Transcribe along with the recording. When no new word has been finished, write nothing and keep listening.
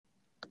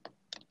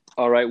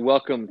All right,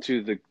 welcome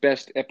to the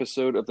best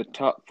episode of the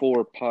Top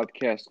 4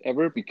 podcast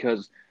ever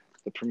because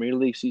the Premier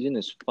League season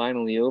is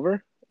finally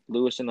over.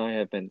 Lewis and I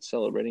have been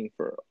celebrating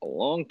for a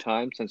long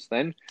time since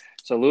then.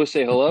 So, Lewis,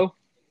 say hello.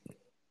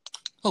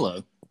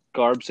 Hello.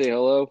 Garb, say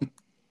hello.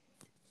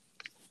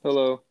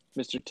 Hello.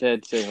 Mr.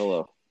 Ted, say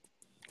hello.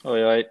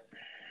 Oi, oi.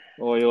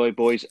 Oi, oi,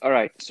 boys. All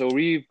right, so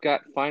we've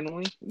got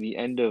finally the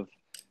end of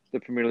the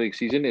Premier League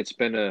season. It's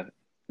been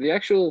the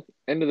actual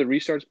end of the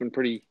restart's been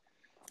pretty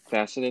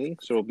fascinating,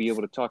 so we'll be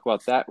able to talk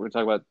about that. We're going to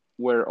talk about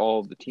where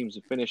all of the teams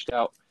have finished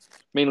out,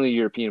 mainly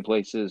European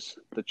places,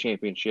 the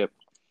championship.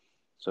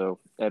 So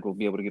Ed will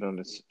be able to get on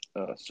his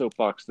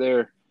soapbox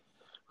there.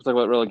 We'll talk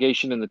about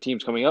relegation and the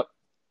teams coming up,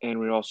 and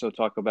we'll also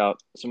talk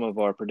about some of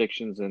our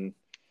predictions and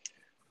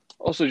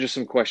also just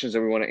some questions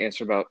that we want to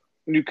answer about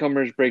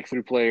newcomers,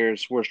 breakthrough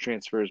players, worst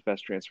transfers,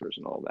 best transfers,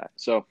 and all that.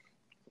 So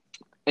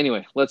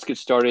anyway, let's get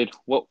started.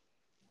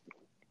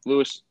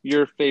 Lewis,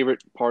 your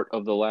favorite part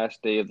of the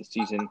last day of the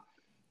season?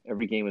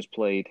 Every game was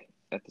played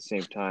at the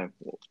same time.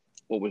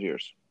 What was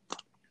yours?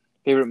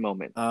 Favorite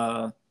moment?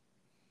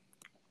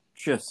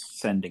 Just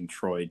sending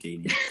Troy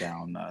Deeney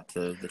down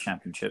to the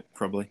championship,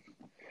 probably.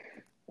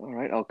 All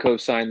right, I'll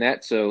co-sign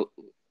that. So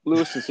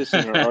Lewis and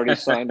Sisson are already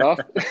signed off.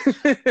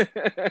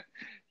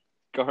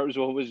 Garbs,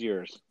 what was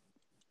yours?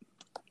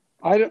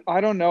 I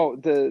don't know.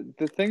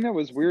 The thing that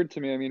was weird to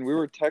me, I mean, we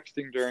were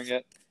texting during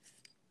it.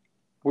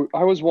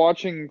 I was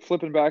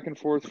flipping back and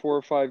forth 4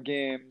 or 5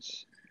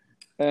 games,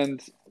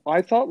 and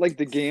I thought, like,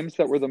 the games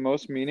that were the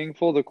most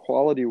meaningful, the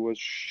quality was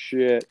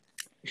shit.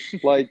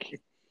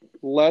 Like,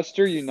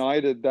 Leicester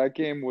United, that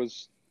game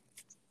was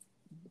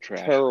Trash.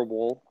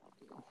 terrible.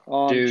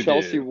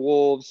 Chelsea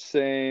Wolves,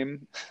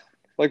 same.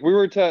 Like, we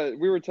were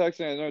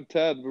texting, I know,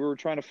 Ted, we were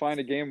trying to find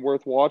a game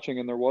worth watching,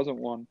 and there wasn't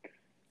one.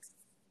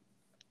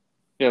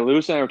 Yeah,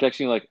 Lewis and I were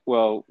texting like,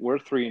 well, we're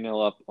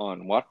 3-0 up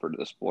on Watford at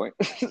this point.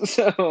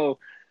 So,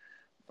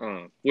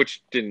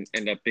 which didn't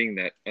end up being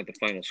that at the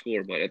final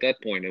score, but at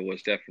that point it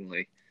was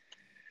definitely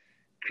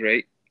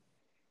great.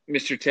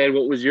 Mr. Ted,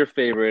 what was your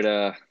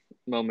favorite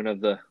moment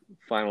of the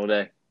final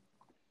day?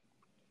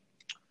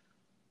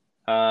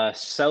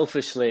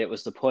 Selfishly, it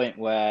was the point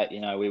where,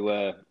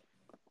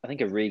 I think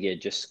Origi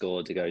had just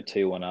scored to go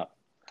 2-1 up.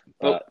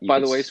 But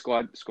by the way,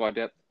 squad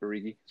depth,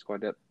 Origi,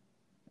 squad depth.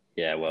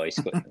 Yeah, well,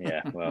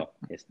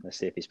 let's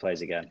see if he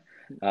plays again.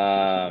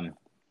 It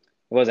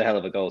was a hell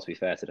of a goal, to be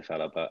fair to the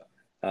fella, but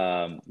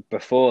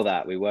before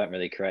that, we weren't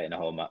really creating a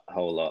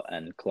whole lot,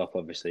 and Klopp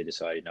obviously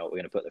decided, we're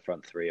going to put the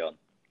front three on.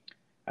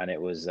 And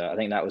it was, I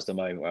think that was the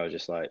moment where I was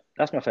just like,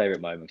 that's my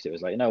favourite moment, because it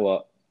was like, you know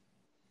what?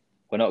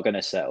 We're not going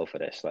to settle for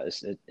this. Like,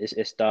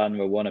 it's done.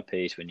 We're 1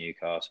 apiece with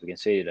Newcastle. We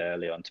conceded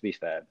early on. To be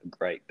fair, a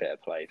great bit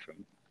of play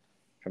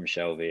from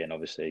Shelby, and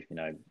obviously,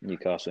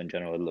 Newcastle in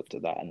general had looked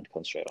at that and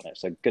concentrated on it.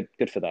 So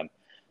good for them.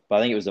 But I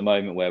think it was the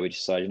moment where we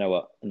decided, you know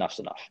what, enough's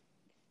enough.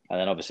 And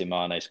then obviously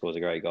Mane scores a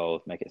great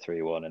goal, make it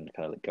 3-1, and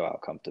kind of go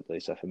out comfortably.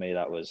 So for me,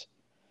 that was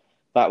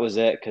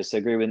it. Because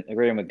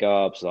agreeing with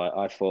Garbs, like,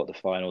 I thought the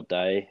final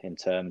day in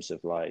terms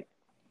of like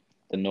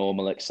the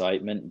normal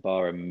excitement,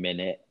 bar a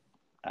minute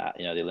at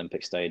the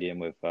Olympic Stadium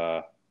with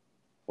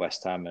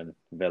West Ham and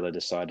Villa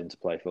deciding to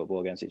play football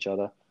against each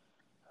other.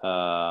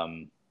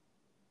 I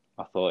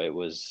thought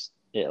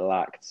it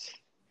lacked.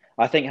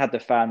 I think had the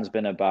fans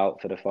been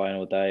about for the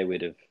final day,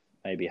 we'd have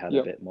maybe had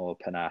a bit more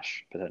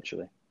panache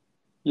potentially.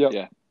 Yep.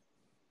 Yeah.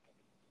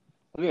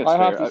 I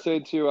have to say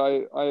too,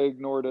 I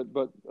ignored it,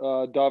 but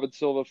David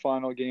Silva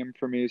final game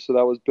for me, so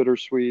that was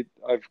bittersweet.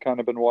 I've kind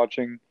of been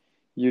watching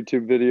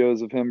YouTube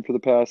videos of him for the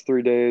past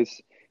 3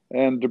 days,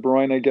 and De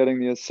Bruyne getting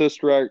the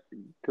assist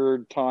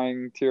record,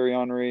 tying Thierry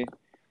Henry.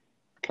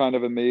 Kind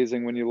of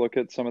amazing when you look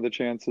at some of the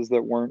chances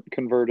that weren't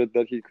converted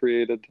that he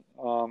created.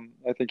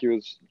 I think he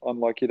was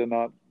unlucky to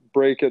not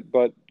break it,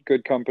 but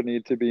good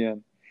company to be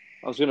in.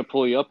 I was going to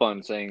pull you up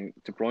on saying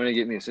De Bruyne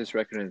getting the assist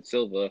record in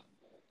Silva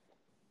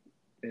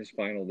his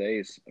final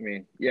days. I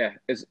mean, yeah,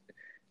 it's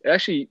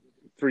actually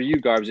for you,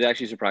 Garbs. It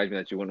actually surprised me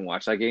that you wouldn't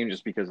watch that game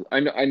just because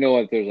I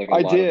know that there's like a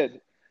lot.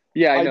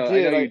 Yeah, I know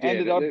you did. I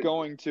ended up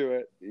going to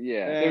it.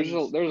 Yeah, there's a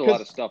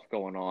lot of stuff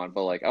going on,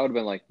 but like I would have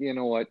been like, you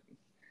know what?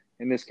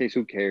 In this case,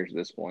 who cares at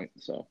this point?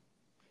 So,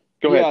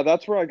 go ahead. Yeah,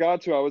 that's where I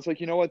got to. I was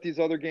like, you know what? These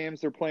other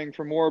games, they're playing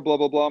for more, blah,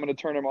 blah, blah. I'm going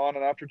to turn them on.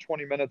 And after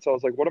 20 minutes, I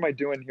was like, what am I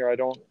doing here?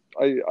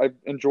 I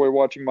enjoy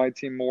watching my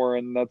team more.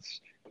 And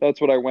that's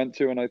what I went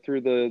to. And I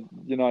threw the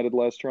United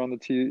Leicester on the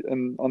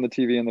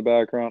TV in the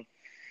background.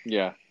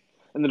 Yeah.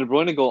 And the De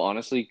Bruyne goal,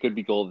 honestly, could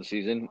be goal of the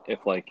season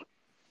if, like,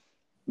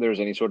 there's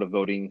any sort of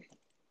voting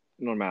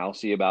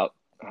normalcy about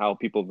how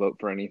people vote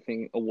for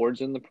anything awards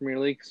in the Premier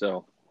League.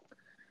 So,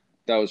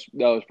 that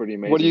was pretty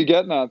amazing. What are you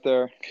getting at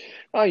there?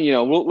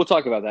 We'll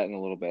talk about that in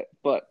a little bit.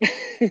 But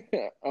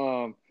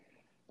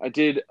I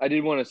did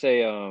want to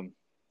say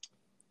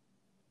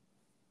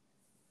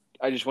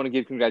I just want to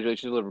give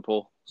congratulations to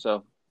Liverpool.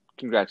 So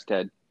congrats,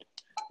 Ted.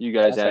 You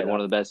guys had one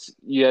of the best.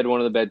 You had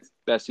one of the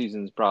best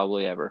seasons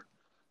probably ever.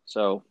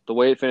 So the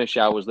way it finished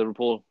out was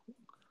Liverpool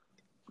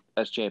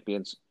as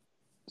champions,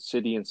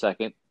 City in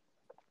second,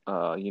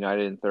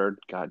 United in third.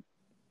 God,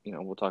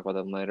 we'll talk about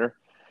them later.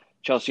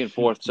 Chelsea in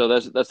fourth. So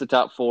that's the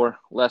top four.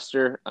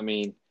 Leicester, I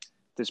mean,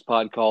 this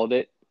pod called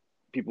it.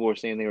 People were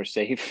saying they were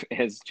safe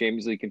as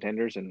Champions League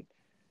contenders, and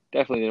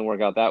definitely didn't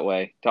work out that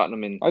way.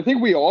 Tottenham and I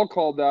think we all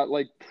called that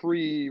like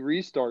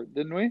pre-restart,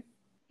 didn't we?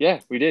 yeah,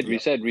 we did. Yeah.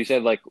 We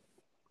said like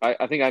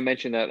I think I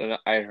mentioned that, and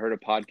I heard a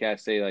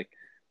podcast say like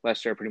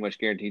Leicester are pretty much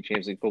guaranteed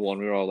Champions League football,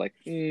 and we were all like,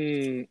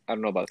 I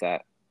don't know about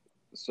that.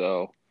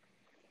 So,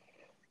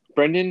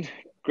 Brendan,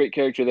 great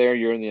character there.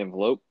 You're in the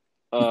envelope.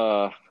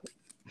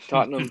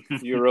 Tottenham,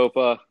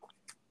 Europa,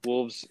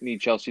 Wolves need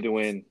Chelsea to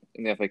win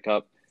in the FA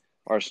Cup.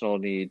 Arsenal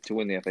need to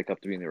win the FA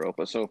Cup to be in the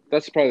Europa. So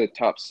that's probably the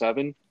top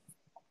seven.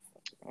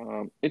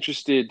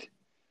 Interested.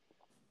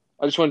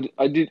 I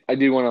did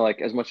want to, like,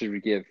 as much as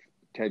we give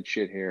Ted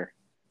shit here,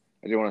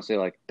 I did want to say,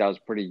 like, that was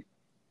pretty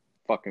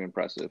fucking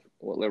impressive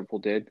what Liverpool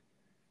did.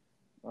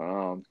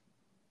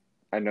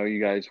 I know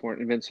you guys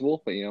weren't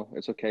invincible, but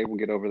it's okay. We'll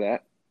get over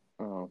that.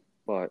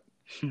 But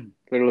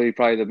literally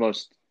probably the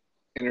most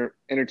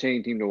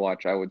entertaining team to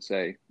watch, I would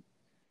say,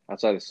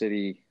 outside of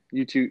City.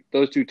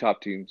 Those two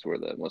top teams were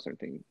the most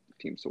entertaining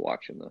teams to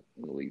watch in the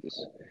league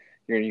this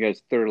year, and you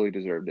guys thoroughly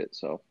deserved it.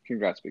 So,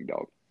 congrats, big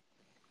dog.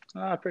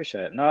 I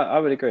appreciate it. No, I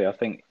would agree. I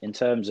think in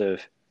terms of,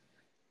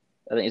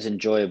 I think it's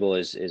enjoyable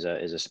is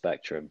a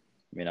spectrum.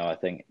 I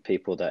think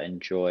people that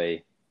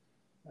enjoy,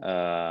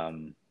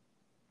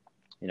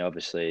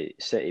 obviously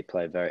City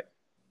play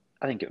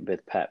I think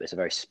with Pep, it's a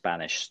very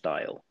Spanish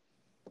style.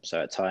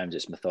 So at times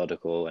it's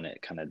methodical and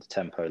it kind of the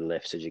tempo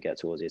lifts as you get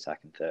towards the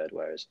attacking third,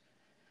 whereas,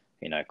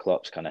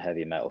 Klopp's kind of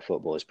heavy metal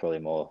football is probably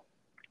more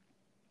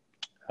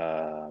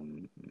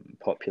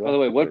popular. By the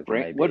way, what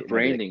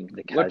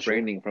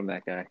branding from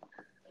that guy?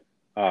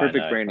 Oh,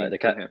 perfect branding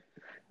for him.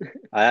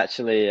 I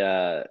actually,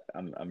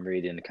 I'm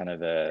reading kind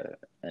of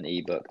an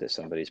ebook that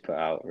somebody's put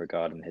out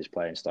regarding his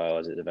playing style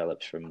as it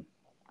develops from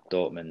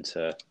Dortmund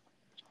to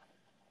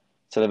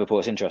Liverpool.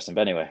 It's interesting,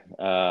 but anyway,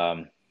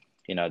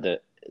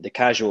 the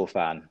casual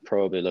fan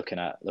probably looking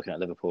at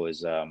Liverpool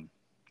is an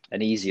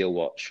easier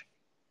watch,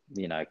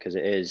 because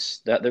it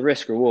is the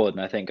risk reward.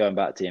 And I think going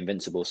back to the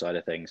invincible side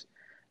of things,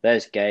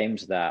 there's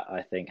games that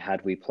I think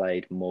had we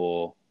played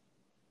more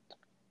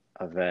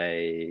of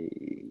a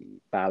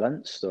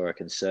balanced or a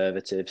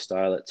conservative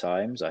style at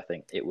times, I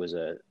think it was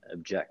that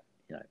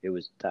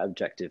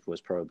objective was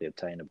probably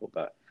obtainable.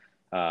 But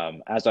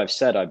as I've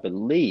said, I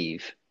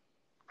believe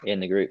in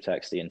the group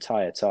text the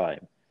entire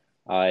time,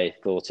 I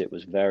thought it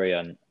was very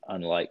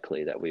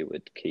unlikely that we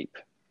would keep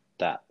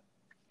that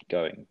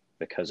going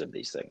because of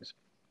these things.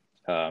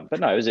 But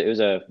no, it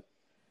was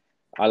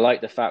I like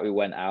the fact we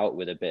went out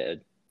with a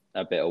bit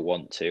of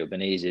want to. It'd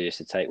been easier just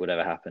to take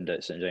whatever happened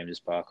at St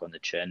James's Park on the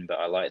chin, but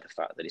I like the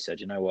fact that he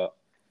said, you know what,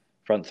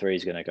 front three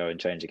is going to go and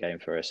change the game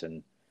for us,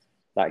 and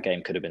that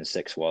game could have been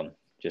 6-1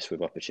 just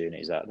with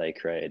opportunities that they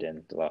created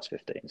in the last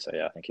 15. So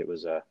yeah, I think it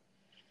was a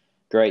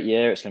great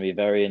year. It's going to be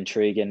very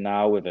intriguing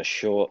now with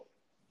a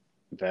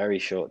very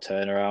short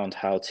turnaround,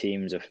 how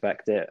teams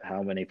affect it,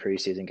 how many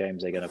preseason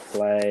games they're going to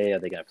play, are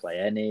they going to play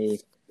any?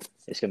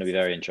 It's going to be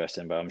very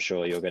interesting, but I'm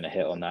sure you're going to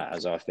hit on that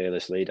as our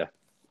fearless leader.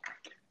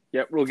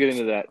 Yep, we'll get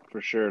into that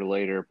for sure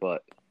later,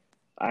 but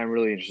I'm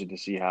really interested to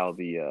see how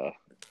the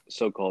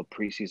so-called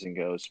preseason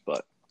goes.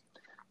 But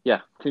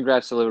yeah,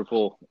 congrats to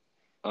Liverpool.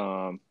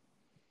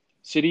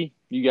 City,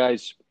 you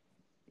guys,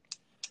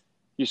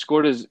 you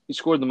scored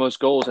the most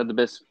goals, had the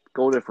best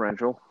goal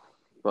differential,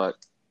 but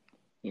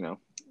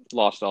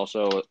lost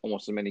also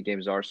almost as many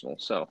games as Arsenal.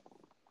 So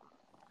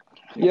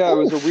yeah, it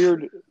was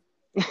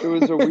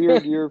a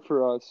weird year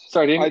for us.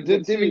 Sorry,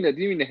 didn't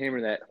mean to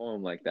hammer that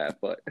home like that,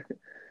 but.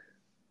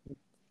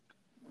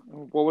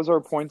 What was our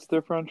points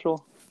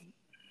differential?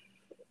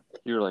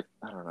 You were like,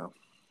 I don't know.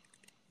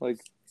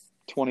 Like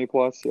 20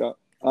 plus, yeah.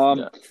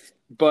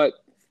 But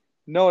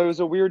no, it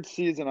was a weird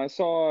season. I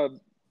saw a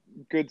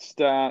good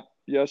stat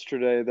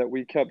yesterday that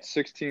we kept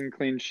 16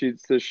 clean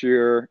sheets this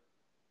year.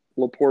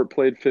 Laporte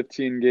played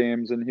 15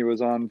 games and he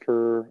was on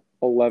for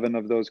 11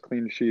 of those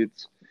clean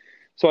sheets.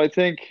 So I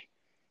think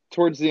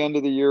towards the end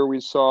of the year,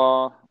 we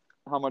saw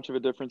how much of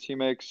a difference he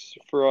makes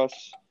for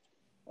us.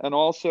 And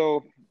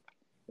also,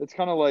 it's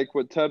kind of like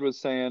what Ted was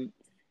saying,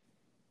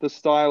 the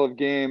style of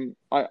game.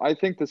 I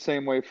think the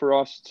same way for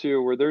us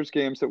too, where there's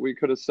games that we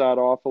could have sat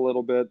off a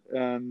little bit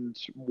and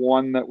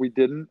one that we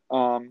didn't.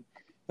 And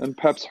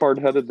Pep's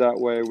hard-headed that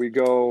way. We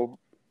go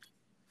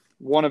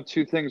one of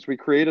two things. We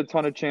create a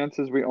ton of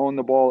chances. We own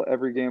the ball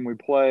every game we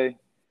play.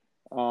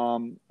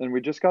 And we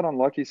just got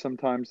unlucky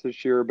sometimes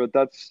this year, but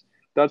that's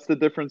the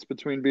difference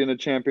between being a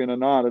champion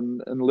and not.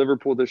 And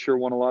Liverpool this year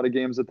won a lot of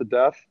games at the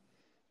death.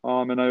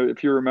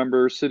 If you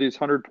remember City's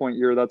 100-point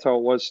year, that's how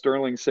it was.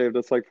 Sterling saved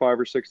us like 5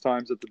 or 6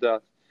 times at the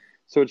death.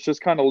 So it's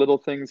just kind of little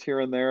things here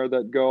and there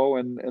that go,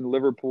 and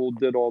Liverpool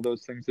did all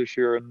those things this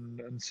year,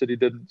 and City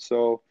didn't.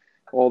 So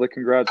all the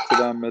congrats to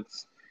them.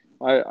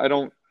 I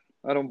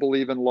don't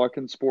believe in luck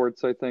in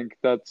sports. I think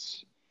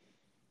that's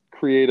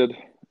created,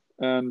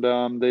 and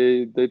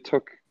they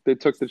took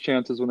the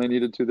chances when they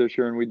needed to this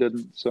year, and we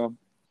didn't. So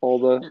all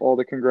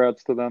the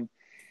congrats to them.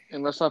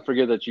 And let's not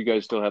forget that you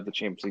guys still have the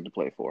Champions League to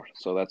play for,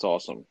 so that's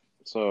awesome.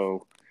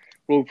 So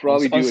we'll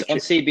probably on do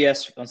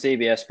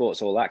CBS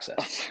Sports All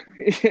Access.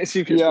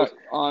 Yeah,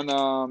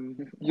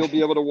 you'll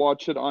be able to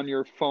watch it on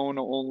your phone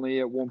only.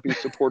 It won't be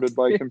supported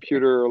by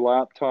computer or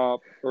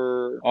laptop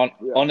or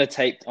on a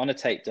tape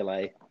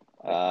delay.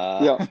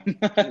 Yeah.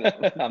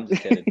 I'm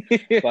just kidding.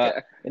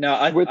 But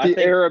I think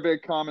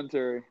Arabic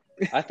commentary.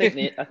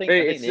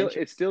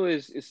 It still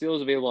is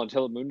available on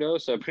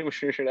Telemundo, so I'm pretty much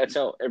sure that's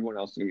how everyone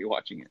else will be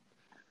watching it.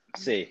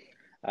 See,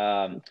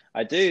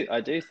 I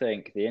do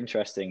think the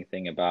interesting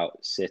thing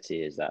about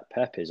City is that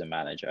Pep is a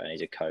manager and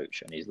he's a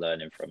coach and he's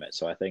learning from it.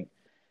 So I think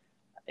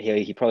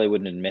he probably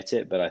wouldn't admit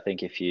it, but I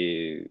think if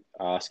you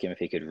ask him if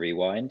he could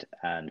rewind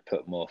and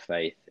put more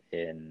faith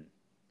in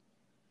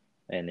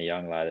the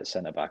young lad at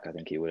centre back, I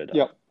think he would have done.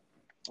 Yep,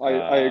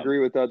 I agree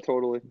with that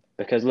totally.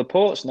 Because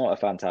Laporte's not a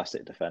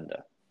fantastic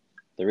defender.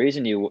 The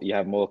reason you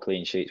have more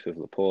clean sheets with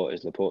Laporte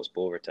is Laporte's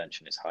ball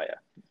retention is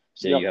higher.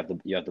 So you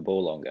have the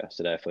ball longer,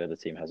 so therefore the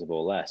team has the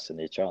ball less and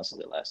the chances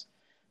are less.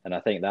 And I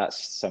think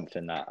that's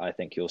something that I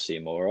think you'll see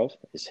more of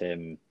is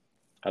him.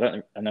 I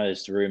know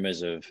there's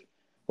rumours of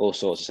all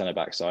sorts of centre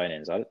back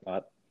signings. I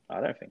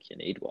don't think you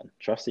need one.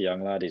 Trust the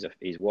young lad.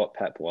 He's what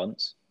Pep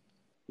wants.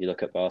 You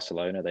look at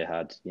Barcelona; they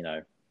had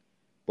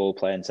ball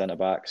playing centre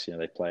backs.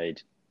 They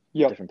played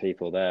different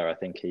people there. I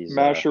think he's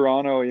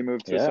Mascherano. He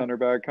moved to centre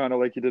back, kind of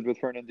like he did with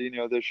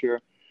Fernandinho this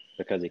year.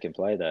 Because he can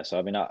play there. So,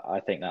 I mean,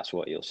 I think that's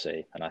what you'll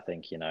see. And I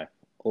think,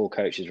 all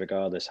coaches,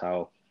 regardless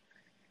how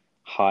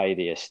high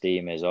the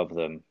esteem is of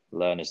them,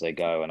 learn as they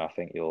go. And I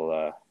think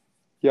you'll...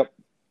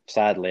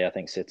 Sadly, I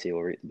think City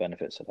will reap the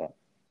benefits of that.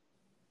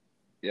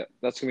 Yeah,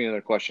 that's going to be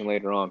another question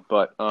later on.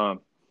 But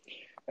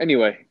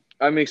anyway,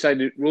 I'm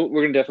excited. We're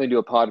going to definitely do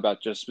a pod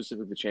about just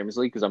specifically the Champions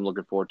League because I'm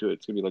looking forward to it.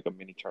 It's going to be like a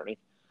mini tourney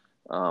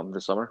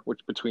this summer,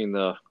 which between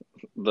the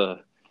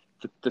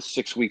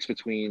 6 weeks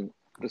between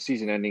the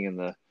season ending and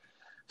the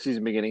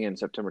season beginning in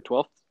September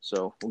 12th.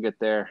 So we'll get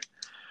there.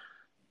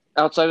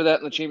 Outside of that,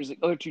 in the Champions League,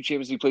 other two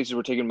Champions League places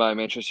were taken by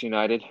Manchester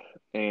United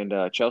and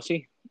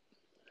Chelsea.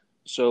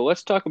 So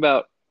let's talk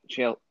about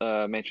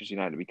Manchester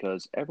United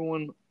because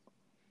everyone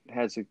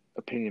has an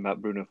opinion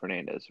about Bruno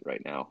Fernandes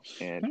right now.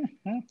 And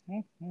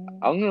I'm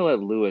going to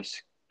let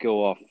Lewis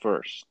go off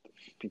first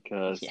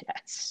because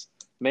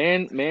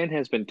man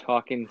has been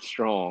talking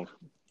strong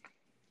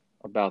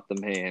about the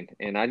man.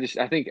 And I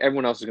think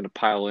everyone else is going to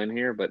pile in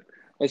here, but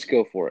let's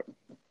go for it.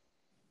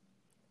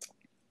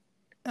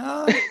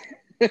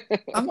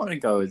 I'm going to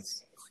go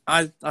with...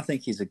 I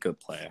think he's a good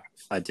player.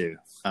 I do.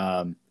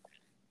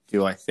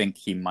 Do I think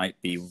he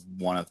might be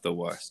one of the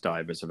worst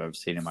divers I've ever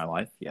seen in my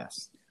life?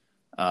 Yes.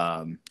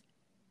 I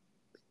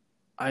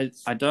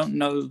don't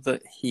know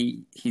that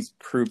he's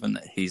proven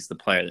that he's the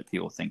player that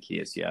people think he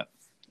is yet.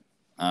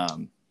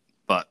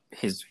 But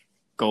his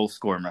goal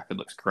scoring record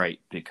looks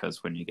great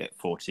because when you get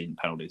 14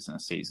 penalties in a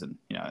season,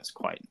 it's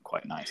quite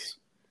nice.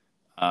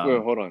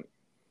 Wait, hold on.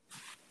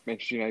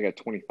 Manchester United got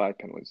 25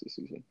 penalties this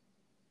season.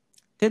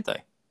 Did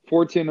they?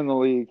 14 in the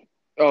league.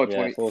 Oh,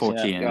 yeah,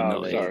 14 in the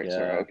league.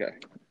 Sorry, okay.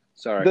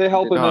 Sorry. They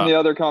help him in the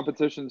other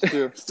competitions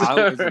too.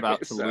 I was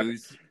about to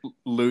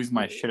lose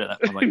my shit at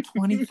that. I'm like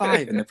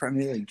 25 in the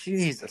Premier League.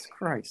 Jesus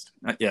Christ.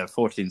 Yeah,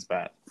 14's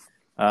bad.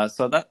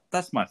 So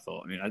that's my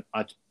thought. I mean,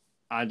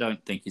 I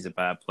don't think he's a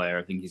bad player.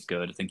 I think he's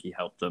good. I think he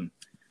helped them.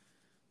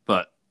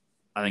 But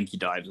I think he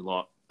dives a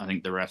lot. I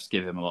think the refs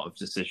give him a lot of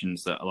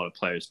decisions that a lot of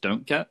players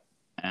don't get.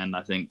 And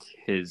I think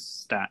his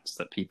stats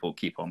that people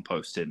keep on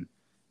posting,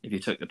 if you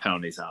took the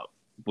penalties out,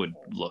 would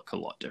look a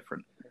lot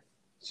different.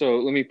 So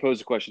let me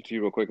pose a question to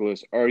you real quick,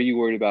 Lewis. Are you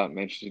worried about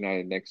Manchester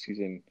United next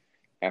season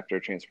after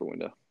a transfer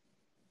window?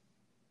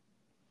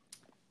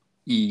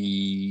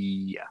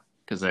 Yeah,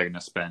 because they're going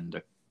to spend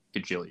a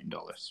gajillion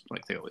dollars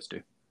like they always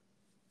do.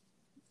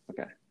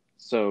 Okay.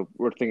 So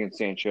we're thinking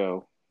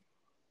Sancho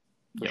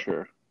for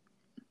sure.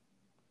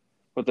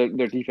 But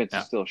their defense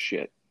is still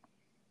shit.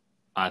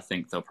 I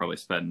think they'll probably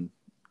spend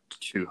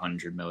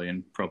 $200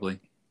 million, probably.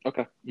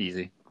 Okay.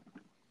 Easy.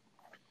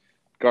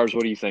 Garbs,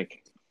 what do you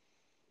think?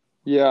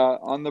 Yeah,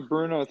 on the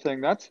Bruno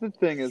thing, that's the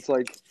thing is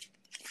like,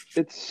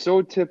 it's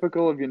so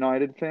typical of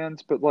United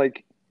fans, but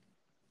like,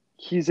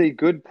 he's a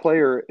good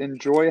player.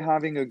 Enjoy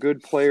having a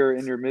good player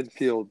in your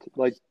midfield.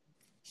 Like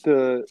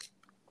the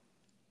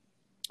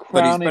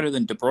But he's better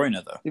than De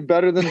Bruyne, though.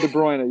 Better than De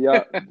Bruyne,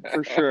 yeah,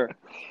 for sure.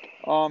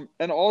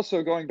 And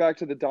also going back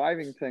to the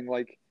diving thing,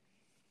 like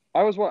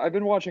I've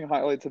been watching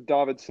highlights of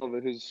David Silva,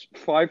 who's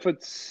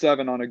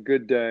 5'7" on a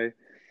good day,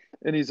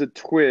 and he's a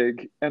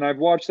twig. And I've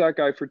watched that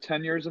guy for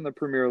 10 years in the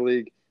Premier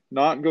League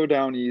not go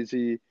down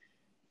easy,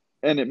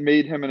 and it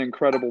made him an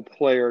incredible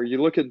player.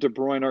 You look at De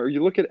Bruyne, or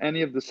you look at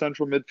any of the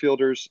central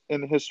midfielders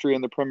in history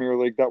in the Premier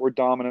League that were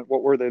dominant.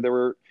 What were they?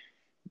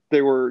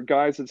 They were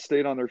guys that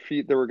stayed on their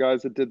feet. There were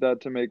guys that did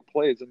that to make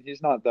plays, and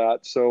he's not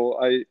that. So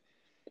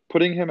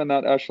putting him in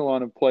that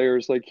echelon of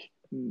players, like,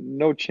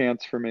 no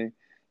chance for me.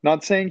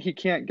 Not saying he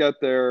can't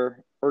get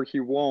there or he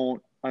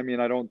won't. I mean,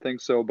 I don't think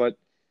so, but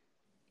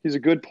he's a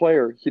good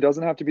player. He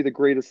doesn't have to be the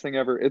greatest thing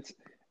ever. It's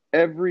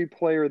every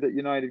player that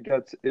United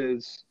gets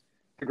is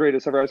the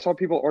greatest ever. I saw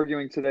people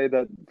arguing today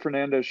that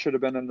Fernandez should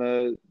have been in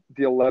the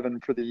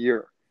 11 for the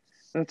year.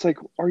 And it's like,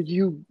 are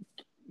you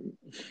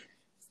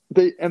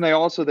they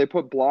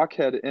put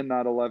Blockhead in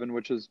that 11,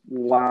 which is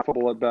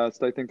laughable at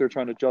best. I think they're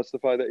trying to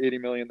justify the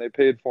 $80 million they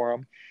paid for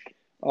him.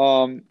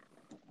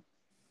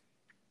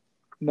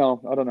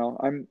 No, I don't know.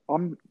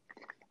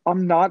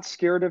 I'm not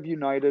scared of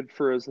United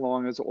for as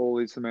long as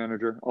Ole's the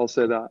manager. I'll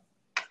say that.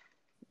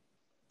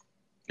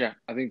 Yeah,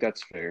 I think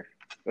that's fair.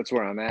 That's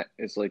where I'm at.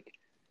 It's like,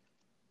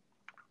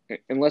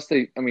 unless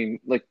they, I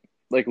mean, like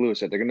Lewis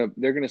said,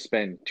 they're gonna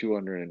spend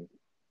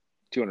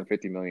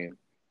 250 million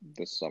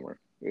this summer.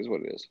 Is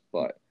what it is.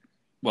 But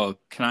well,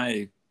 can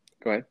I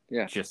go ahead?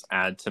 Yeah, just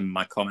add to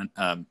my comment.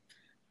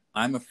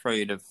 I'm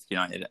afraid of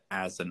United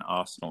as an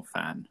Arsenal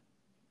fan,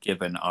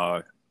 given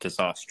our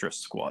disastrous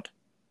squad.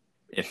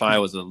 If I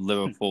was a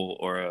Liverpool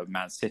or a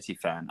Man City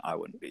fan, I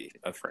wouldn't be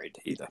afraid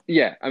either.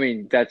 Yeah, I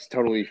mean, that's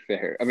totally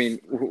fair. I mean,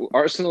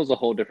 Arsenal's a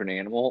whole different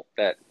animal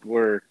that we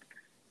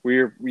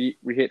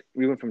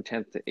went from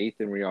 10th to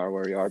 8th and we are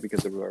where we are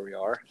because of where we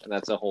are. And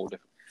that's a whole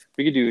different,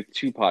 we could do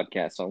 2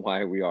 podcasts on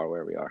why we are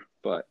where we are.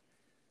 But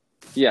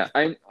yeah,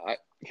 I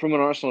from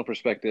an Arsenal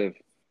perspective,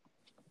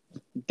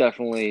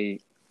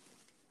 definitely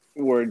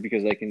worried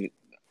because I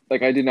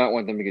did not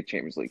want them to get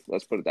Champions League.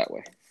 Let's put it that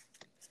way.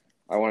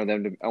 I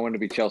wanted to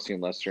be Chelsea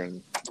and Leicester,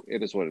 and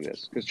it is what it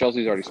is. Because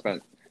Chelsea's already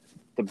spent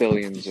the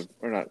millions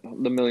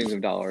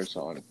of dollars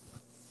on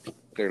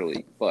their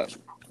league. But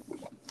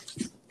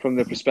from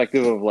the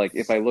perspective of like,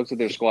 if I looked at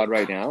their squad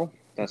right now,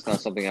 that's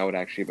not something I would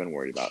actually have been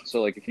worried about.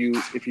 So like, if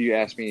you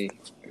ask me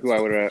who I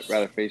would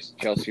rather face,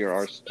 Chelsea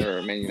or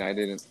Man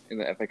United in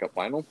the FA Cup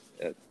final,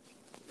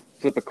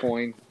 flip a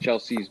coin.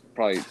 Chelsea's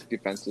probably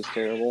defense is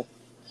terrible.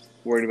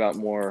 Worried about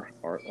more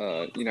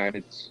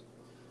United's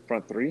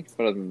front three,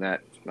 but other than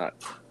that, not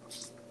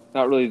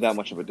really that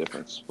much of a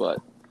difference. But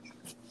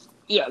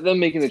yeah, them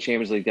making the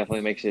Champions League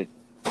definitely makes it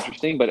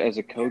interesting. But as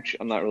a coach,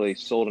 I'm not really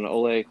sold on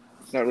Ole.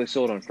 Not really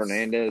sold on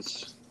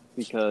Fernandez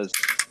because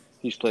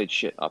he's played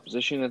shit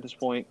opposition at this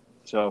point.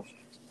 So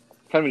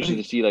kind of interested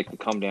to see like the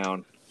come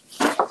down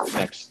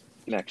next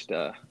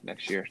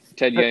year.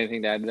 Ted, you got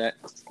anything to add to that?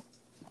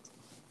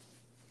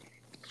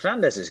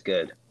 Fernandez is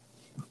good.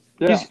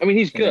 Yeah,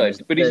 he's good,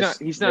 but he's not.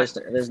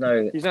 There's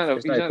no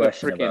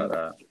question about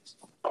that.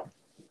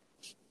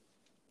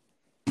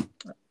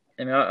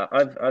 I mean,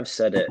 I've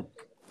said it.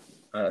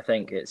 I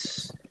think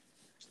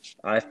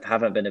I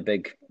haven't been a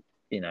big,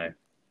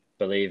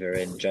 believer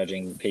in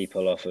judging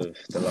people off of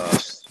the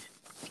last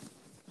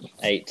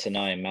 8 to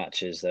 9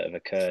 matches that have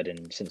occurred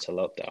since a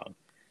lockdown.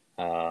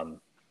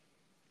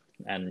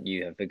 And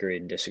you have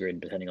agreed and disagreed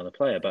depending on the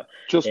player, but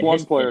just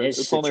one player.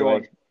 It's only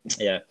one.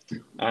 Yeah,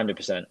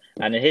 100%.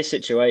 And in his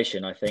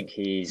situation, I think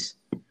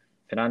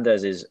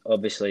Fernandez is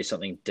obviously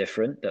something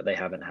different that they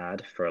haven't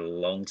had for a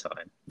long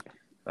time.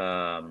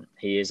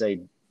 He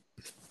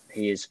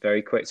is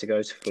very quick to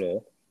go to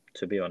floor,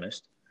 to be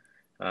honest.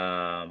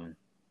 And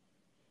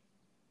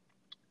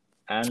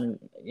I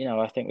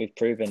think we've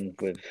proven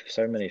with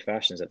so many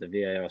fashions that the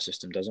VAR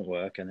system doesn't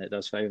work and it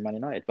does favour Man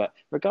United. But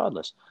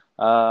regardless,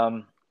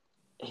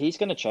 he's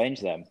going to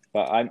change them.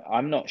 But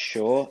I'm not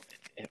sure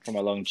from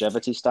a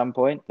longevity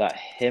standpoint that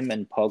him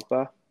and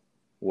Pogba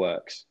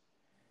works,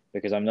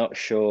 because I'm not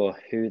sure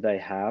who they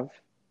have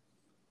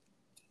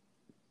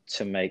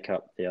to make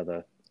up the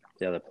other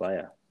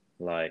player.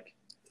 Like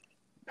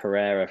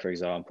Pereira, for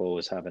example,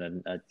 was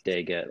having a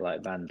dig at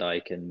like Van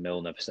Dijk and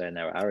Milner for saying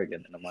they were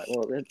arrogant, and I'm like,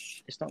 well,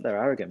 it's not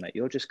they're arrogant, mate.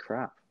 You're just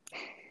crap.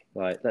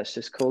 Like, let's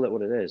just call it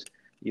what it is.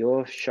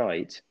 You're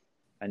shite,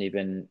 and you've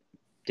been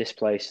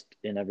displaced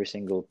in every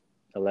single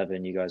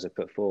 11 you guys have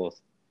put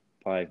forth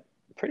by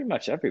pretty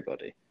much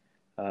everybody.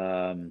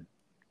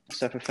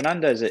 So for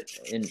Fernandez,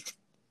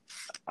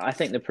 I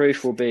think the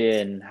proof will be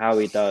in how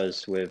he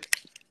does with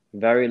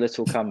very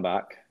little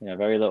comeback,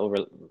 very little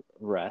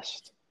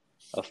rest,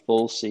 a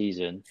full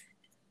season,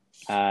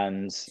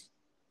 and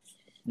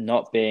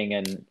not being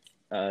an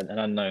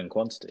unknown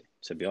quantity,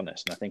 to be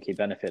honest. And I think he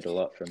benefited a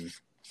lot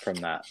from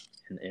that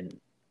in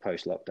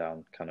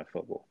post-lockdown kind of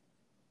football.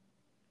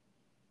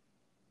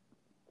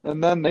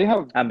 And then they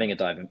have being a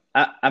diving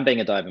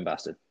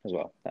bastard as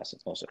well. That's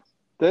also.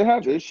 They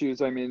have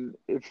issues. I mean,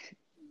 if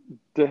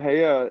De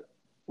Gea,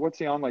 what's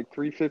he on, like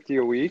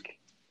 $350 a week?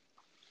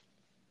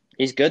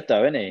 He's good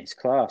though, isn't he? He's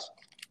class.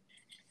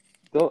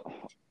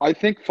 I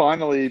think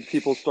finally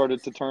people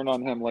started to turn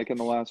on him like in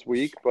the last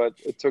week, but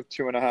it took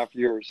 2.5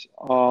 years.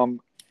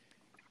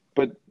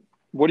 But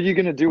what are you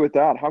going to do with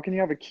that? How can you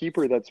have a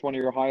keeper that's one of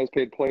your highest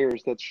paid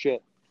players that's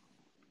shit?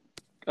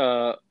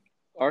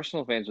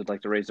 Arsenal fans would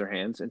like to raise their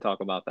hands and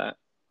talk about that.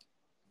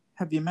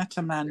 Have you met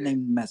a man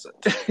named Mesut?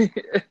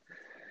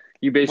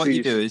 What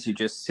you do is you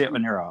just sit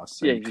on your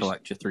ass and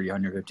collect your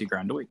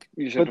 $350,000 a week.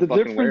 But the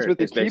difference with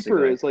the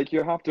keeper is like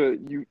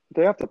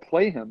they have to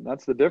play him.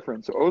 That's the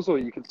difference. So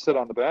Ozil, you can sit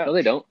on the bench. No,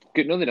 they don't.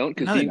 No, they don't.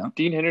 Because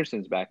Dean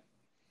Henderson's back.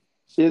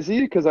 Is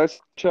he? Because I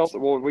saw Chelsea.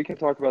 Well, we can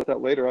talk about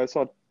that later. I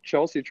saw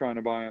Chelsea trying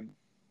to buy him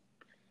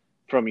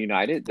from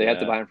United. They had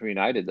to buy him from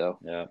United, though.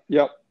 Yeah.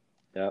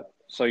 Yep.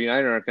 So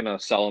United aren't going to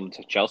sell him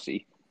to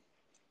Chelsea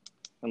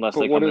unless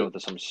they come in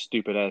with some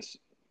stupid ass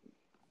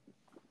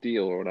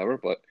deal or whatever.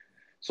 But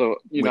so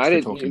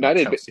United,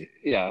 Chelsea.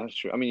 Yeah, that's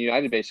true. I mean,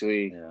 United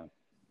basically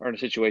are in a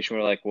situation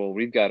where like, well,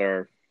 we've got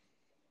our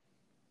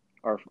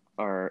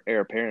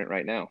heir apparent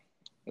right now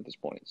at this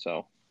point.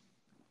 So,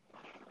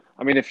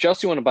 I mean, if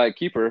Chelsea want to buy a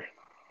keeper,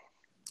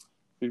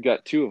 we've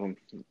got two of them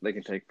they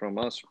can take from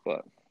us.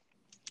 But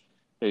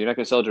yeah, you're not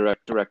going to sell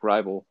direct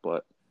rival,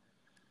 but.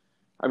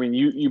 I mean,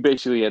 you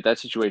basically at that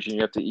situation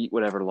you have to eat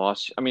whatever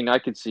loss. I mean, I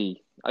could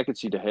see De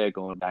Gea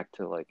going back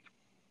to like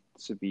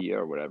Sevilla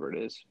or whatever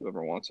it is,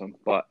 whoever wants him.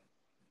 But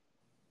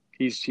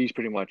he's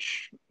pretty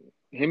much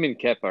him and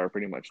Kepa are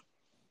pretty much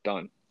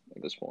done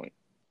at this point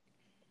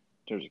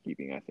in terms of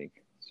keeping. I think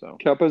so.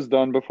 Kepa's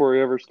done before he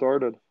ever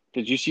started.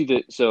 Did you see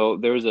that? So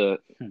there was I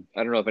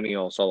don't know if any of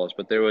y'all saw this,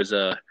 but there was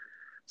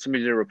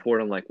somebody did a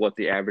report on like what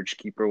the average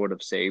keeper would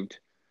have saved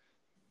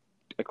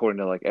according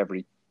to like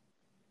every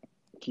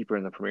keeper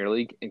in the Premier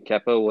League, and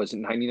Kepa was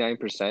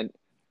 99%,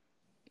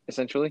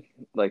 essentially.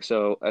 Like,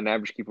 so an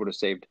average keeper would have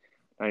saved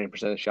 90% of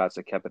the shots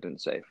that Kepa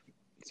didn't save.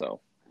 So,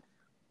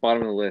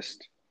 bottom of the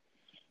list.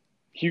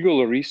 Hugo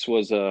Lloris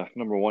was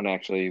number one,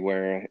 actually,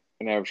 where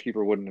an average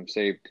keeper would have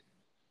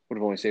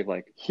only saved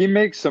like. He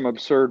makes some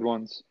absurd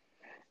ones.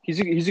 He's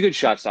a good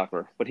shot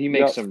stopper, but he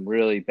makes some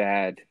really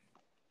bad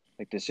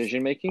like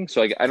decision making.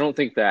 So I don't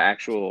think the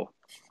actual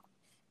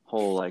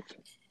whole like,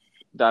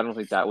 I don't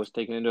think that was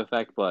taken into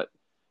effect, but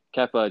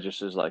Kepa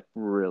just is like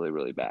really,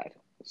 really bad.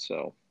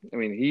 So I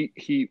mean,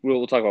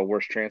 we'll talk about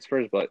worst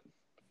transfers, but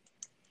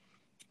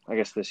I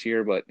guess this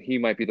year, but he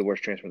might be the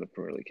worst transfer in the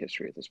Premier League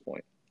history at this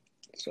point.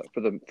 So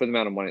for the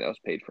amount of money that was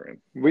paid for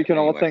him, we can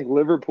all thank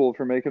Liverpool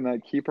for making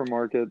that keeper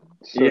market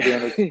so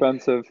damn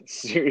expensive.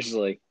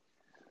 Seriously.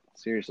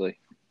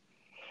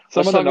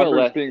 Some of the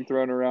numbers being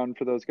thrown around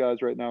for those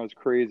guys right now is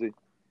crazy.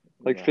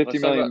 Like 50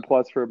 million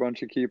plus for a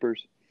bunch of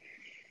keepers.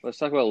 Let's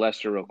talk about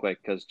Leicester real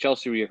quick because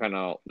Chelsea, we kind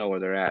of know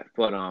where they're at.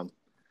 But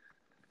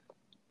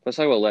let's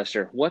talk about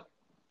Leicester. What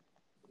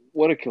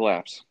a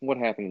collapse! What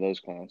happened to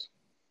those clowns?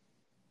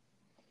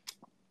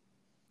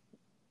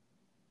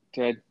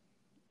 Ted?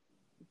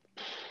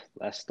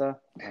 Leicester.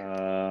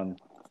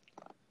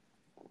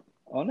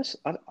 Honest,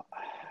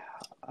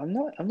 I'm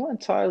not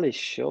entirely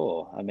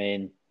sure. I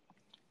mean,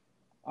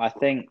 I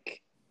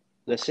think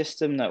the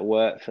system that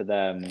worked for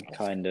them,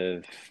 kind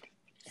of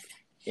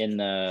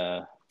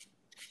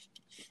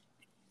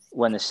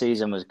when the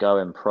season was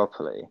going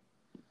properly,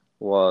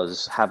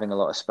 was having a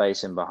lot of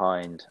space in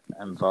behind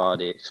and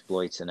Vardy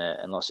exploiting it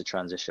and lots of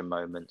transition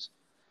moments.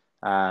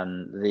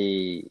 And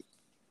the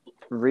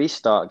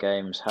restart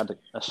games had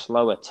a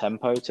slower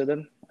tempo to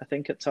them, I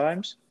think, at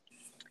times,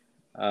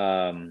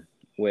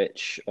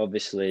 which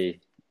obviously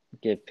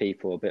give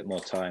people a bit more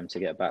time to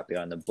get back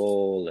behind the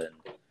ball and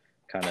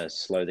kind of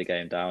slow the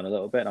game down a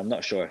little bit. And I'm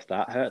not sure if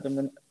that hurt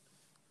them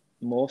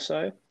more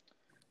so.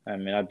 I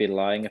mean, I'd be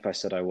lying if I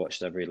said I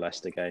watched every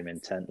Leicester game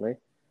intently,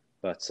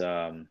 but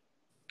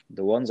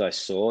the ones I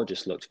saw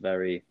just looked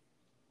very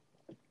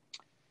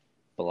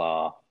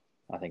blah,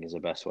 I think is the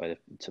best way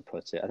to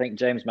put it. I think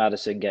James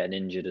Maddison getting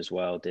injured as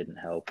well didn't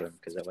help him,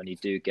 because when you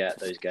do get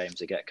those games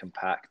that get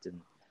compact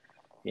and,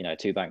 you know,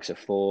 two banks of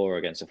four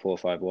against a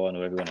 4-5-1,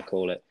 whatever you want to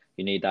call it,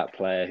 you need that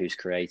player who's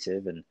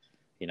creative. And,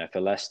 you know,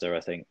 for Leicester, I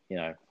think, you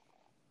know,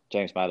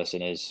 James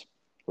Maddison is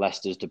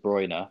Leicester's De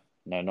Bruyne.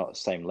 No, not the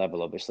same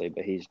level, obviously,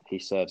 but he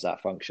serves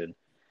that function.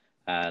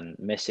 And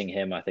missing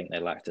him, I think they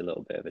lacked a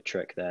little bit of a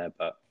trick there.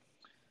 But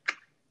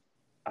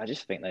I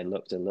just think they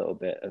looked a little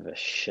bit of a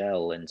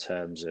shell in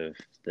terms of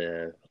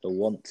the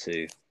want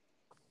to.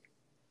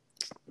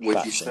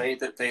 Would you say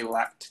that they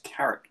lacked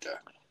character?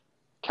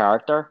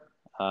 Character?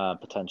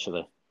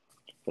 Potentially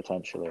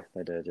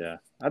they did, yeah.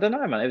 I don't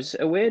know, man. It was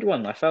a weird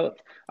one.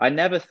 I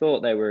never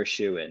thought they were a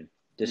shoo-in.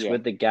 Just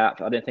with the gap,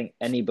 I didn't think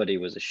anybody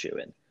was a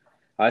shoo-in.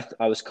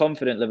 I was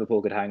confident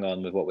Liverpool could hang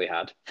on with what we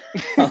had.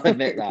 I'll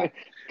admit that.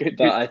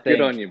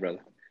 Good on you, brother.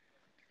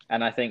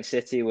 And I think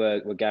City were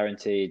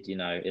guaranteed, you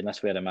know,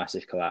 unless we had a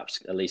massive collapse,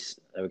 at least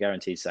they were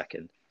guaranteed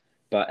second.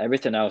 But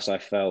everything else I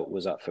felt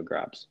was up for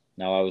grabs.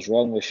 Now, I was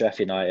wrong with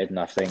Sheffield United, and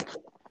I think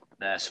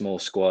their small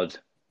squad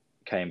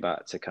came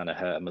back to kind of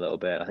hurt them a little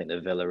bit. I think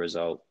the Villa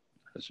result,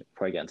 I'll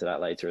probably get into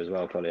that later as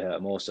well, probably hurt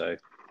them also.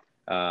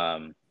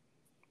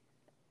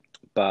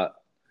 But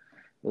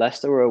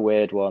Leicester were a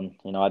weird one.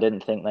 You know, I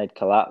didn't think they'd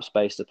collapse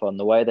based upon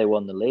the way they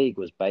won the league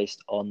was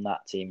based on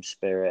that team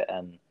spirit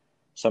and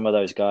some of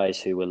those guys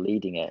who were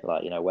leading it,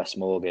 like, you know, Wes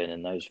Morgan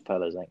and those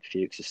fellas. I think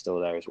Fuchs is still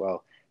there as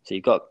well. So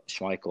you've got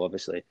Schmeichel,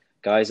 obviously.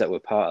 Guys that were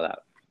part of that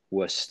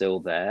were still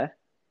there.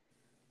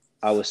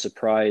 I was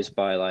surprised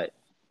by, like,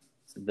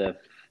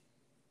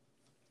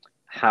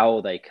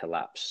 how they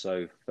collapsed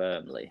so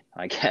firmly,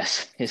 I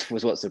guess,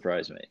 was what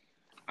surprised me.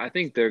 I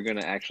think they're going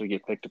to actually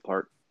get picked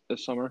apart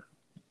this summer.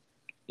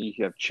 You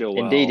have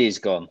Chilwell. Ndidi's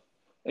gone.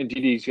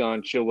 Ndidi's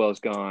gone. Chilwell's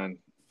gone.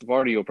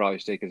 Vardy will probably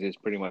stay because he's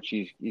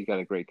got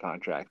a great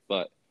contract.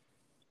 But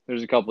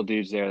there's a couple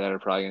dudes there that are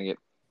probably going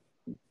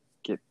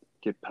to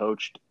get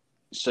poached.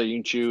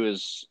 Soyuncu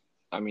is,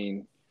 I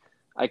mean,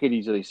 I could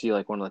easily see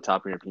like one of the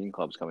top European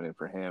clubs coming in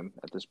for him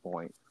at this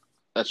point.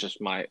 That's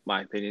just my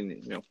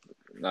opinion,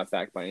 not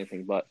backed by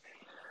anything, but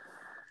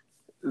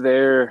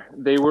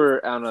they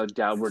were on a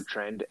downward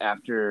trend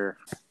after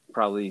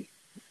probably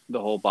the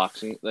whole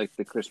boxing, like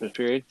the Christmas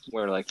period,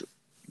 where like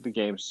the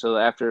games. So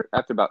after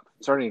about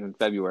starting in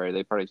February,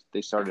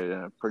 they started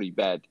in a pretty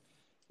bad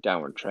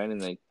downward trend,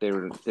 and they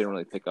didn't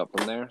really pick up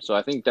from there. So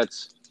I think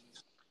that's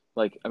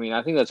I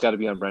think that's got to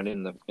be on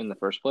Brendan in the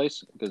first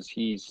place, because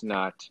he's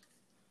not.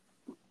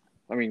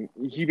 I mean,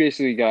 he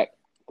basically got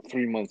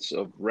 3 months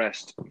of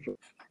rest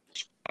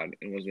and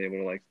wasn't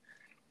able to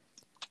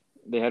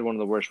They had one of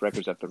the worst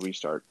records at the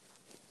restart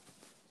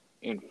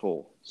in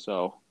full.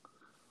 So,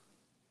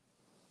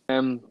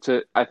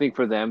 I think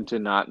for them to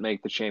not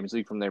make the Champions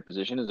League from their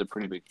position is a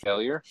pretty big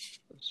failure.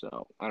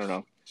 So I don't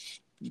know.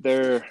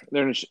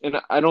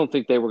 And I don't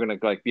think they were going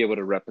to be able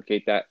to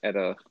replicate that at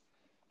a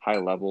high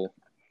level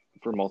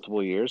for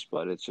multiple years.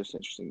 But it's just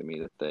interesting to me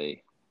that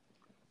they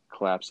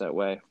collapse that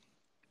way.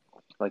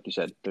 Like you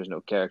said, there's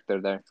no character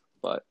there,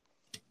 but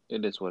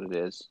it is what it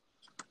is.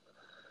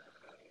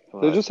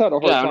 But, they just had a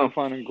hard time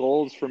finding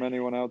goals from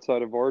anyone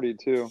outside of Vardy,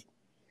 too.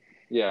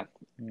 Yeah.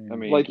 I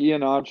mean,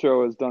 Ian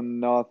Acho has done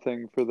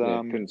nothing for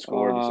them. Yeah, couldn't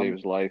score to save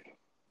his life.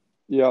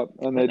 Yeah,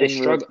 and they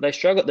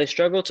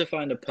struggled to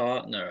find a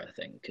partner, I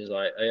think, because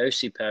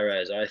Ayosi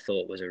Perez, I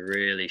thought, was a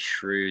really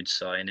shrewd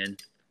signing.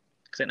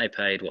 I think they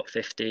paid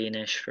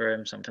 15-ish for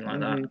him, something like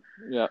that.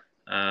 Yeah.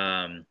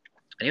 And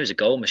he was a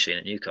goal machine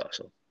at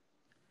Newcastle.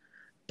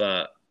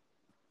 But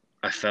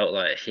I felt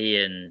like he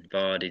and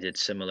Vardy did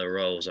similar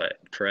roles. Like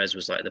Perez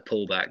was like the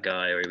pullback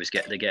guy, or he was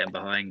the getting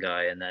behind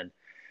guy, and then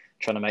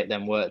trying to make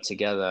them work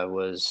together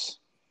was,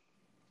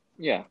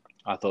 I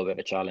thought, a bit of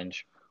a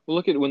challenge. Well,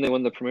 look at when they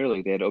won the Premier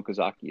League; they had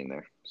Okazaki in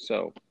there,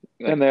 so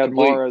and they had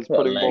Mahrez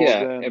putting balls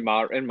in, and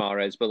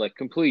Mahrez, but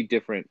completely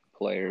different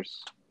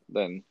players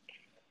than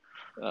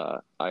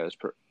Ayos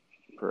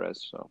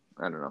Perez. So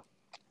I don't know.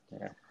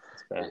 Yeah,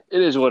 that's fair.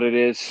 It is what it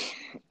is.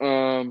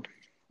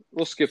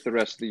 We'll skip the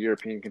rest of the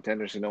European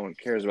contenders, so no one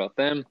cares about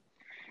them.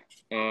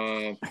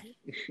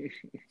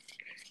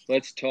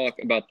 Let's talk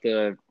about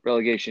the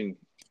relegation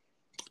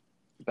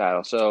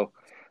battle. So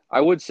I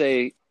would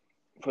say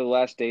for the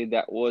last day,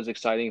 that was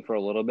exciting for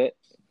a little bit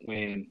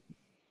when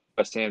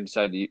West Ham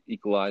decided to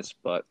equalize,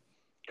 but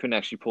couldn't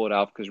actually pull it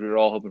off because we were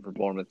all hoping for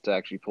Bournemouth to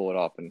actually pull it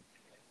off and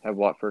have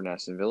Watford and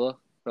Aston Villa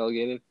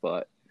relegated.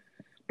 But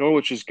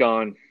Norwich is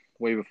gone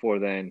way before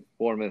then.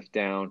 Bournemouth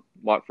down,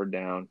 Watford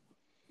down.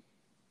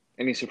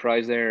 Any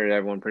surprise there? Or did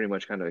everyone pretty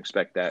much kind of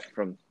expect that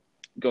from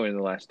going to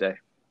the last day?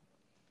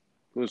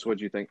 Lewis, what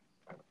do you think?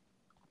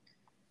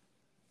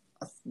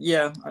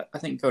 Yeah, I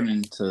think going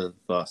into the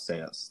last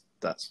day,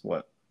 that's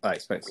what I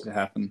expected to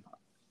happen.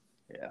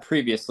 Yeah.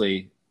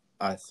 Previously,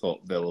 I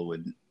thought Villa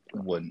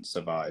wouldn't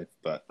survive,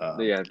 but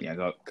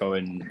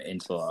going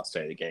into the last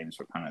day, the games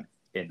were kind of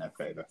in their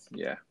favor.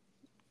 Yeah.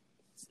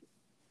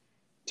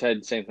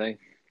 Ted, same thing.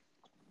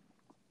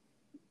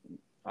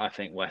 I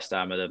think West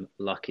Ham are the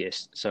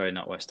luckiest. Sorry,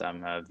 not West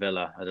Ham.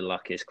 Villa are the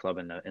luckiest club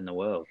in the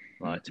world.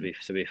 To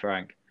be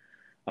frank,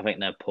 I think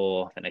they're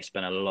poor. I think they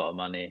spend a lot of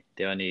money.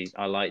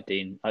 I like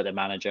Dean, like the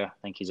manager.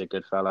 I think he's a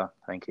good fella.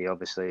 I think he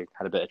obviously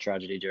had a bit of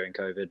tragedy during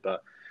COVID,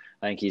 but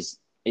I think he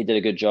did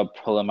a good job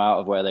pulling them out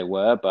of where they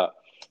were. But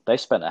they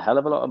spent a hell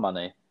of a lot of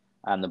money,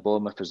 and the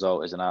Bournemouth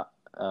result is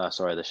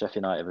the Sheffield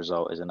United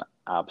result is an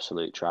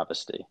absolute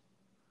travesty.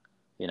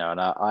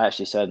 And I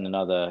actually said in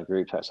another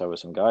group text with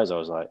some guys, I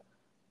was like,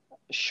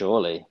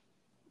 surely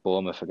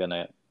Bournemouth are going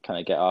to kind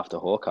of get after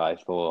Hawkeye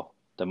for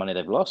the money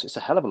they've lost. It's a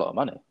hell of a lot of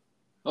money.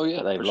 Oh yeah,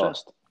 that they've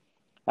lost.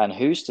 Sure. And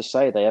who's to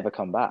say they ever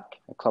come back?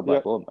 A club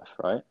like Bournemouth,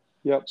 right?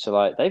 Yep.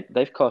 So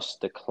they've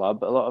cost the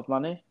club a lot of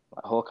money.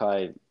 Like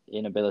Hawkeye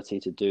inability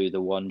to do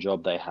the one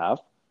job they have,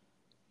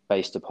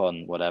 based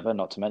upon whatever.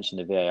 Not to mention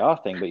the VAR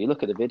thing, but you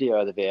look at the video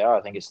of the VAR.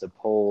 I think it's I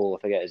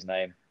forget his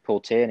name, Paul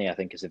Tierney. I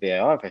think is the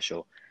VAR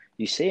official.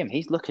 You see him;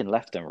 he's looking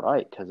left and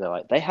right because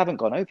they haven't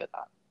gone over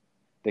that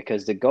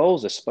because the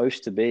goals are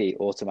supposed to be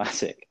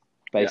automatic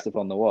based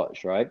upon the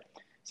watch, right?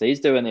 So he's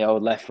doing the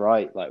old left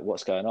right, like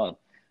what's going on.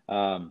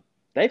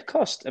 They've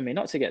cost. I mean,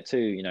 not to get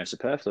too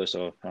superfluous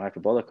or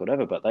hyperbolic or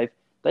whatever, but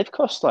they've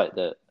cost like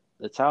the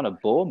town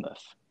of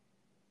Bournemouth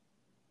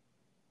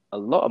a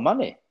lot of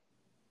money.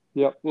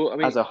 Yep. Well, I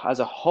mean, as a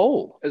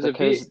whole, as a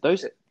VAR,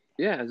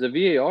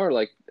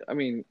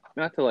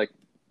 not to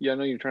I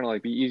know you're trying to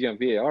be easy on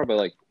VAR,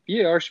 but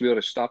VAR should be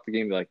able to stop the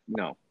game. And be like,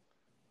 no,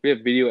 we have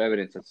video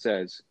evidence that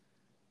says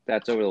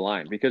that's over the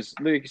line because,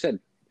 like you said,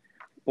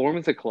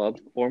 Bournemouth a club,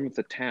 Bournemouth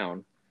a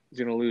town is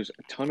going to lose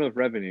a ton of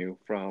revenue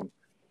from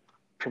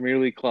Premier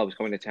League clubs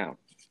coming to town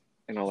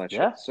and all that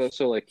shit.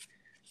 So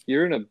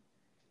you're and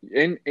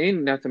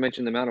not to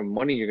mention the amount of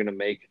money you're going to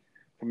make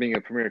from being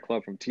a Premier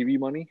club from TV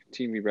money,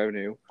 TV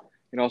revenue,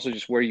 and also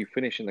just where you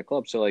finish in the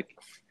club. So I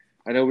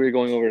know we were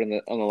going over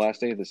it on the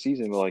last day of the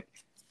season, but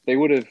they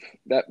would have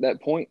that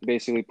point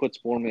basically puts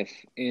Bournemouth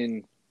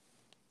in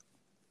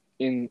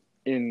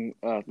it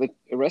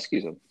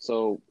rescues them.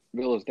 So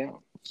Villa's down.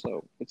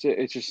 So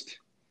it's just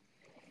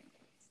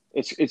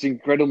it's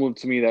incredible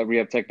to me that we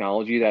have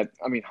technology that,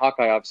 I mean,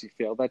 Hawkeye obviously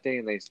failed that day,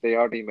 and they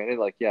already admitted,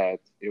 like, yeah,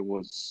 it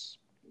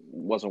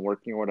wasn't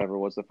working or whatever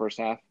was the first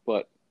half,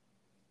 but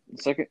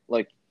the second,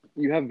 like,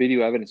 you have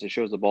video evidence that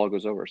shows the ball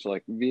goes over, so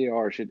like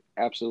VAR should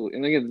absolutely,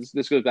 and again,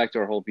 this goes back to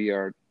our whole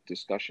VAR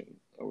discussion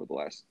over the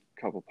last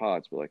couple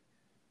pods, but like,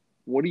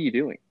 what are you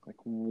doing? Like,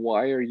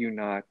 why are you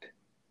not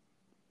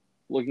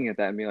looking at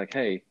that and being like,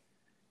 hey,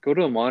 go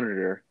to a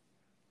monitor,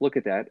 look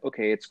at that.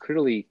 Okay, it's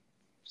clearly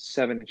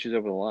 7 inches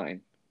over the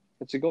line.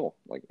 It's a goal.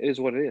 Like, it is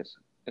what it is.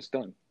 It's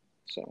done.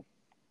 So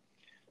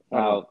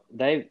Now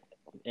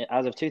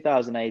as of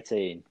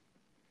 2018,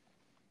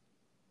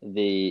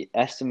 the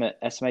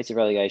estimated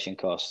relegation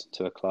cost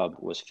to a club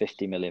was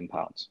 £50 million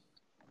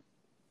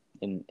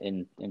in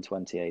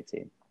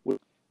 2018.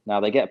 Now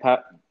they get go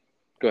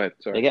ahead.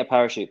 Sorry. They get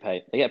parachute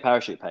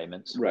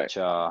payments, Right. which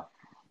are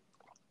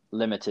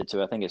limited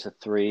to, I think it's a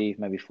 3,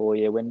 maybe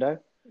 4-year window.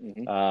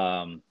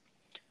 Mm-hmm.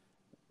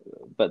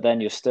 But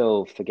then you're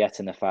still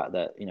forgetting the fact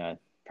that, you know,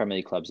 Premier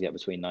League clubs get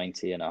between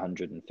 90 and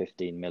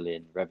 115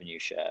 million revenue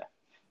share,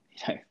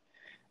 you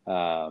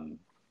know,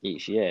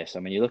 each year. So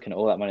I mean, you're looking at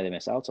all that money they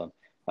miss out on.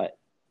 Like,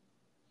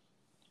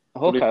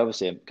 Hawkeye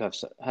obviously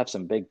have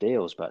some big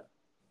deals, but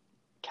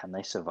can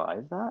they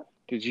survive that?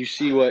 Did you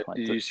see what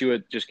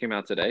just came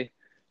out today?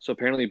 So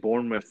apparently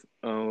Bournemouth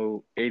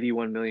owe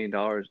 $81 million,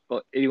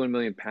 well, 81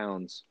 million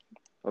pounds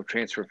of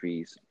transfer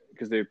fees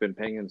because they've been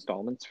paying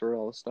installments for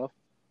all this stuff.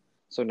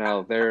 So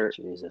now they're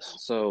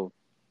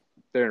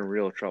in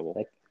real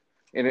trouble.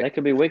 They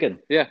could be Wigan.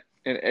 Yeah,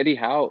 and Eddie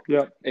Howe.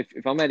 Yeah.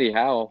 If I'm Eddie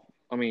Howe,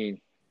 I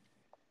mean,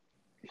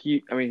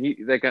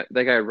 that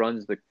guy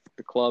runs the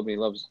club.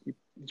 And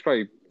he's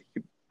probably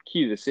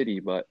key to the city,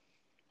 but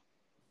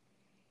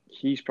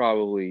he's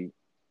probably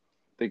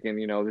thinking,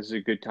 you know, this is a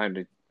good time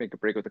to make a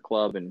break with the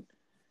club, and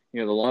you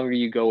know, the longer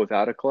you go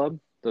without a club,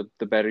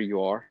 the better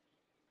you are.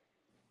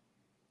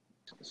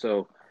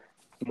 So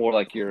the more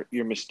like your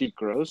mystique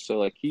grows. So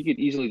like he could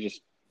easily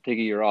just take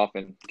a year off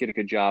and get a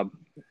good job.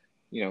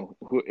 You know,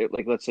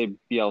 like let's say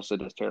Bielsa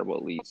does terrible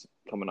at Leeds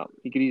coming up,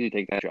 he could easily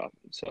take that job.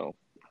 So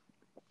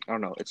I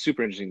don't know. It's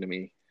super interesting to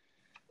me.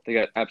 They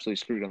got absolutely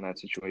screwed on that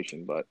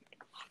situation, but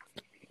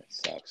it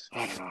sucks.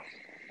 I don't know.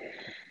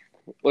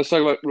 Let's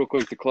talk about real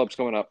quick the clubs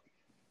coming up.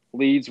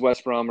 Leeds,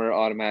 West Brom are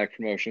automatic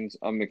promotions.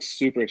 I'm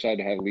super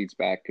excited to have Leeds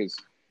back because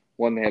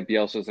one, they have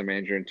Bielsa as their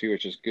manager, and two,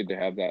 it's just good to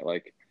have that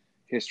like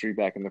history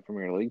back in the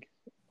Premier League.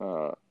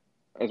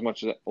 As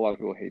much as a lot of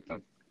people hate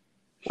them,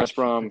 West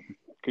Brom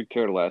could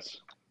care less.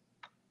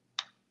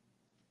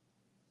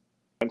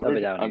 They'll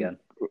be down again.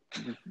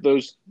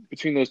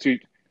 Between those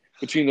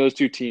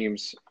two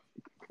teams,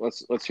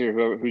 let's hear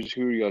who are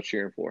you all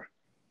cheering for?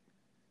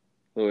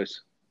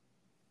 Lewis.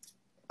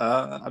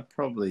 I'd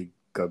probably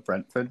go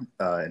Brentford.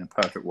 In a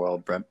perfect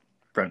world,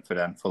 Brentford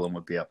and Fulham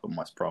would be up, and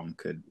West Brom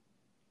could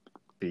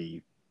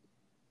be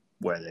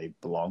where they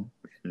belong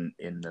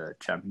in the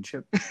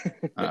Championship.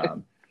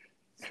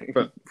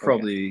 But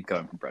probably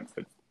going for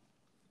Brentford.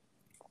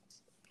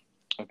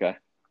 Okay.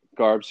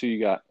 Garbs, who you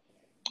got?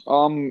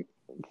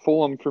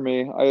 Fulham for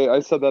me.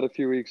 I said that a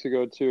few weeks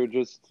ago too.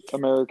 Just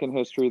American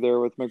history there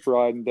with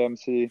McBride and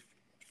Dempsey,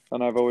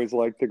 and I've always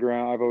liked the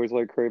ground. I've always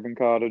liked Craven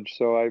Cottage,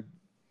 so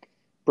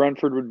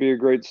Brentford would be a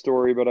great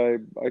story, but I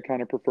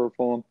kind of prefer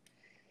Fulham.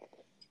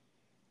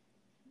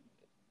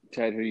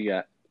 Ted, who you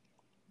got?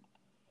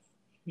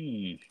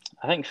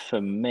 I think for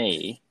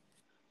me,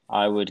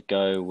 I would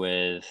go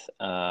with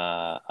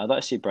I'd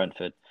like to see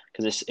Brentford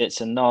because it's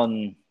a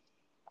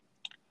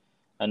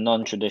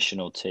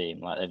non-traditional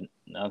team. Like I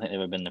don't think they've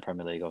ever been in the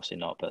Premier League, obviously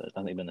not, but I don't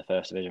think they've been in the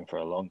First Division for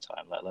a long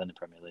time, let alone the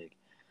Premier League.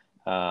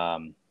 So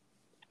I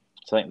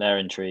think they're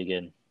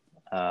intriguing,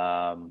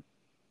 and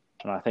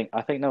I think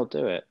they'll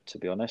do it. To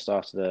be honest,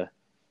 after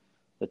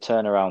the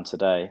turnaround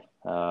today,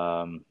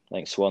 I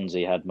think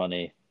Swansea had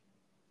money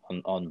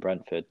on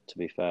Brentford. To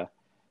be fair,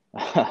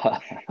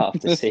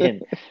 after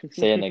seeing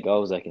the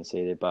goals they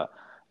conceded, but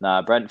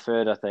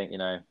Brentford. I think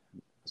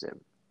is it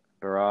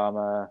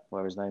Barama,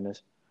 whatever his name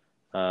is.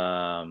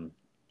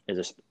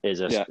 Is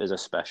a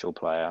special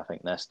player. I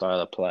think their style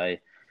of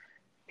play,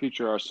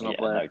 future Arsenal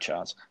player, no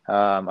chance.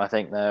 I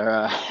think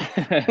their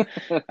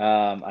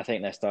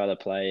style of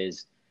play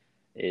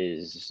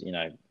is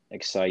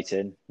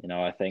exciting.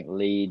 I think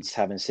Leeds,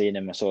 having seen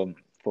him, I saw him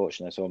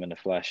in the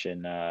flesh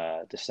in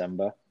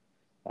December.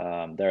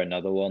 They're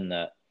another one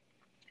that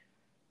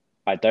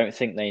I don't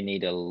think they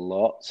need a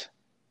lot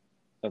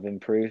of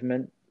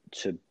improvement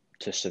to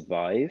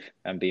survive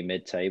and be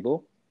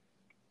mid-table.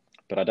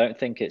 But I don't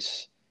think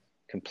it's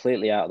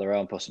completely out of the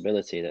realm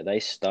possibility that they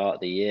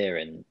start the year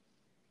in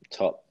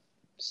top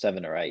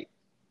 7 or 8,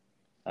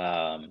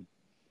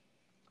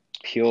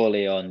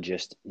 purely on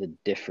just the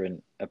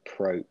different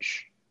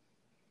approach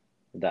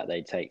that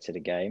they take to the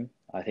game.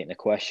 I think the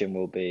question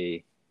will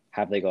be,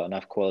 have they got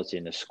enough quality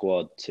in the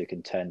squad to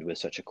contend with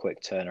such a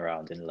quick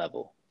turnaround in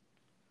level?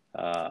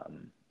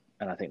 And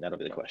I think that'll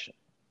be the question.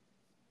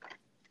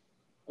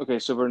 Okay,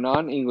 so for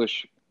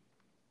non-English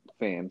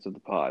fans of the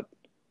pod,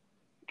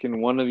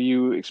 can one of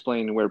you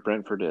explain where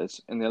Brentford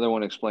is, and the other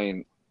one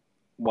explain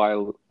why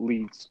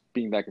Leeds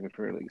being back in the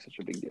Premier League is such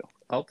a big deal.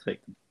 I'll take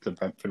the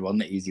Brentford one,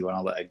 the easy one.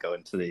 I'll let it go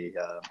into the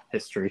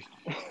history.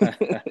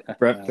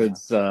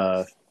 Brentford's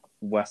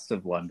west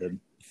of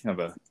London. You have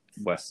a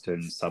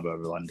western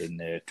suburb of London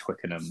near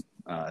Twickenham.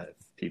 If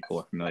people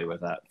are familiar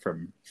with that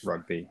from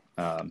rugby.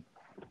 So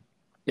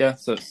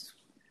it's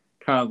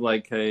kind of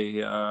like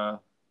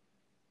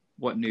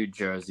what New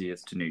Jersey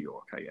is to New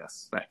York, I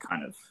guess. That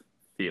kind of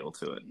feel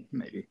to it,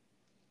 maybe.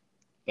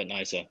 But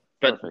nicer.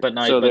 Perfect. But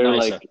so they're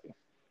nicer. like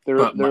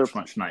they're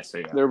much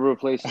nicer. Yeah. They're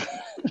replacing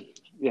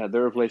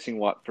they're replacing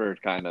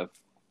Watford kind of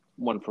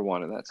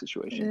 1-for-1 in that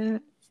situation.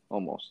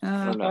 Almost.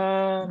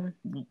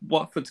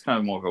 Watford's kind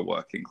of more of a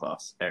working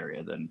class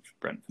area than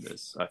Brentford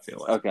is, I feel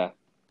like. Okay.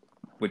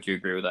 Would you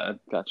agree with that?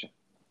 Gotcha.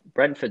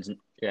 Brentford's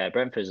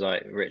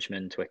like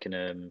Richmond,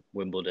 Twickenham,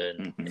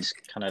 Wimbledon. Mhm. It's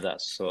kind of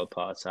that sort of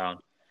part of town.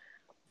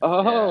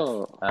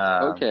 Oh,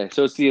 okay.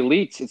 So it's the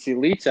elites. It's the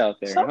elites out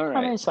there. All right.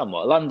 I mean,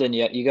 somewhat. London,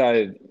 you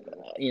go,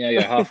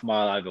 you're half a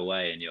mile either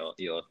way, and you're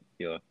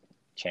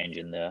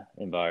changing the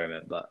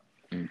environment. But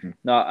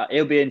no,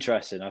 it'll be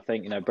interesting. I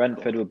think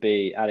Brentford would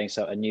be adding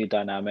a new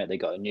dynamic. They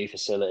got a new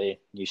facility,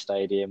 new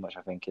stadium, which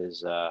I think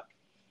is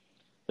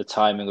the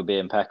timing would be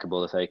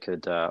impeccable if they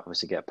could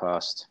obviously get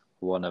past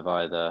one of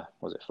either,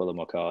 was it Fulham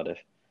or Cardiff?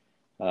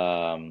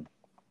 Will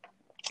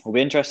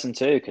be interesting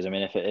too, because I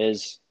mean, if it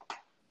is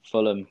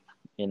Fulham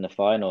in the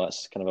final,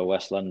 that's kind of a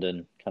West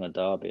London kind of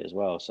derby as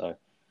well. So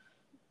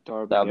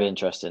that'll be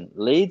interesting.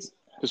 Leeds,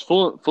 because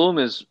Fulham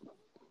is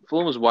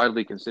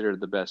widely considered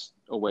the best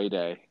away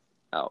day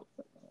out.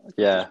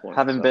 Yeah,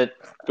 having been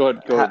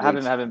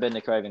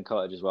to Craven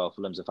Cottage as well,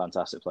 Fulham's a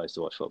fantastic place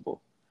to watch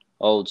football.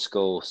 Old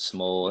school,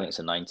 small. I think it's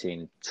a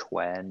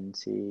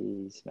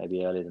 1920s,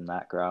 maybe earlier than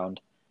that ground.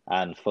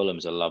 And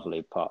Fulham's a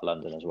lovely part of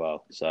London as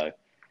well. So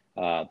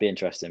be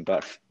interesting.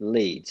 But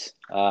Leeds,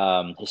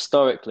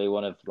 historically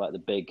one of like the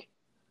big,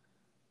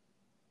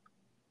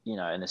 in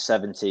the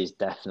 70s,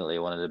 definitely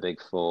one of the big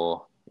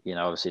four.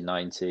 Obviously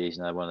 90s,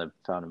 one of the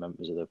founding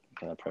members of the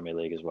kind of Premier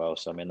League as well.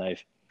 So I mean,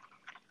 they've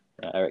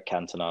Eric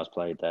Cantona's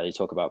played there. You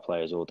talk about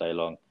players all day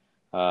long.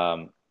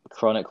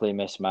 Chronically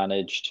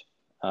mismanaged.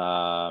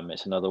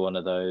 It's another one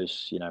of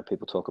those.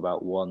 People talk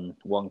about one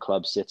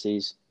club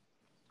cities.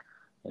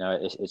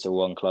 It's a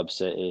one club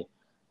city,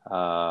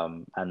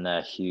 and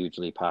they're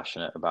hugely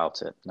passionate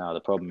about it. Now the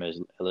problem is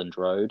Elland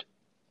Road.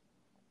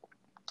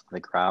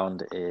 The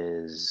ground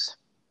is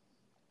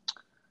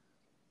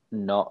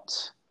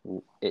not.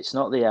 It's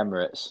not the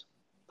Emirates.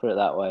 Put it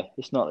that way.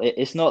 It's not the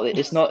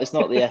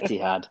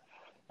Etihad.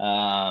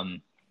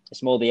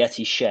 It's more the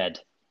Etihad,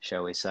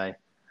 shall we say?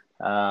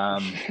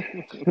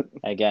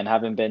 Again,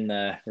 having been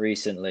there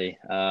recently,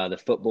 the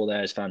football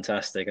there is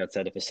fantastic. I'd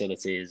say the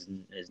facility is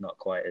not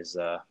quite as.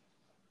 I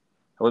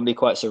wouldn't be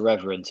quite so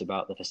reverent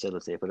about the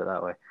facility, put it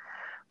that way.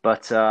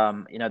 But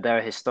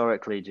they're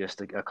historically just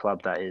a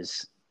club that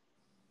is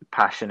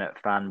passionate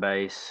fan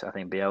base. I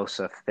think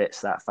Bielsa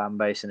fits that fan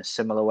base in a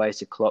similar way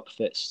to Klopp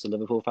fits the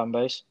Liverpool fan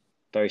base.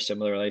 Very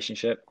similar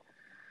relationship.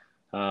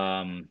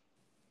 I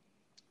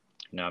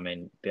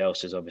mean,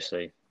 Bielsa's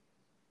obviously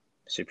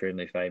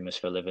supremely famous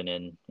for living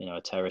in, a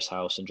terrace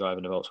house and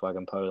driving a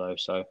Volkswagen Polo.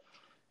 So,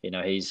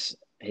 he's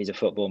a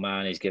football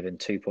man. He's given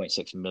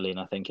 2.6 million,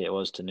 I think it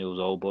was, to Newell's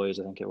Old Boys.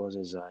 I think it was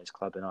his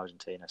club in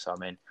Argentina. So, I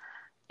mean,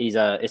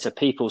 it's a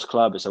people's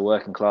club. It's a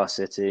working class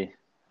city,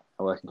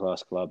 a working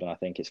class club, and I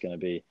think it's going to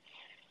be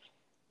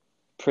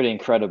pretty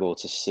incredible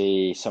to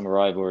see some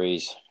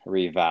rivalries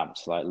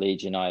revamped, like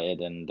Leeds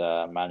United and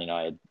Man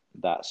United.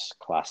 That's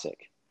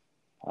classic.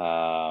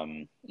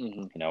 One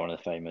of the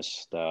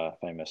famous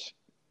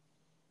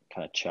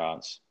kind of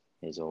chants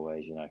is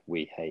always,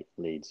 we hate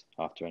Leeds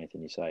after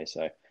anything you say.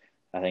 So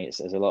I think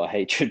there's a lot of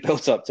hatred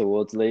built up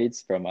towards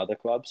Leeds from other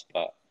clubs,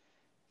 but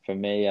for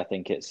me, I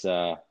think it's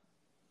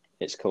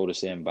cool to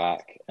see him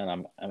back,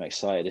 and I'm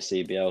excited to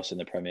see Bielsa in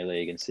the Premier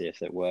League and see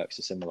if it works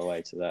a similar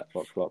way to that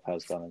what Klopp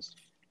has done.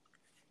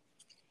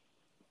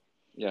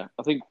 Yeah,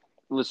 I think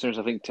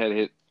Ted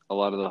hit a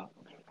lot of the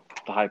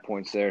high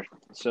points there.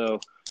 So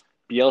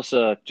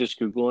Bielsa, just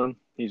Google him.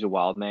 He's a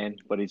wild man,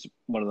 but he's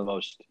one of the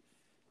most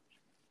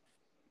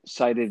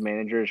cited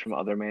managers from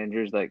other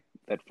managers that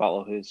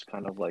follow his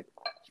kind of like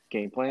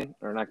game plan,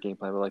 or not game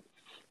plan, but like,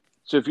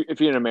 so if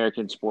you're an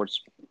American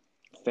sports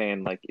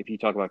fan, like if you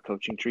talk about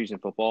coaching trees in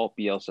football,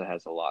 Bielsa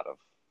has a lot of,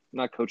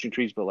 not coaching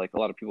trees, but like a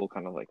lot of people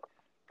kind of like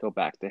go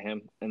back to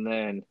him. And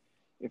then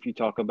if you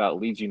talk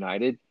about Leeds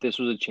United, this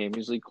was a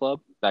Champions League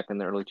club back in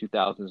the early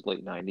 2000s,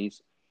 late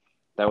 90s.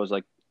 That was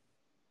like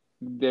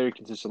very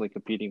consistently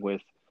competing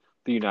with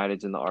the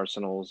Uniteds and the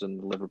Arsenals and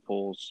the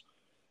Liverpools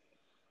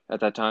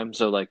at that time.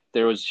 So like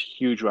there was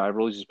huge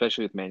rivalries,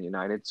 especially with Man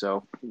United.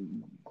 So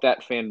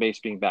that fan base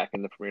being back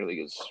in the Premier League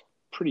is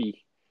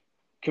pretty,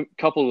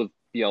 coupled with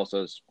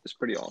Bielsa, is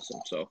pretty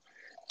awesome. So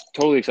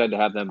totally excited to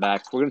have them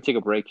back. We're going to take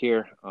a break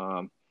here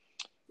for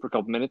a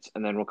couple minutes,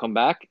 and then we'll come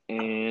back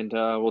and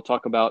we'll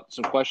talk about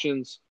some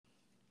questions.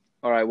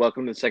 All right,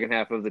 welcome to the second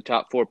half of the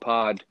Top 4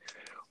 pod.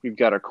 We've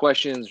got our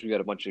questions. We've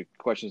got a bunch of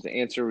questions to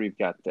answer. We've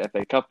got the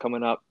FA Cup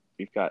coming up.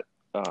 We've got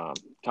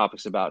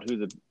topics about who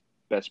the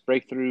best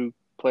breakthrough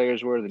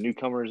players were, the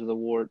newcomers of the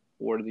award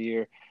of the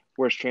year,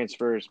 worst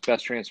transfers,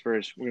 best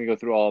transfers. We're going to go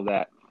through all of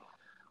that.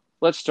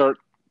 Let's start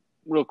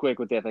real quick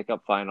with the FA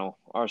Cup final,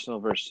 Arsenal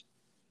versus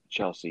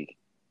Chelsea.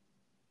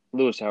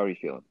 Lewis, how are you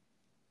feeling?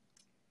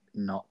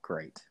 Not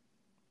great.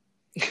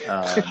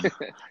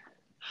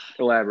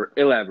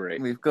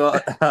 Elaborate. We've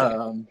got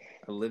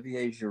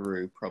Olivier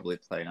Giroud probably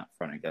playing up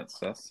front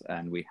against us,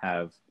 and we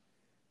have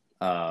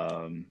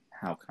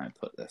how can I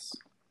put this?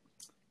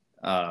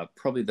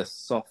 Probably the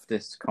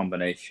softest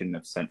combination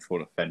of central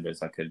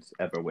defenders I could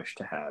ever wish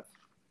to have.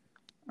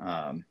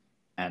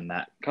 And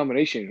that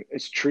combination,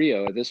 it's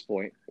trio at this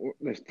point.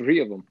 There's 3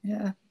 of them.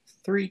 Yeah,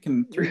 three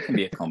can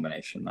be a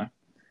combination though.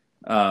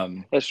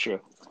 That's true.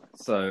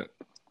 So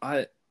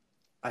I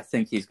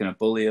think he's going to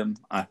bully him.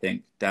 I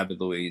think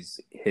David Luiz,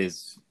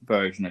 his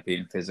version of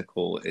being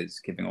physical is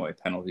giving away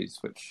penalties,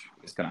 which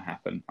is going to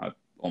happen. I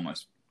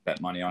almost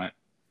bet money on it.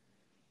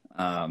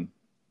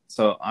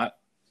 So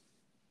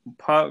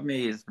part of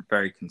me is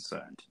very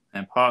concerned,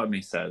 and part of me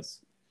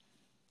says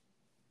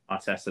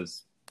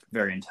Arteta's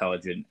very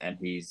intelligent, and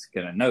he's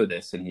going to know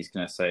this, and he's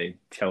going to say,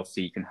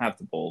 Chelsea can have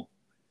the ball.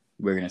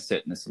 We're going to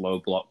sit in this low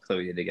block that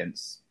we did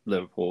against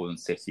Liverpool and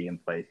City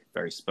and play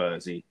very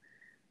Spursy,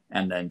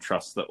 and then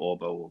trust that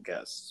Orba will get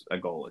us a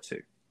goal or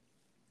 2.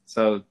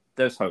 So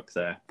there's hope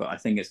there, but I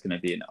think it's going to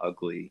be an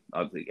ugly,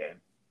 ugly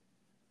game.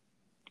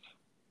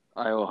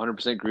 I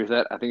 100% agree with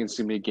that. I think it's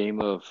going to be a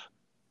game of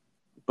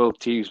both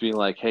teams being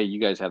like, hey, you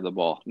guys have the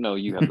ball. No,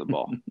 you have the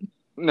ball.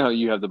 No,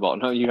 you have the ball.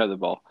 No, you have the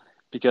ball.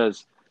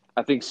 Because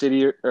I think Chelsea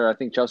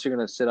are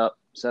going to set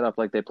up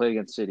like they played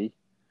against City,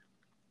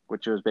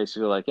 which was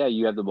basically like, yeah,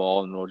 you have the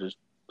ball, and we'll just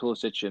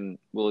Pulisic and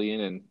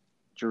Willian and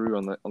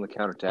Giroud on the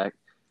counterattack.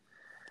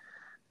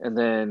 And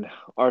then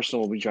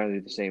Arsenal will be trying to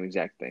do the same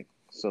exact thing.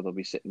 So they'll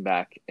be sitting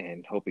back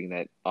and hoping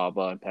that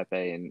Alba and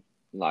Pepe and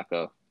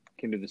Laka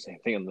can do the same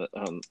thing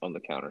on the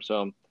counter.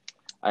 So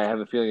I have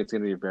a feeling it's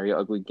going to be a very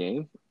ugly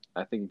game.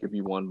 I think it could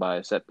be won by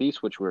a set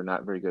piece, which we're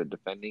not very good at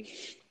defending.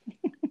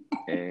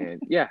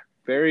 And yeah,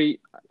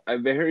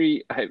 I'm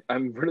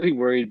really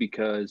worried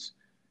because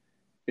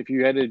if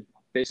you had to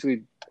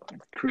basically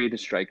create a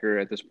striker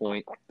at this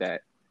point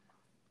that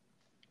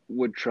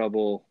would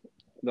trouble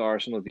the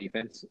Arsenal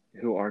defense,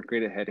 who aren't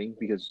great at heading,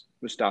 because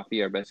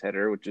Mustafi, our best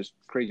header, which is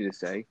crazy to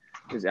say,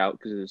 is out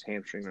because of his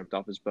hamstring ripped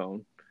off his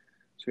bone.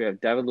 So we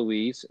have David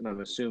Luiz, and I'm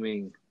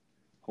assuming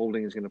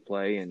Holding is going to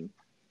play, and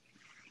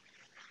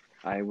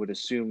I would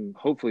assume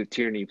hopefully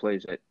Tierney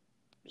plays at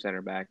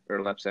center back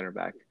or left center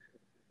back,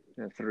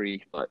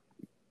 3. But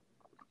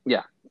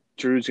yeah,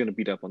 Giroud's going to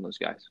beat up on those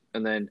guys,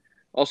 and then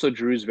also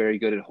Giroud's very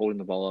good at holding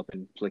the ball up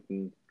and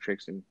flicking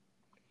tricks and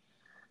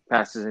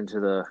passes into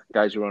the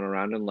guys who run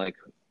around him, like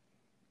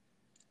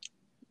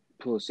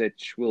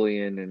Pulisic,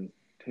 Willian, and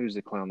who's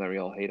the clown that we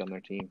all hate on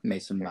their team?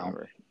 Mason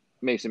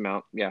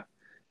Mount, yeah.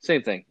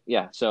 Same thing.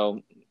 Yeah,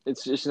 so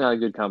it's just not a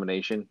good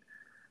combination.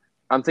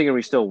 I'm thinking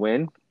we still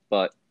win,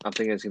 but I'm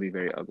thinking it's going to be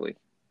very ugly.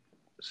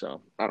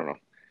 So, I don't know.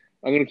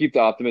 I'm going to keep the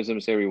optimism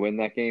and say we win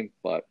that game,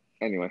 but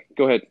anyway,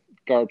 go ahead.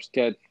 Garbs,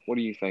 Ted, what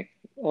do you think?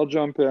 I'll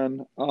jump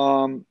in.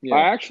 I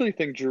actually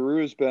think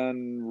Giroud's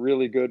been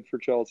really good for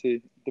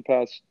Chelsea the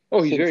past.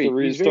 Oh, he's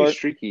very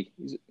streaky.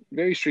 He's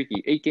very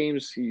streaky. 8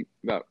 games,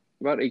 about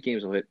 8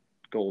 games will hit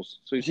goals.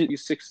 So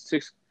he's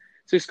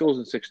six goals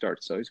and 6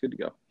 starts, so he's good to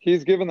go.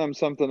 He's given them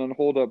something in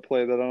hold-up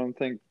play that I don't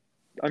think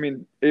 – I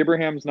mean,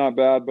 Abraham's not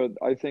bad, but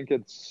I think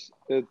it's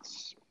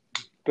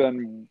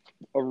been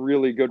a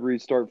really good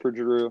restart for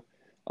Giroud.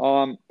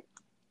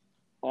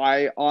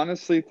 I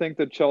honestly think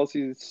that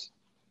Chelsea's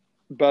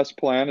best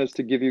plan is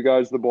to give you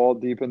guys the ball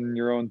deep in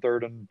your own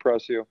third and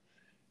press you.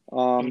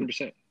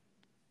 100%.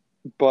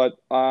 But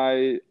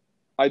I'm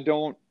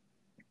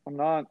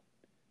not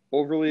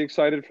overly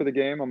excited for the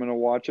game. I'm going to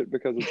watch it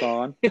because it's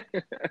on.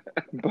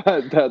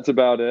 But that's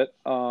about it.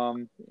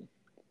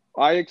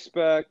 I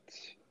expect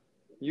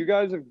you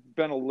guys have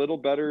been a little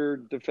better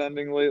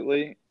defending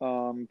lately,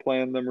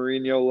 playing the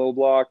Mourinho low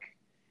block.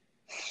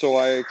 So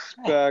I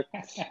expect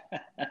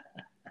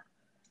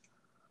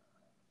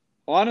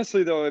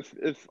honestly though,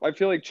 if I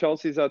feel like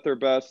Chelsea's at their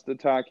best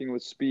attacking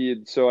with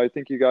speed, so I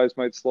think you guys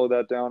might slow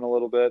that down a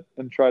little bit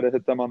and try to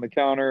hit them on the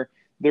counter.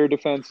 Their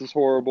defense is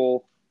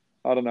horrible.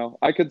 I don't know.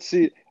 I could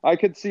see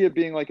it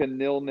being like a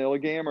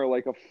 0-0 game or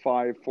like a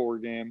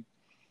 5-4 game.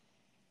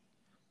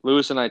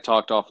 Lewis and I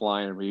talked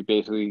offline, and we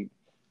basically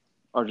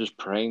are just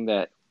praying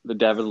that the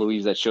David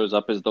Luiz that shows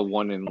up is the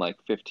one in like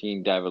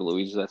 15 David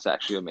Luiz that's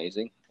actually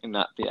amazing, and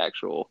not the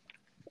actual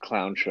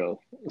clown show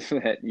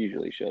that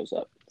usually shows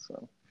up.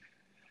 So,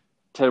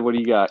 Ted, what do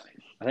you got?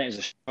 I think there's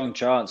a strong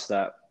chance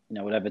that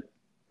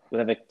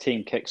whatever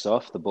team kicks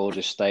off, the ball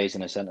just stays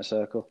in a centre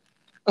circle.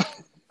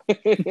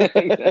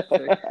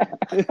 Exactly.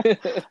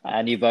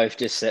 And you both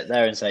just sit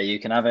there and say, you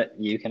can have it,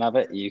 you can have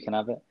it, you can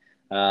have it.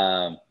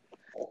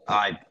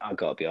 I've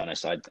got to be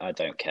honest, I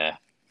don't care.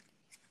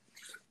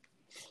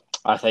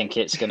 I think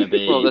it's going to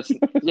be. Well,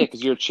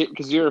 because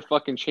you're a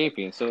fucking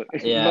champion, so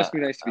it must be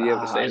nice to be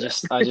able to say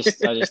I just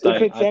don't.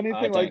 If it's anything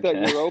I like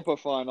don't that care. Europa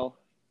final.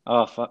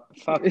 Oh fuck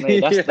me!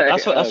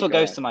 That's what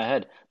goes God. to my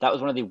head. That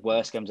was one of the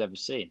worst games I've ever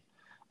seen,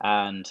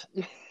 and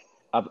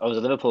I was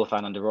a Liverpool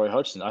fan under Roy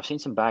Hodgson. I've seen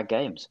some bad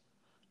games,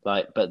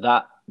 but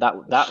that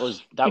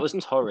was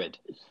torrid,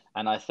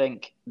 and I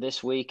think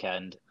this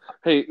weekend.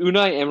 Hey,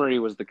 Unai Emery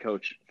was the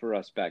coach for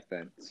us back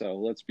then, so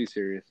let's be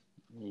serious.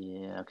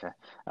 Yeah, okay.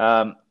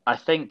 I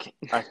think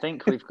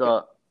we've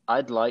got.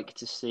 I'd like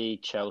to see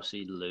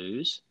Chelsea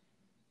lose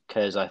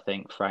because I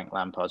think Frank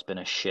Lampard's been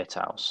a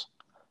shithouse.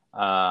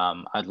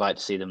 I'd like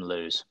to see them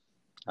lose.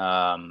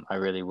 I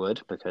really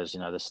would because the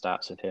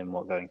stats of him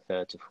going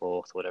third to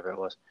fourth, whatever it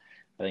was,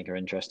 I think are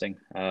interesting.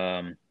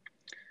 I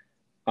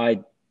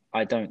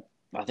don't.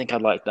 I think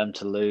I'd like them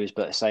to lose,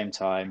 but at the same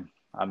time,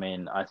 I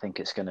mean, I think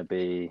it's going to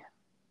be.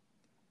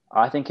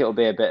 I think it'll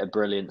be a bit of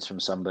brilliance from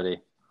somebody,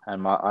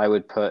 and I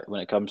would put when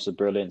it comes to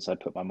brilliance,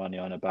 I'd put my money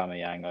on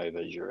Aubameyang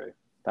over Giroud.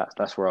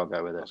 That's where I'll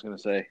go with it. I was going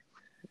to say.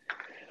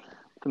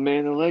 The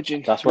man, the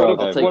legend. That's where I'll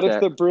go. What if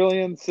the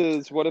brilliance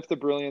is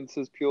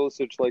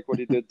Pulisic, like what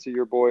he did to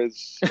your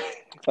boys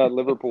at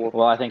Liverpool?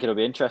 Well, I think it'll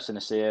be interesting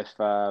to see if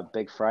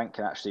Big Frank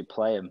can actually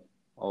play him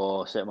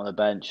or sit him on the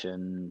bench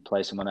and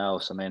play someone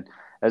else. I mean,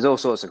 there's all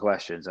sorts of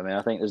questions. I mean,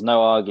 I think there's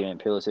no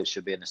argument Pulisic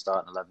should be in the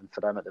starting 11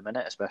 for them at the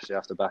minute, especially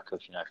after the back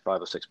of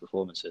 5 or 6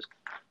 performances.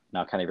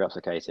 Now, can he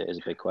replicate it is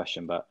a big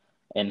question, but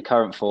in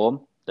current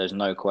form, there's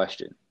no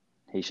question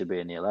he should be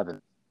in the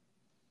 11.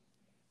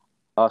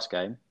 Last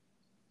game.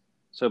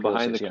 So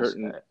behind the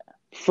curtain,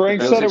 Frank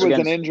said it was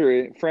an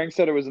injury. Frank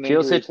said it was an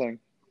injury thing.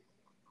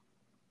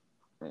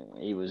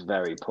 He was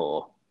very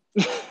poor.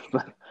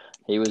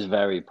 He was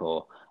very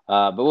poor.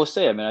 But we'll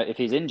see. I mean, if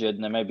he's injured,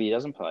 then maybe he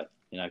doesn't play.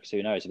 Because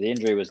who knows? If the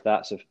injury was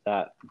that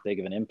big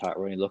of an impact,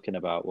 we're only looking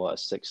about a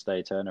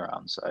 6-day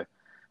turnaround. So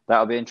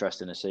that'll be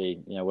interesting to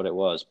see. What it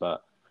was.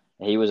 But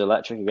he was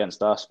electric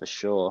against us for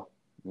sure.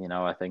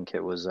 I think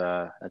it was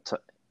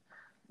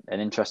an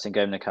interesting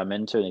game to come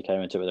into, and he came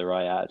into it with the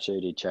right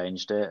attitude. He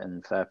changed it,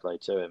 and fair play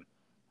to him.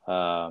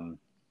 I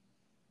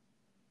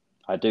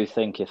do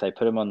think if they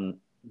put him on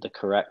the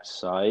correct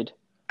side,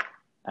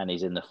 and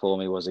he's in the form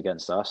he was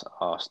against us,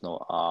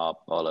 Arsenal are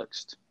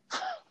bollocksed.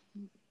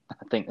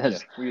 I think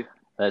there's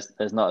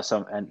not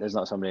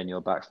somebody in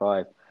your back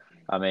five.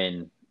 I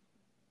mean,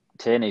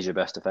 Tierney's your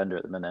best defender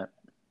at the minute.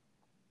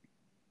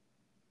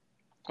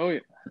 Oh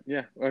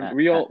yeah.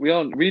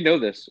 We know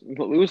this.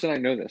 Lewis and I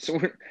know this.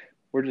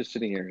 We're just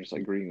sitting here just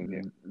agreeing with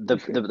you.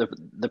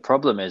 The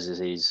problem is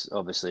he's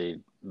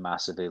obviously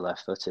massively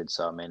left-footed.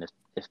 So I mean,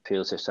 if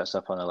Pulisic sets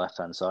up on the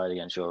left-hand side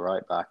against your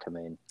right back, I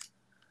mean,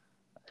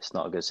 it's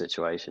not a good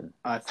situation.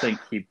 I think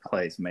he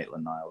plays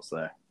Maitland-Niles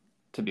there,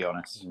 to be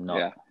honest.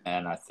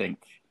 And I think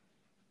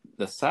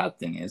the sad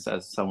thing is,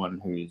 as someone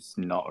who's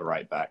not a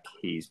right back,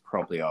 he's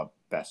probably our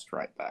best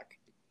right back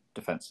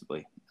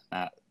defensively.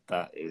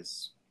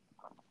 That's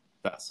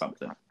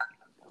something.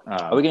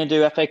 Are we going to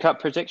do FA Cup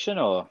prediction,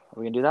 or are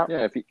we going to do that?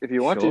 Yeah, if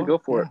you want to, go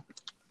for it.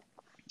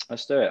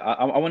 Let's do it.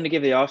 I want to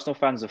give the Arsenal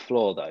fans a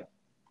floor, though.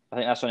 I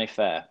think that's only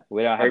fair.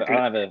 I don't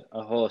have a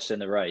horse in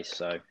the race,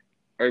 so.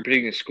 Are you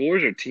predicting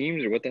scores or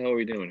teams, or what the hell are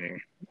we doing here?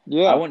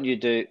 Yeah, I want you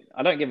to.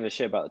 I don't give a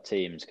shit about the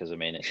teams because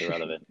it's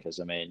irrelevant. Because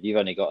you've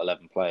only got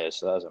 11 players,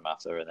 so that doesn't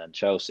matter. And then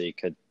Chelsea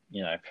could,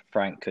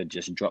 Frank could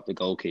just drop the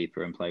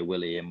goalkeeper and play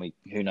Willie, and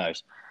who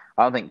knows.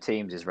 I don't think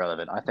teams is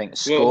relevant. I think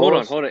scores...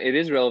 Well, hold on. It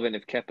is relevant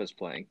if Kepa's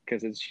playing,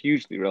 because it's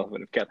hugely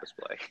relevant if Kepa's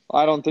playing.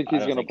 I don't think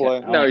he's going to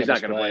play. No, he's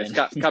not going to play.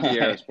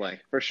 Caballero's playing,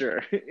 for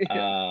sure.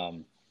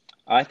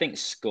 I think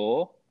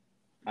score,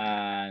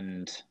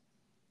 and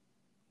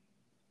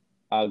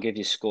I'll give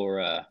you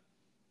scorer.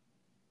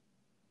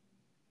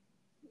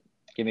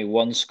 Give me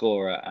one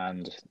scorer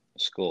and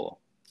score.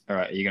 All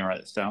right, are you going to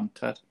write this down,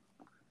 Ted?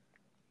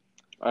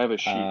 I have a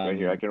sheet right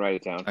here. I can write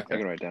it down. Okay. I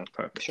can write it down.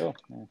 Perfect. Sure.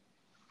 Yeah.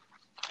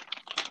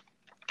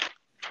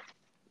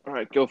 All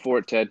right, go for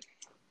it, Ted.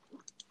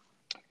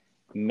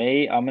 I'm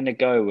going to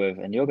go with,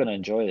 and you're going to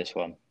enjoy this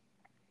one.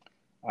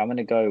 I'm going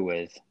to go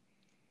with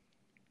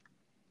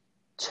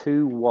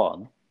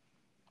 2-1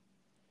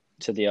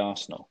 to the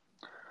Arsenal,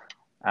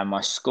 and my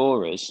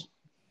scorers.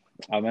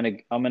 I'm going to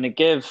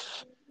go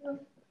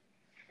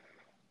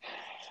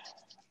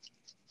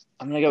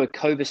with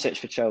Kovacic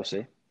for Chelsea.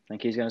 I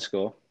think he's going to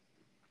score.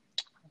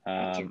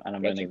 And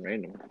I'm going to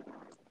random.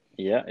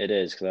 Yeah, it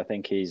is,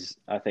 because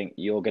I think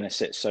you're going to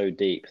sit so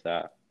deep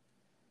that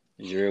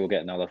Giroud will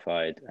get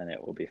nullified and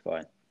it will be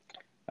fine.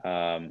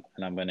 And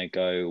I'm going to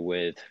go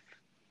with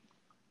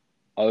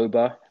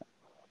Aubameyang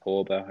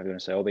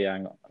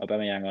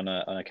on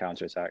a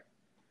counter attack,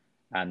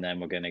 and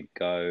then we're going to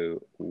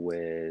go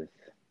with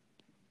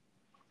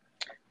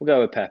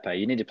Pepe.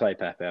 You need to play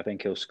Pepe. I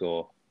think he'll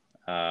score,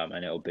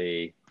 and it'll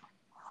be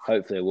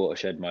hopefully a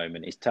watershed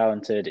moment. He's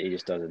talented. He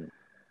just doesn't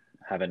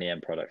have any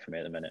end product for me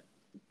at the minute.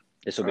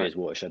 This will be his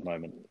watershed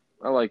moment.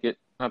 I like it.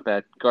 Not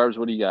bad. Garbs,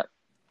 what do you got?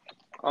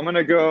 I'm going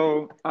to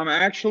go. I'm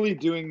actually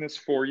doing this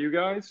for you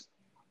guys.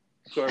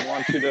 So I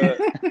want you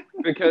to,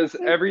 because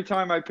every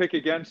time I pick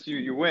against you,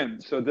 you win.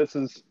 So that's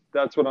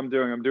what I'm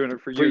doing. I'm doing it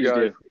for you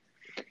guys.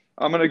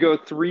 I'm going to go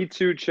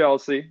 3-2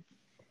 Chelsea.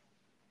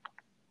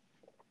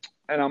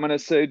 And I'm going to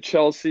say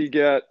Chelsea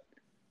get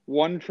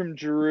one from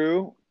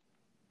Giroud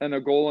and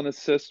a goal and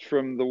assist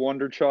from the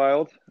Wonder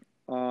Child.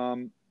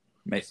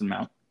 Mason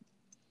Mount.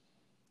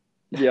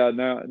 Yeah,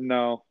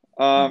 no.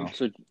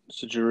 So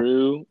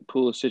Giroud,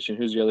 Pulisic, and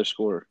who's the other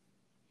scorer?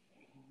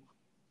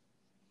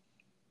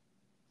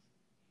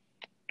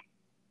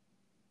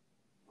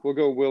 We'll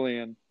go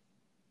Willian.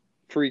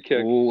 Free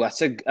kick. Oh,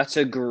 that's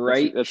a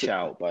great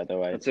shout, by the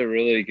way. That's a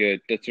really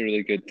good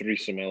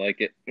threesome. I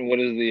like it. And what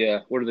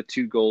are the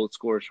 2 goal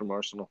scorers from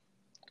Arsenal?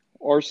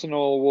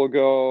 Arsenal will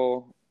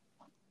go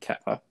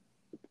Kepa.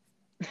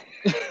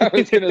 I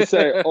was gonna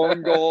say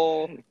own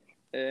goal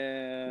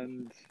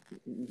and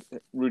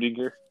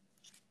Rudiger.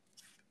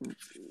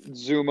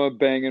 Zuma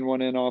banging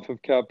one in off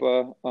of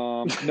Kepa.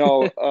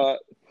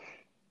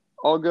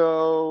 I'll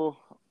go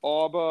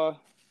Alba.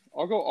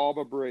 I'll go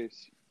Alba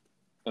brace.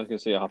 I was gonna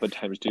say Alba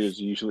times 2 is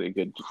usually a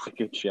good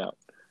shout.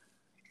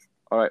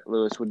 All right,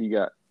 Lewis, what do you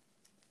got?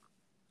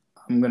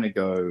 I'm gonna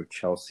go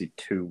Chelsea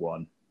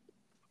 2-1.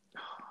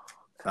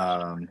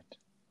 And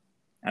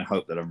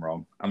hope that I'm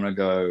wrong. I'm gonna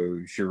go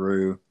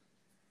Giroud,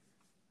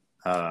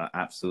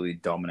 absolutely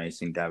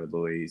dominating David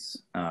Luiz,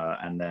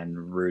 and then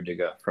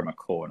Rudiger from a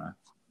corner.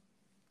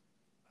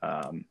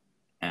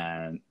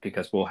 And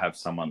because we'll have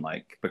someone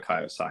like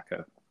Bukayo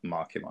Saka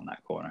mark him on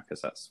that corner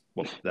because that's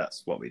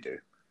what we do.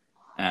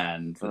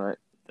 And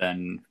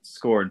then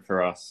scoring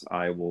for us,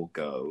 I'll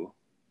go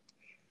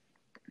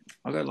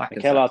Lacazette.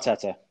 Mikel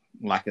Arteta.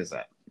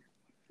 Lacazette.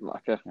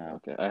 Laka. Oh.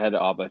 Okay. I had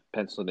Alba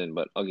penciled in,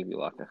 but I'll give you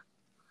Laka.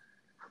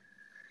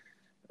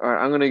 All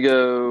right, I'm going to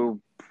go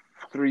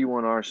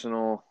 3-1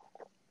 Arsenal.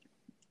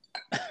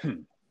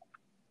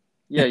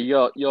 Yeah,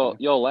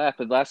 y'all laughed,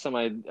 but last time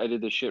I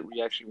did this shit,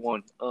 we actually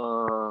won.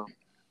 3-1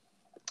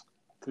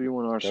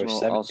 Arsenal.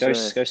 Go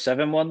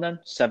 7-1 then.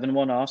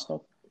 7-1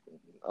 Arsenal.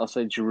 I'll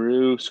say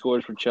Giroud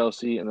scores for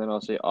Chelsea, and then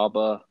I'll say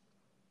Alba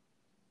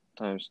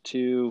times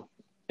 2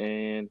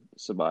 and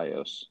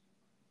Ceballos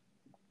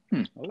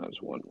times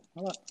 1.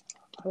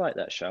 I like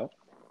that shout.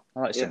 I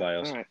like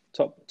Ceballos. All right.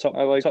 Top.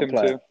 I like top him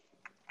player. too.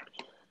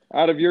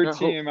 Out of your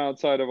team,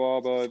 outside of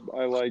Alba,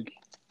 I like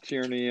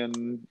Tierney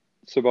and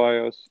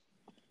Ceballos.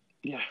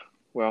 Yeah.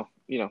 Well,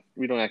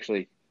 we don't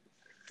actually.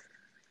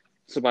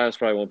 Ceballos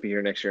probably won't be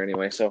here next year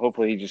anyway, so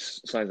hopefully he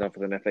just signs up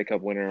with an FA Cup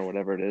winner or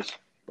whatever it is.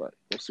 But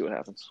we'll see what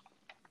happens.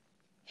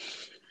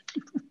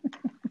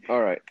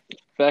 All right,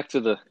 back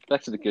to the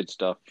good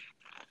stuff.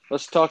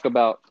 Let's talk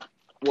about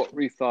what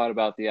we thought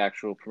about the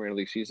actual Premier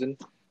League season.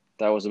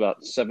 That was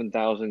about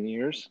 7,000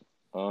 years.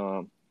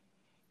 Who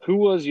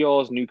was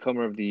y'all's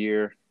newcomer of the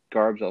year?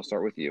 Garbs, I'll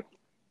start with you.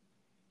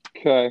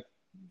 Okay.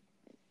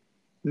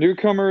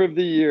 Newcomer of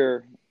the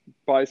year,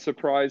 by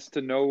surprise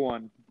to no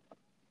one,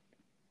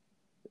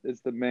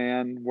 is the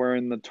man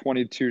wearing the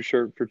 22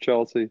 shirt for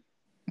Chelsea.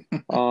 I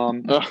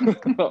thought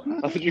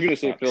you were going to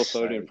say Phil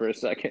Foden for a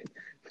second.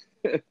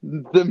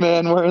 The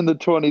man wearing the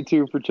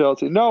 22 for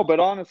Chelsea. No, but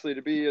honestly,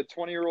 to be a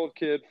 20-year-old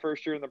kid,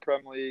 first year in the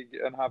Premier League,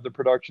 and have the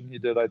production he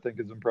did, I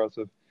think is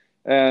impressive.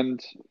 And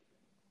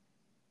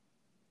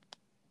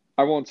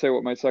I won't say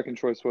what my second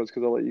choice was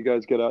because I'll let you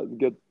guys get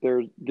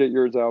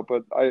yours out.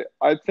 But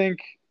I think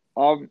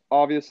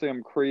obviously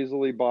I'm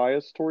crazily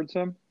biased towards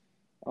him.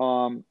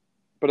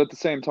 But at the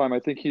same time, I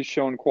think he's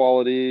shown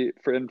quality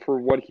for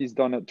what he's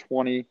done at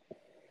 20.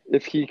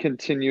 If he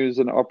continues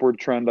an upward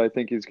trend, I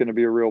think he's going to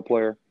be a real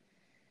player.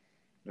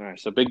 All right,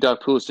 so Big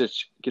Dog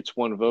Pulisic gets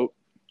 1 vote.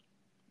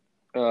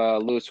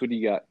 Lewis, what do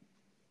you got?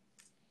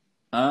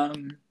 I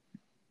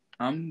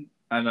don't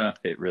know if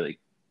it really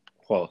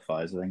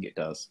qualifies. I think it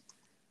does.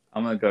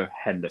 I'm gonna go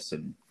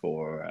Henderson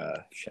for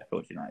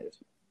Sheffield United.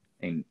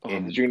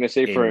 You're gonna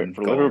say for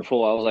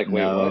Liverpool? I was like,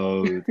 wait,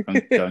 no,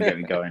 what? Don't get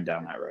me going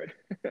down that road.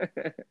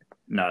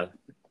 No,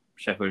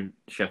 Sheffield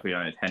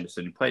United.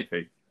 Henderson played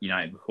for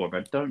United before, but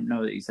I don't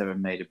know that he's ever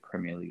made a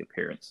Premier League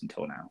appearance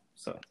until now.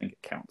 So I think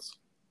it counts.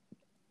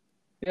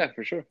 Yeah,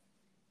 for sure.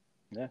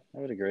 Yeah, I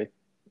would agree.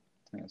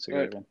 I think that's a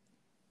great one.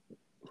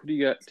 Who do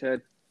you got,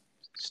 Ted?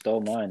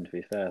 Stole mine, to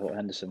be fair. I thought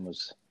Henderson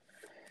was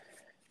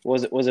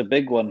a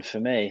big one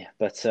for me,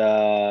 but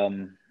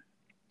I'm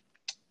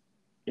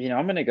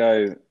going to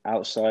go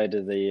outside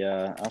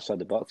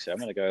the box here. I'm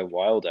going to go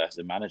Wilder as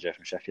the manager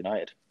from Sheffield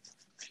United.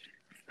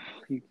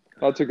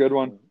 That's a good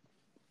one.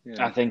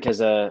 Yeah. I think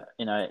as a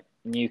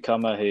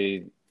newcomer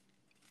who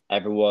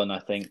everyone I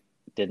think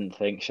didn't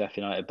think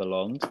Sheffield United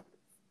belonged,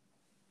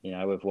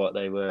 with what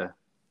they were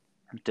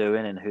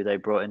doing and who they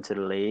brought into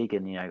the league,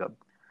 and got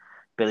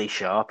Billy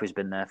Sharp, who's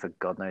been there for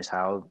God knows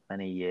how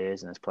many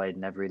years and has played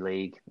in every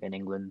league in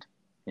England,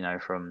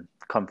 from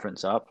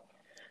conference up.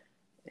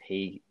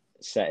 He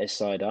set his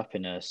side up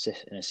in a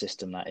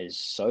system that is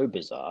so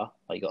bizarre.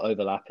 Like, you got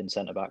overlapping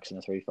centre backs in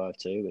a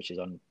 3-5-2, which is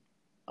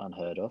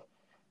unheard of.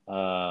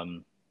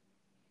 And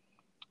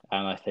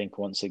I think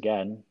once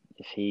again,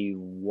 if he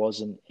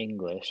wasn't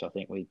English, I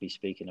think we'd be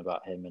speaking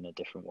about him in a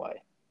different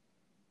way.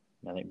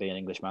 I think being an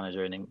English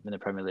manager in the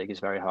Premier League is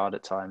very hard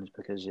at times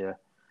because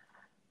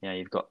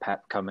you've got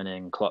Pep coming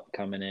in, Klopp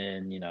coming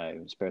in,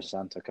 Espirito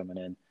Santo coming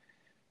in.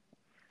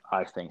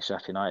 I think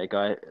Sheffield United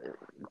guy.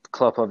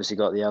 Klopp obviously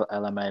got the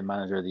LMA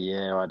Manager of the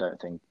Year. I don't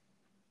think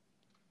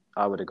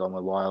I would have gone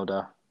with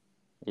Wilder,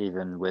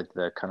 even with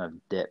the kind of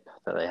dip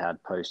that they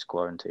had post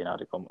quarantine.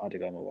 I'd have gone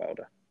with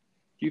Wilder.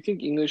 Do you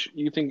think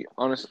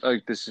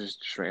this is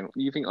strange.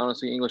 Do you think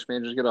honestly English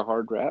managers get a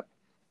hard rap?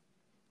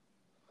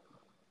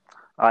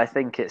 I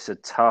think it's a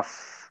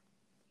tough,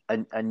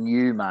 a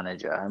new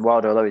manager, and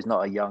Wilder, although he's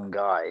not a young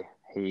guy,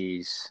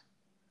 I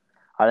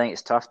think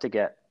it's tough to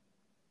get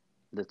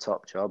the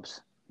top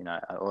jobs,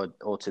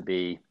 or to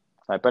be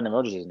like Brendan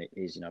Rodgers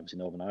he's obviously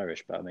Northern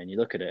Irish, but I mean you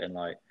look at it and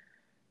like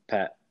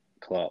Pep,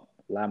 Klopp,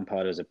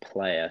 Lampard as a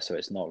player, so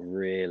it's not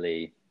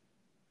really.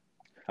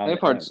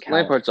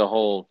 Lampard's a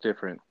whole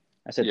different.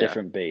 That's a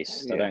different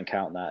beast. Yeah. I don't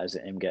count that as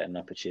him getting an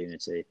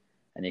opportunity,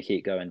 and you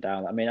keep going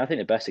down. I mean, I think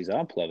the best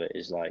example of it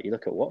is like you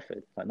look at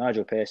Watford. Like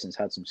Nigel Pearson's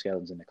had some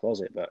skeletons in the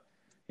closet, but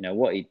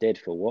what he did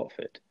for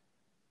Watford.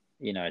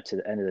 To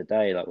the end of the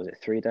day, like was it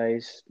 2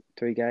 games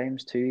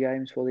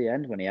for the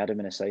end when he had them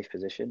in a safe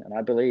position, and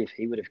I believe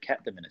he would have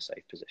kept them in a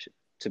safe position.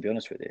 To be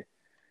honest with you.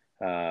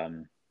 Yeah,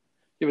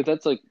 but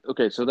that's like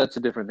okay, so that's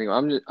a different thing.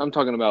 I'm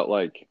talking about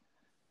like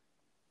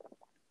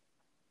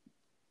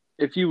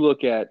if you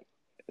look at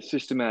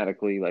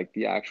systematically like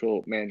the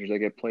actual managers that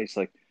get placed,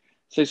 like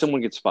say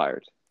someone gets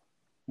fired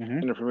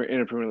in a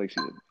Premier League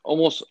season,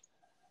 almost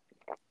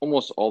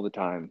all the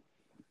time,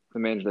 the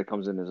manager that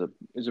comes in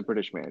is a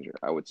British manager,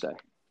 I would say.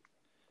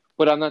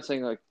 But I'm not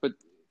saying but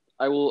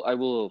I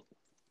will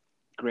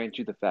grant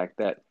you the fact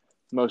that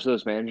most of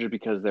those managers,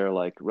 because they're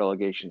like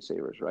relegation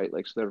savers, right?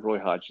 Like so they're Roy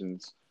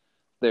Hodgsons,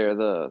 they're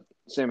the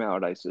Sam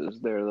Allardyces,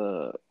 they're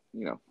the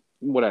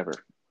whatever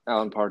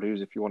Alan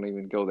Pardew's if you want to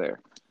even go there,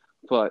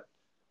 but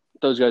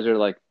those guys are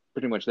like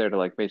pretty much there to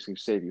like basically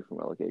save you from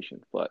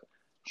relegation. But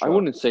sure. I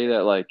wouldn't say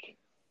that like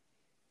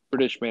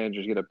British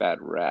managers get a bad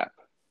rap.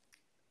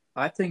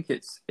 I think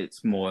it's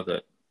more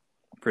that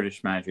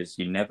British managers,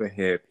 you never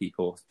hear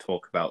people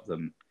talk about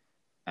them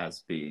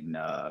as being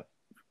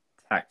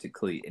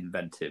tactically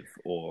inventive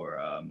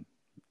or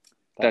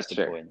that's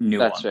fair.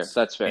 Nuanced.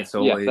 That's fair. It's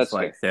always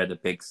they're the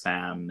Big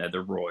Sam, they're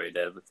the Roy,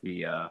 they're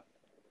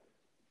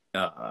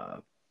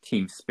the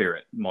team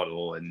spirit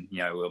model, and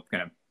we're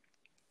going to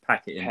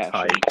pack it in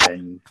tight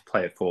and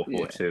play a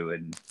 4-4-2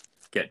 and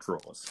get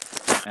draws.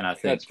 And I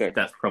think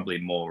that's probably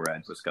more where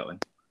Ed was going.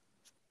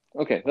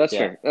 Okay, that's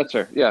fair. That's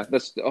fair. Yeah,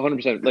 that's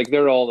 100%. Like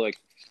they're all like,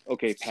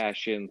 okay,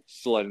 passion,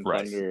 blood and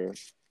thunder.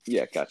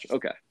 Yeah, gotcha.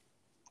 Okay.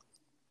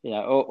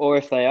 Yeah, or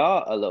if they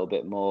are a little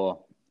bit more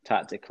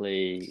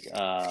tactically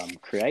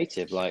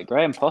creative, like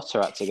Graham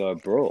Potter had to go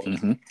abroad.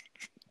 Mm-hmm.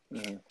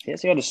 He had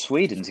to go to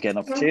Sweden to get an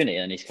opportunity,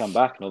 and he's come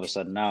back, and all of a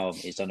sudden now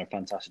he's done a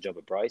fantastic job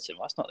at Brighton.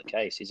 Well, that's not the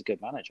case. He's a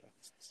good manager.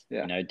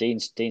 Yeah. Dean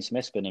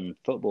Smith's been in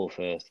football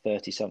for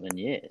 30-something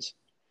years.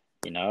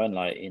 And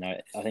I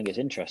think it's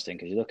interesting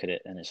because you look at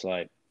it and it's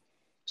like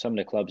some of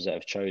the clubs that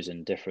have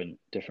chosen different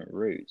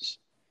routes.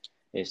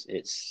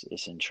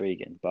 It's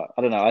intriguing, but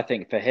I don't know. I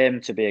think for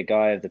him to be a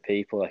guy of the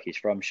people, like he's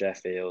from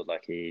Sheffield,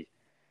 like he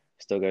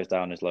still goes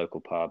down his local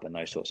pub and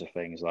those sorts of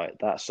things, like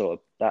that sort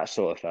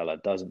of fella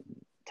doesn't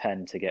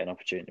tend to get an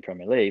opportunity in the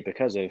Premier League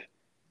because of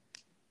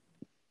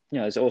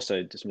there's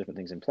also some different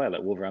things in play,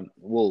 like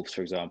Wolves,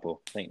 for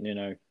example. I think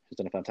Nuno has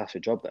done a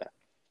fantastic job there,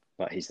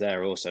 but he's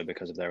there also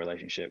because of their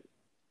relationship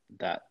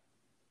that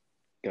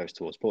goes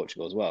towards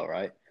Portugal as well,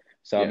 right?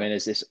 So I mean,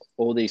 it's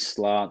all these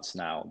slants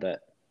now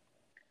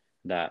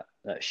that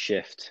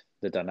shift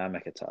the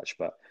dynamic a touch.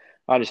 But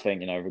I just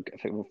think,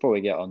 before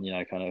we get on,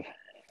 kind of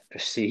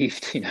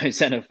perceived,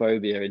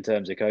 xenophobia in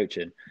terms of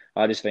coaching,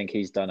 I just think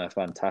he's done a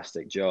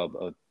fantastic job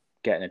of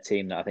getting a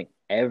team that I think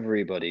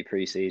everybody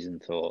pre-season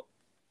thought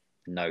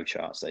no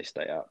chance they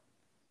stay up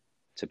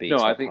to be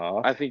top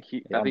half. I think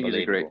he's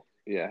a great.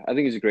 Yeah, I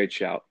think he's a great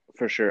shout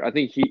for sure. I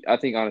think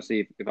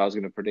honestly, if I was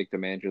going to predict a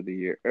manager of the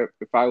year, or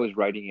if I was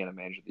writing in a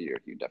manager of the year,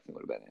 he definitely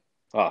would have been it.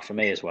 Oh, for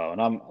me as well.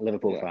 And I'm a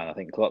Liverpool fan. I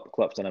think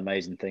Klopp's done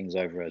amazing things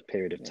over a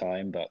period of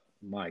time, but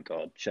my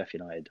God,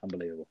 Sheffield United,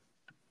 unbelievable.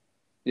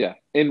 Yeah.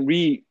 And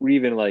we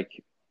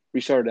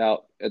started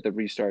out at the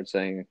restart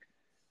saying,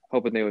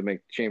 hoping they would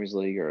make Champions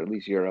League or at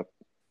least Europe.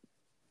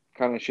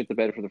 Kind of shit the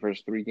bed for the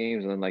first 3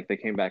 games, and then they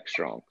came back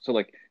strong.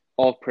 So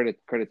all credit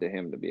to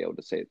him to be able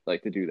to say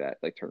to do that,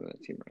 turn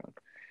that team around.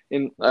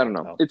 And I don't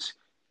know. It's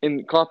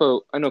in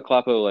Kloppo. I know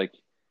Kloppo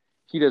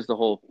he does the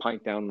whole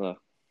pint down the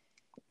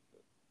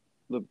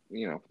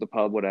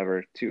pub,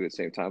 whatever, too, at the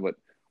same time. But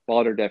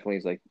Wilder definitely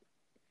is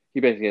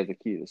he basically has the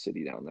key to the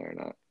city down there,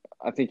 and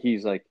I think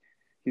he's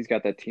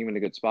got that team in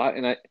a good spot.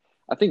 And I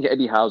think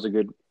Eddie Howe's a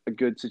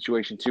good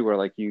situation too, where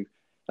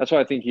that's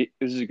why I think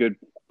this is a good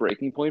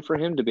breaking point for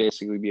him to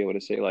basically be able to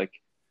say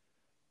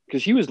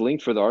because he was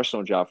linked for the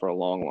Arsenal job for a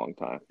long, long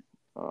time.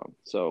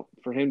 So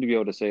for him to be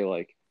able to say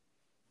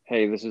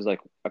hey, this is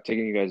I've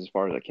taken you guys as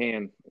far as I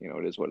can.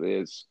 It is what it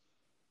is.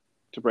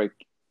 To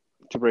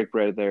break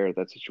bread there at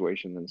that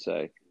situation and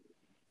say,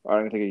 all right,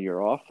 I'm gonna take a year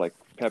off, like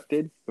Pep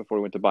did before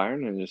he went to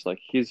Bayern, and just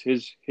his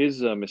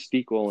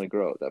mystique will only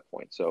grow at that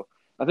point. So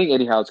I think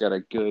Eddie Howe's got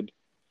a good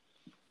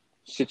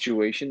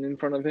situation in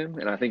front of him,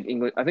 and I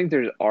think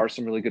there are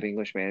some really good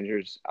English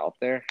managers out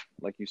there,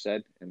 like you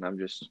said, and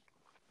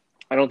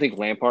I don't think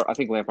Lampard. I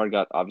think Lampard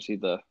got obviously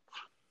the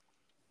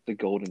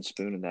golden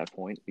spoon in that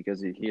point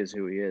because he is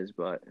who he is.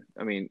 But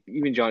I mean,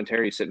 even John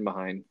Terry sitting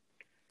behind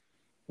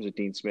was it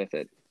Dean Smith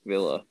at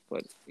Villa,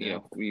 but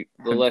the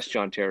less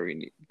John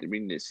Terry we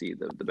need to see,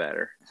 the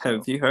better. So.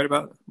 Have you heard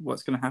about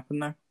what's going to happen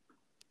there?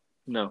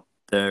 No.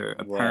 They're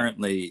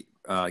apparently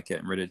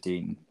getting rid of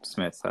Dean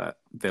Smith at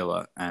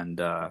Villa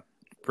and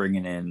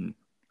bringing in,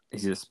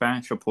 is he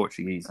Spanish or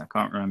Portuguese? I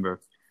can't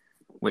remember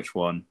which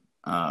one.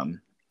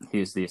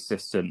 He's the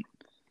assistant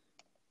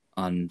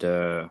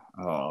under,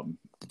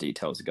 the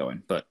details are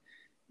going, but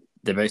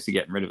they're basically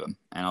getting rid of him.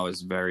 And I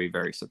was very,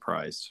 very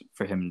surprised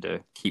for him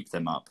to keep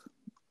them up,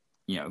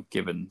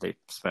 given they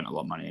spent a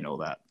lot of money and all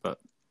that. But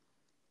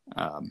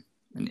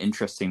an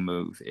interesting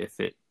move if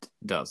it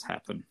does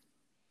happen.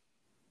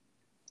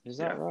 Is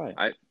that right?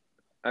 I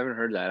haven't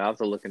heard that. I'll have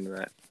to look into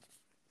that.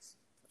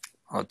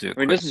 I'll do. I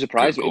mean, it doesn't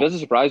surprise me. It doesn't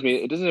surprise me.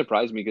 It doesn't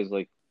surprise me because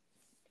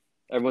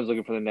everyone's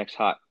looking for the next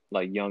hot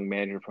young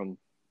manager from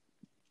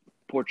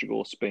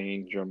Portugal,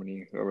 Spain,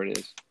 Germany, whoever it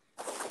is.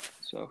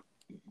 So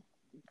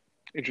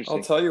interesting.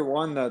 I'll tell you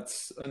one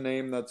that's a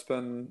name that's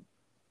been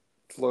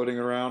floating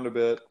around a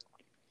bit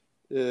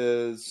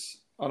is,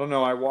 I don't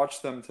know. I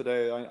watched them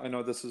today. I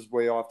know this is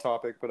way off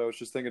topic, but I was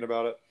just thinking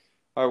about it.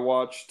 I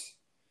watched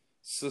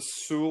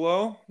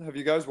Sassuolo. Have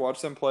you guys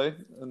watched them play?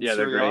 Yeah,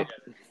 they're great.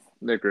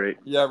 They're great.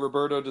 Yeah,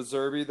 Roberto De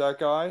Zerbi, that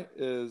guy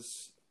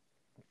is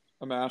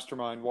a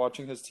mastermind.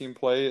 Watching his team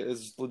play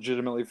is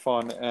legitimately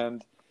fun.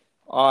 And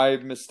I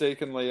had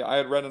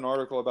read an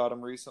article about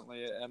him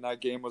recently, and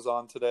that game was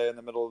on today in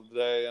the middle of the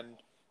day, and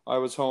I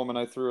was home and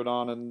I threw it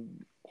on,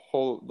 and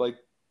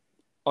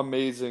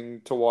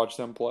amazing to watch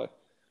them play.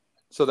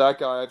 So that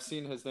guy, I've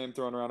seen his name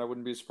thrown around. I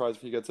wouldn't be surprised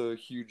if he gets a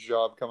huge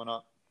job coming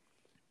up.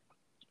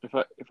 If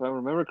I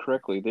remember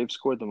correctly, they've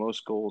scored the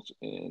most goals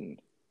in.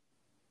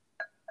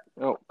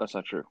 Oh, that's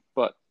not true.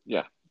 But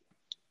yeah,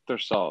 they're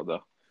solid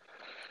though.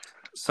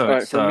 So all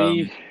right, for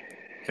me.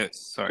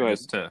 Sorry, go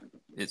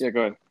ahead. Go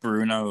ahead.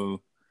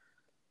 Bruno.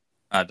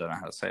 I don't know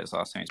how to say his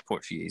last name. It's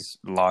Portuguese.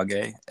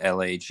 Lage,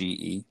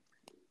 Lage.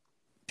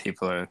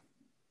 People are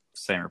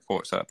saying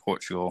reports out of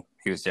Portugal.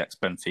 He was the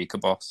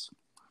ex-Benfica boss.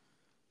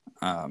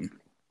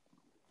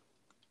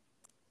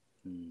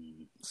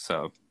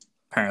 So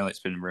apparently it's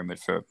been rumored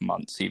for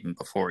months, even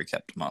before he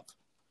kept him up.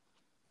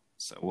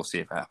 So we'll see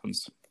if it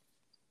happens.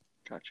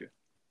 Gotcha.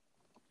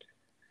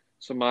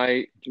 So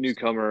my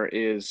newcomer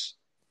is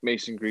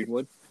Mason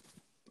Greenwood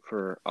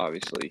for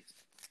obvious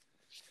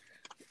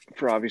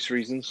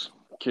reasons.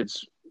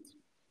 Kids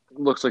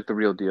looks like the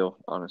real deal,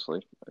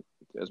 honestly.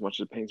 As much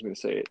as it pains me to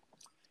say it.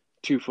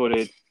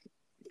 2-footed,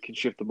 can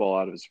shift the ball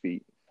out of his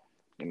feet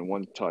in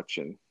one touch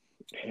and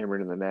hammer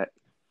it in the net.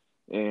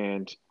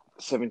 And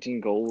 17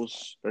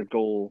 goals or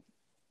goal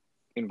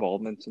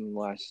involvements in the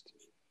last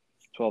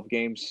 12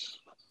 games.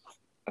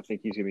 I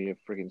think he's going to be a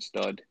freaking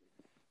stud,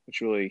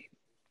 which really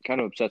kind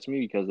of upsets me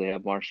because they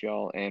have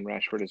Martial and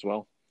Rashford as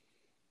well.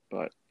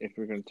 But if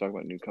we're going to talk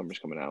about newcomers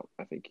coming out,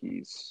 I think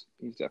he's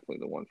definitely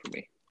the one for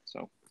me.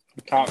 So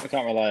we can't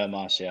rely on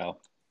Martial.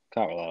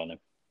 Can't rely on him.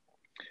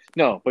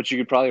 No, but you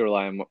could probably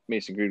rely on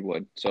Mason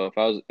Greenwood. So if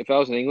I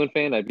was an England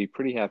fan, I'd be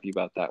pretty happy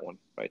about that one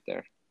right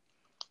there.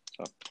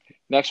 So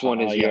next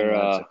one is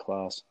your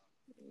class.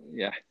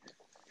 Yeah.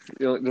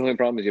 The only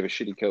problem is you have a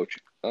shitty coach.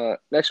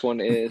 Next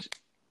one is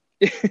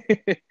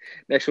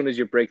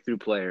your breakthrough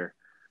player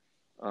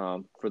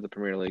for the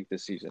Premier League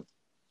this season.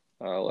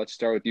 Let's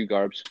start with you,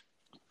 Garbs.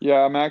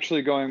 Yeah, I'm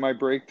actually going. My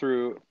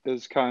breakthrough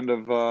is kind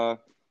of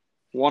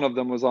one of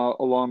them was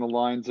along the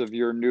lines of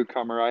your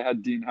newcomer. I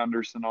had Dean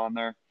Henderson on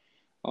there.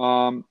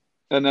 And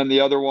then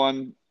the other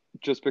one,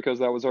 just because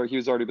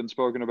he's already been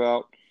spoken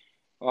about,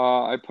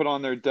 I put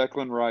on there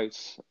Declan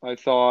Rice. I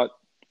thought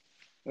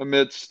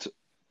amidst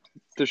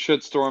the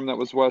shitstorm that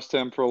was West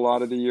Ham for a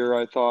lot of the year,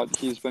 I thought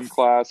he's been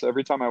class.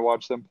 Every time I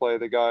watch them play,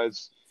 the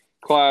guy's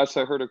class.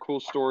 I heard a cool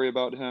story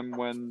about him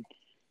when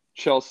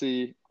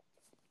Chelsea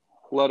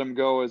let him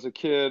go as a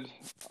kid.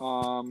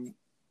 And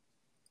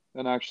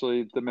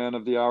actually, the man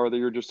of the hour that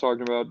you were just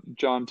talking about,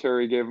 John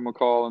Terry, gave him a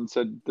call and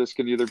said, this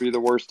could either be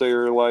the worst day of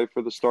your life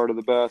or the start of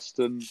the best.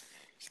 And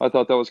I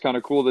thought that was kind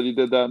of cool that he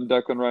did that. And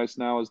Declan Rice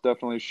now is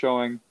definitely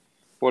showing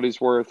what he's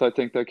worth. I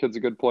think that kid's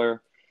a good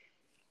player.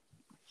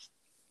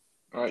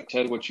 All right,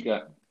 Ted, what you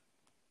got?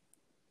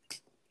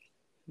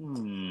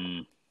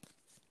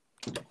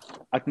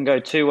 I can go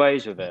two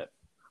ways with it.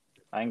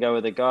 I can go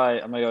with I'm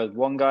going to go with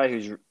one guy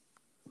who's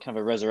kind of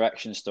a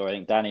resurrection story. I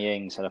think Danny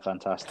Ings had a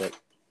fantastic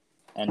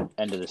end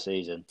of the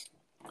season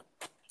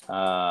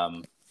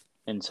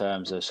in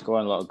terms of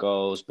scoring a lot of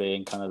goals,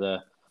 being kind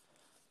of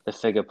the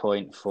figure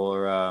point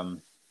for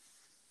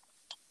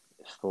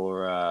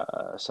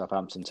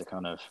Southampton to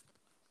kind of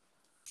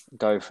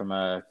go from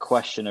a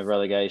question of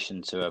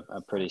relegation to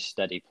a pretty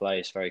steady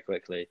place very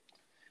quickly.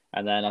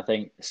 And then I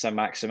think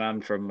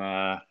Saint-Maximin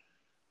from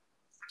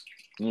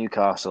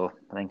Newcastle.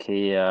 I think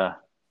he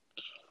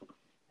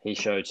he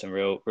showed some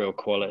real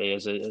quality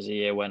as the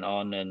year went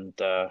on, and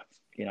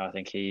I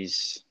think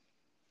he's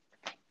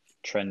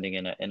trending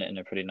in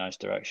a pretty nice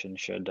direction.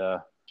 Should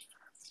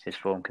his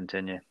form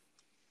continue?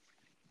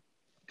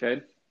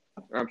 Ted,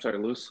 I'm sorry,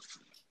 Luz.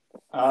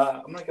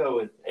 I'm gonna go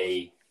with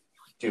a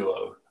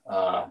duo.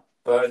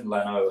 Bernd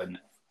Leno and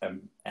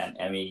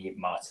Emi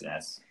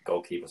Martinez,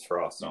 goalkeepers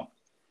for Arsenal.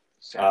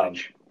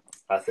 Savage.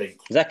 I think.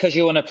 Is that because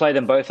you want to play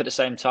them both at the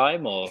same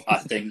time, or? I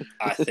think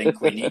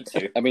we need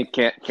to. I mean,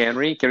 can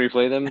we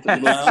play them at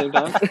the same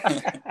time?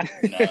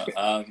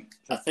 No.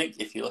 I think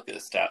if you look at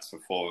the stats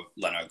before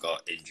Leno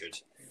got injured,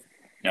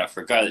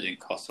 for a guy that didn't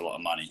cost a lot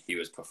of money, he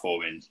was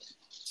performing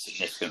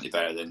significantly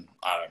better than,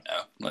 I don't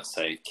know, let's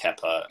say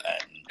Kepa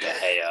and De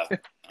Gea,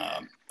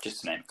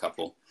 just to name a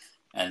couple.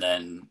 And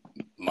then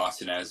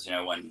Martinez,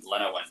 when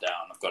Leno went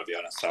down, I've got to be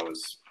honest, I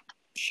was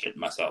shit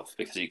myself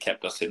because he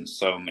kept us in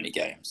so many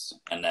games.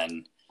 And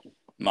then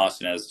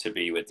Martinez to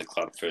be with the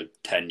club for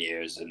 10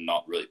 years and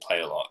not really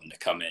play a lot, and to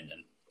come in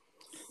and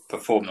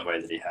perform the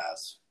way that he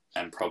has.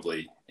 And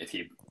probably, if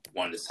you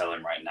wanted to sell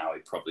him right now,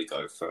 he'd probably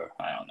go for,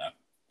 I don't know,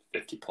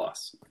 50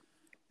 plus,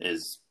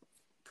 is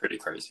pretty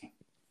crazy.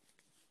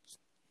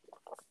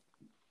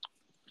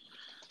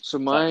 So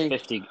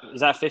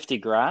is that 50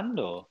 grand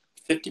or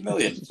 50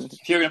 million?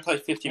 If you're going to play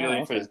 50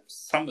 million for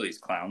some of these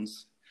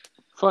clowns,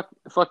 fuck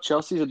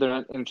Chelsea said they're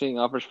not entertaining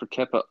offers for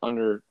Kepa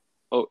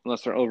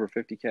unless they're over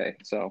 50K.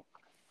 So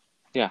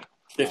yeah,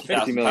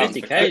 50 million.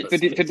 50K.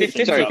 50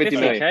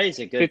 million. 50K is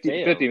a good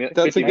deal. 50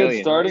 That's a good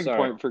million. starting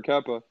point for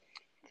Kepa.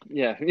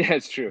 Yeah,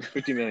 it's true.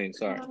 50 million.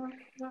 Sorry.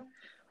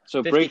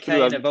 So 50K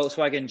breakthrough in a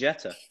Volkswagen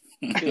Jetta.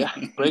 Yeah,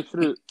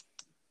 breakthrough.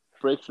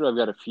 I've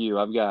got a few.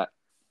 I've got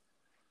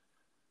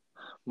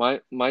my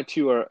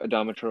two are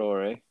Adama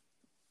Traore,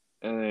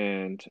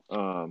 and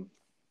God,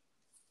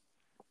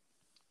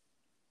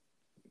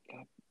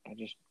 I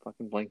just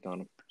fucking blanked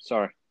on him.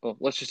 Sorry. Well,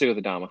 let's just stick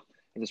with Adama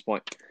at this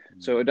point.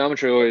 So Adama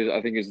Traore,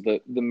 I think, is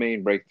the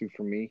main breakthrough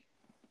for me.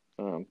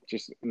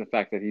 Just in the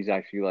fact that he's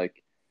actually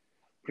like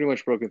pretty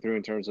much broken through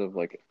in terms of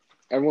like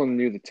everyone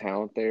knew the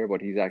talent there,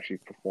 but he's actually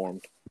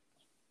performed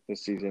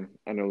this season.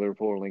 I know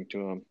Liverpool are linked to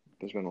him.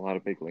 There's been a lot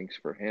of big links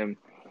for him.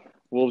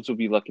 Wolves will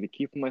be lucky to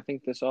keep him, I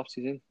think, this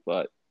offseason.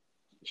 But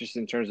just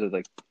in terms of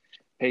like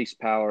pace,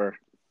 power,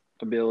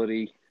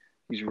 ability,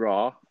 he's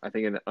raw. I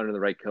think under the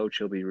right coach,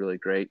 he'll be really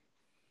great.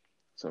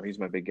 So he's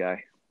my big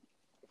guy.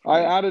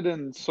 I added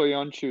in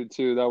Soyuncu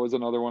too. That was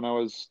another one I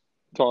was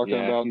talking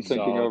about and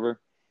thinking over.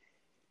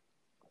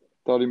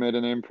 Thought he made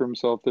a name for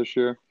himself this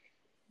year.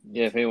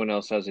 Yeah, if anyone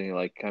else has any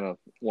like kind of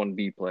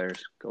 1B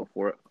players, go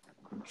for it.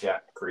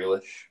 Jack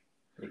Grealish,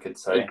 you could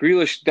say.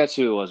 Grealish, that's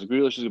who it was.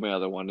 Grealish is my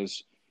other one.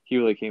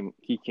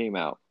 He came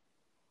out.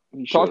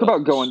 Talk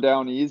about going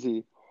down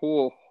easy.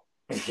 Oh.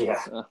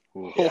 Yeah.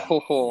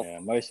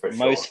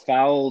 Most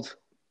fouled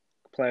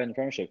player in the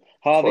Premiership.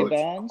 Harvey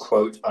Barnes,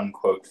 quote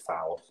unquote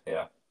fouled.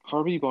 Yeah.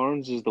 Harvey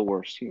Barnes is the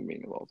worst human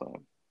being of all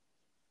time.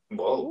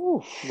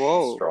 Whoa.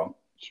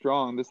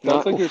 Strong.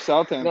 That's like your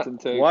Southampton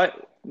take. Why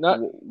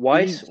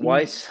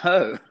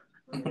so?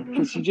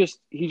 Because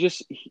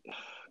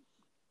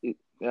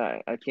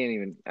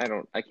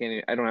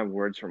I don't have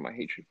words for my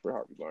hatred for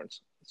Harvey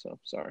Barnes. So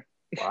sorry.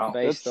 Wow.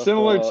 That's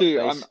similar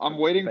to I'm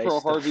waiting for a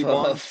Harvey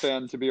Barnes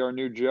fan to be our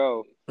new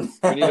Joe. We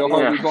need a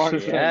Harvey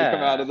Barnes fan to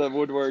come out of the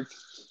woodwork.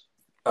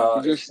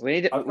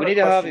 We need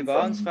a Harvey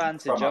Barnes fan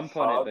to jump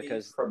on it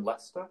because from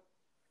Leicester.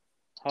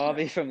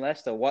 Harvey from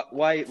Leicester.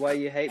 Why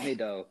you hate me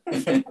though?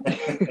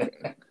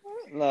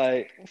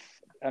 Like,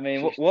 I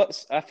mean,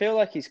 I feel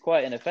like he's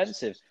quite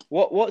inoffensive.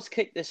 What's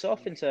kicked this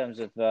off in terms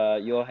of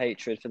your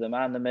hatred for the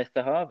man, the myth,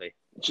 the Harvey?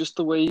 Just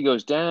the way he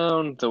goes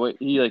down, the way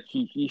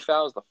he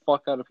fouls the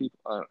fuck out of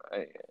people.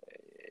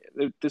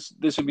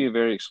 This would be a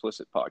very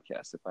explicit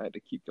podcast if I had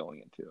to keep going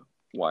into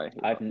why I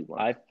hate Harvey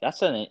Barnes.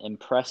 That's an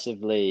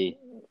impressively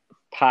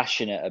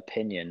passionate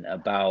opinion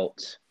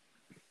about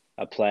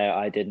a player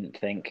I didn't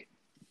think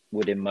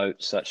would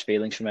emote such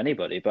feelings from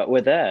anybody, but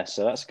we're there,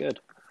 so that's good.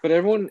 But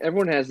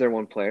everyone has their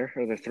one player,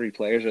 or their 3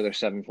 players, or their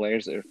 7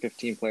 players, or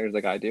 15 players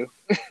like I do.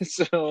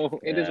 So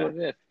it is what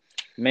it is.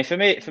 I mean, for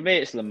me,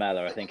 it's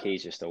Lamella. I think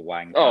he's just a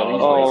wanker.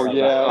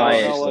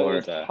 Lamella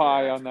is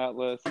high on that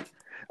list.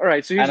 All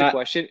right, so here's a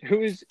question: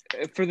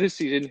 for this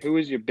season? Who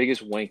is your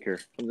biggest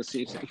wanker from the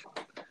season?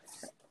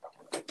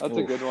 That's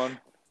a good one.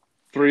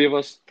 3 of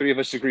us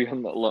agree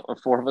on or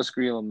 4 of us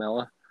agree on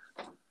Lamella.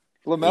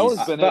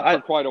 Lamella's been in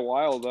for quite a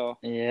while, though.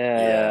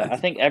 Yeah, I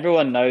think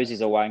everyone knows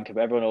he's a wanker, but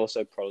everyone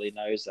also probably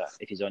knows that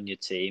if he's on your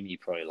team, you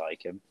probably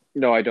like him.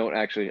 No, I don't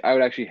actually. I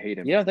would actually hate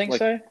him. You don't think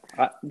so?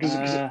 Because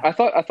I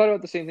thought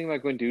about the same thing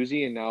about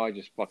Guendouzi, and now I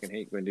just fucking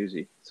hate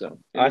Guendouzi. So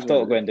I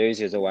thought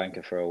Guendouzi was a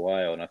wanker for a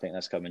while, and I think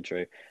that's coming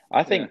true.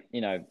 I think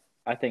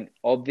I think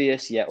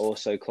obvious yet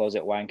also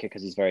closet wanker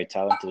because he's very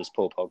talented is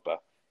Paul Pogba.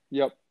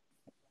 Yep.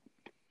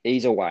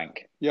 He's a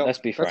wank. Yep, let's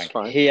be frank.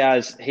 He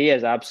has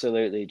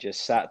absolutely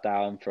just sat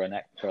down for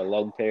a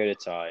long period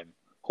of time.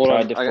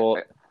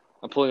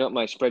 I'm pulling up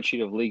my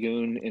spreadsheet of Ligue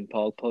 1 and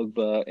Paul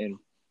Pogba and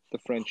the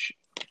French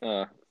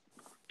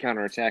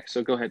counterattack.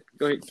 So go ahead,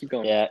 keep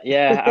going.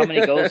 Yeah. How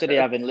many goals did he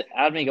have in?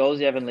 How many goals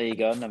did he have in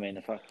League One? I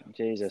mean, fucking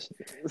Jesus.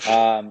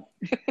 I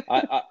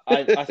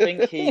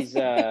think he's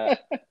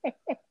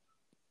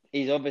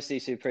obviously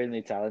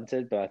supremely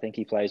talented, but I think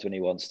he plays when he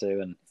wants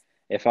to. And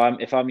if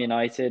I'm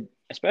United,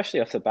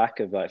 especially off the back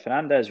of like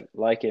Fernandes,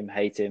 like him,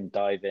 hate him,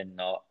 dive in,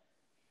 not,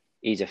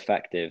 he's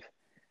effective,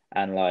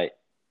 and like.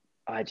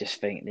 I just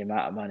think the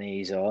amount of money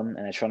he's on, and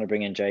they're trying to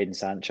bring in Jadon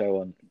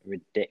Sancho on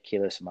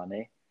ridiculous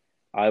money.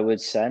 I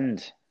would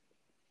send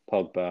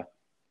Pogba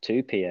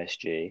to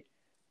PSG,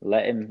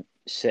 let him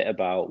sit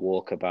about,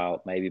 walk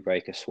about, maybe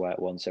break a sweat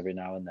once every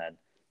now and then,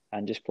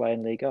 and just play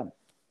in Ligue 1.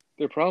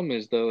 The problem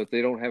is, though, if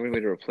they don't have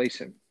anybody to replace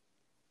him.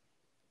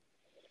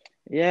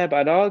 Yeah, but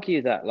I'd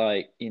argue that,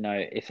 like,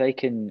 if they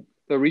can...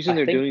 The reason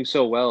they're doing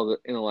so well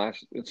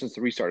since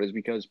the restart is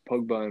because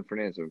Pogba and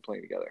Fernandes have been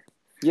playing together.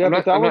 Yeah, I'm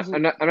not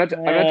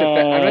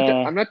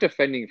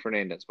defending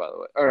Fernandes, by the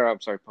way. Or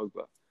I'm sorry,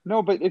 Pogba.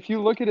 No, but if you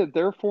look at it,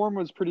 their form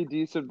was pretty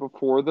decent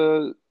before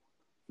that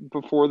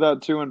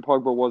too, and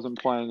Pogba wasn't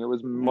playing. It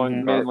was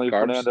mainly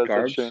Fernandes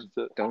that changed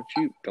it. Don't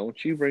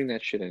you bring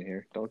that shit in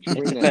here? Don't you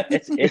bring that?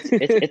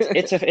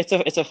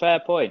 It's a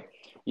fair point.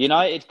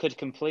 United could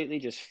completely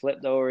just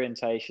flip the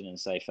orientation and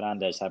say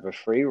Fernandes have a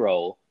free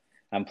role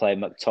and play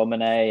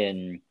McTominay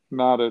and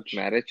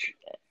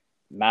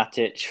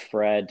Matic,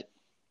 Fred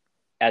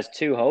as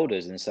two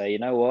holders and say, you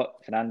know what,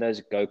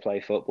 Fernandes, go play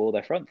football.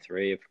 Their front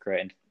three have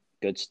created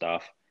good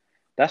stuff.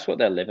 That's what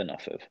they're living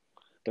off of.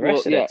 The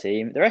rest of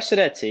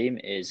their team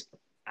is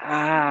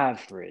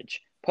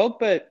average.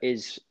 Pogba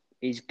he's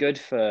good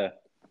for.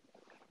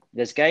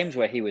 There's games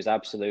where he was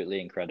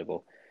absolutely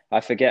incredible. I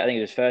think it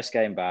was his first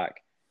game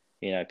back.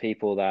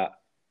 People that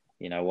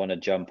want to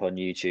jump on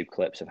YouTube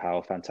clips of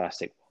how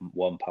fantastic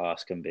one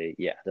pass can be.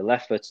 Yeah, the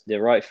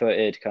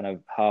right-footed kind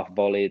of half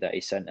volley that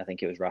he sent. I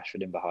think it was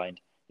Rashford in behind.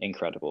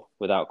 Incredible,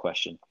 without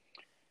question.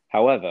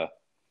 However,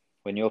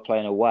 when you're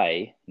playing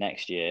away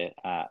next year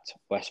at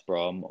West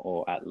Brom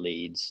or at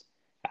Leeds,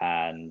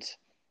 and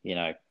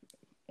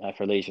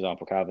for Leeds, for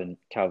example, Calvin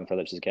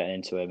Phillips is getting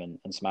into him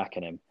and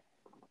smacking him,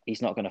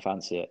 he's not going to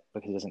fancy it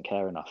because he doesn't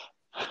care enough.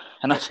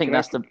 And I think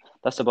that's the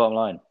bottom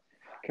line.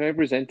 Can I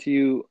present to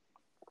you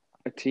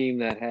a team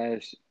that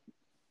has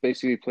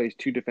basically plays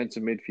two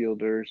defensive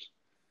midfielders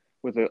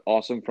with an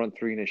awesome front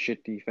three and a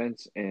shit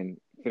defense and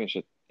finish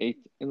at 8th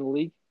in the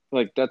league?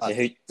 Like that's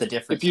the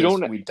difference. We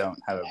don't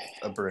have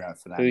a Bruno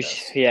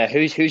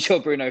Fernandes. Who's your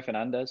Bruno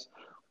Fernandes?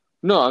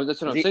 No, that's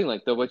what I'm saying.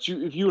 Like though, but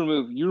if you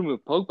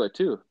remove Pogba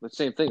too, the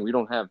same thing. We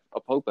don't have a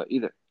Pogba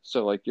either.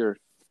 So like you're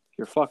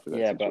fucked with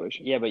that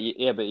situation. But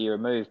you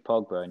remove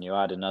Pogba and you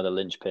add another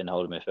linchpin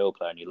holding midfield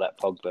player and you let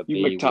Pogba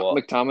be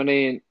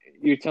McTominay and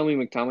you're telling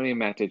me McTominay and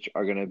Matic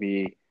are going to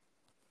be.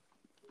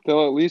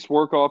 They'll at least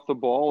work off the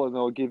ball and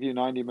they'll give you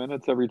 90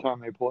 minutes every time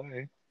they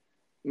play.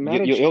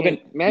 Matic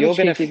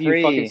can't give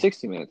you fucking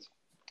 60 minutes.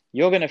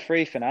 You're going to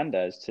free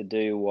Fernandes to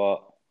do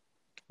what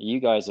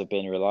you guys have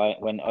been relying.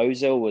 When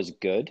Ozil was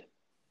good,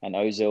 and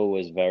Ozil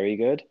was very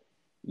good,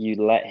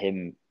 you let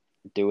him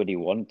do what he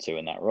wanted to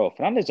in that role.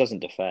 Fernandes doesn't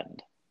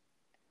defend,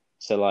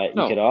 so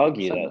you could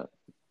argue that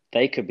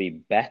they could be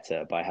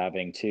better by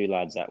having two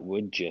lads that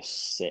would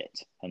just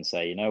sit and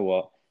say, you know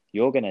what,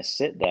 you're going to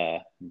sit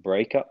there,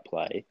 break up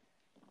play.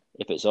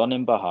 If it's on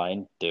him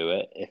behind, do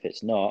it. If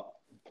it's not,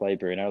 play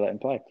Bruno, let him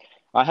play.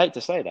 I hate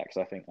to say that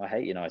because I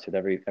hate United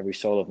with every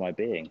soul of my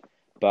being.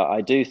 But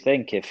I do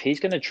think if he's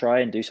going to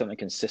try and do something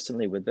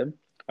consistently with them,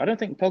 I don't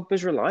think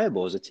Pogba's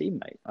reliable as a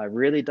teammate. I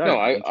really don't.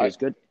 I think he's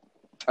good.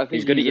 I think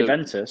he's good at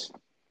Juventus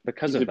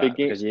because of that.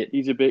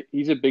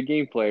 He's a big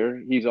game player.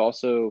 He's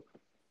also,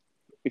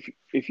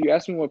 if you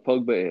ask me what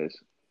Pogba is,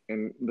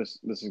 and this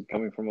is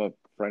coming from a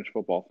French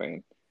football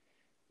fan,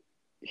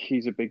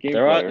 he's a big game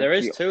player. There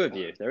is two of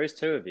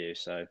you.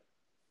 So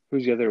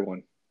who's the other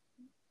one?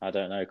 I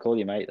don't know. Call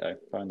your mate, though.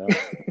 Find out.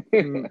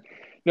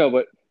 No,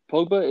 but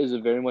Pogba is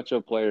very much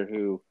a player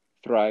who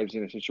thrives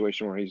in a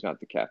situation where he's not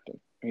the captain.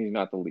 He's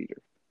not the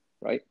leader,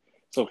 right?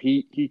 So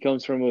he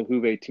comes from a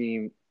Juve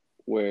team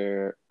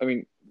where,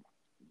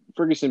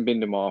 Ferguson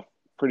binned him off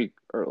pretty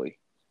early.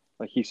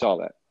 Like, he saw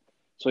that.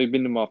 So he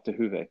binned him off to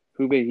Juve.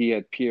 Juve, he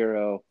had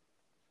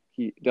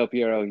Del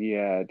Piero, he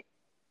had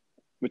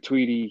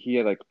Matuidi, he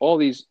had all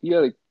these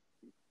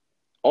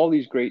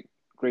great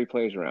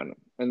players around him.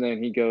 And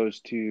then he goes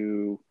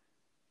to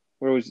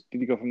did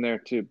he go from there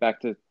to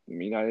back to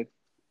United?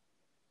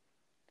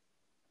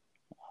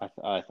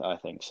 I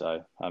think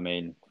so.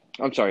 I'm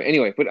sorry.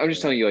 Anyway, but I'm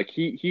just telling you,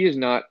 he is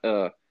not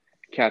a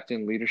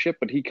captain leadership,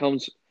 but he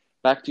comes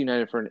back to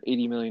United for an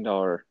 $80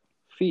 million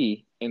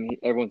fee, and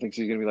everyone thinks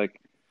he's going to be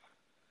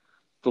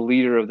the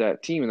leader of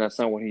that team, and that's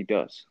not what he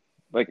does.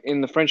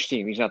 In the French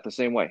team, he's not the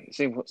same way.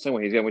 Same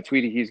way. He's got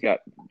Matuidi, he's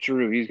got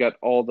Giroud, he's got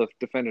all the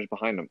defenders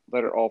behind him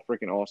that are all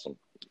freaking awesome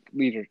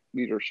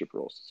leadership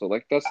roles. So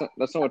that's not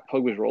what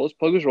Pogba's role is.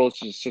 Pogba's role is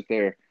to just sit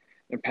there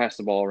and pass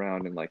the ball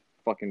around and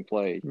fucking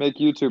play. Make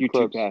YouTube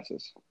clips.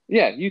 Passes.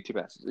 Yeah, YouTube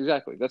passes.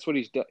 Exactly. That's what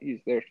he's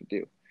there to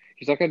do.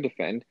 He's not going to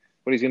defend,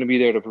 but he's going to be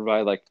there to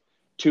provide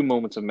 2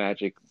 moments of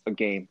magic a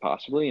game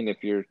possibly, and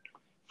if your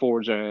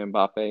forwards are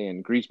Mbappe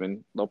and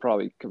Griezmann, they'll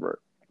probably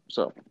convert.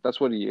 So that's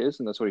what he is,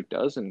 and that's what he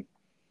does, and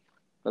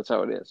that's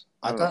how it is.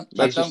 I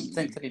don't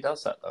think that he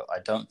does that though. I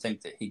don't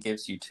think that he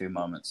gives you 2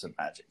 moments of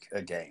magic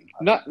a game.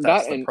 Not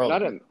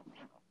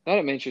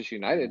at Manchester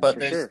United, but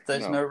for sure.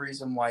 There's no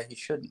reason why he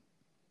shouldn't.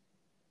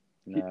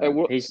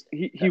 No,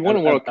 he won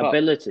a World Cup.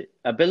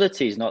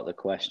 Ability is not the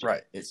question.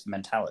 Right, it's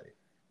mentality.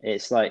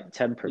 It's like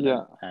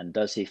temperament, and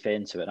does he fit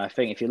into it? And I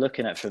think if you're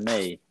looking at, for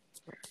me,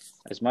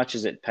 as much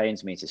as it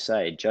pains me to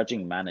say,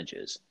 judging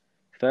managers,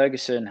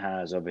 Ferguson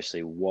has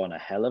obviously won a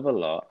hell of a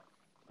lot.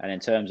 And in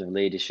terms of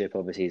leadership,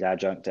 obviously he's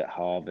adjunct at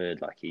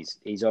Harvard. Like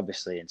he's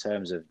obviously, in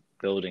terms of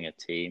building a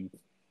team,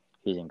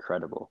 he's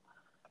incredible.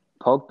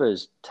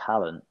 Pogba's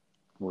talent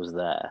was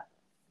there,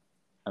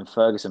 and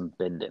Ferguson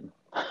binned him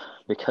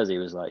because he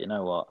was like, you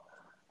know what,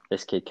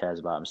 this kid cares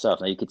about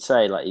himself. Now you could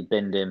say like he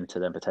binned him to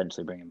then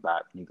potentially bring him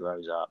back when he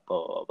grows up,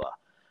 blah blah blah,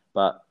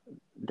 but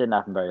it didn't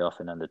happen very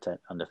often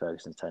under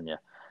Ferguson's tenure.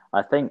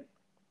 I think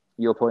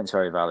your point's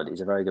very valid.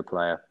 He's a very good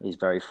player. He's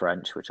very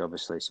French, which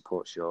obviously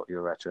supports your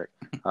rhetoric.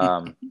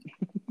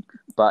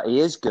 But he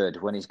is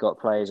good when he's got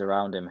players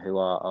around him who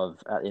are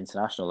at the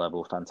international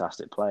level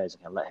fantastic players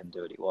and can let him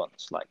do what he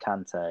wants, like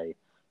Kante,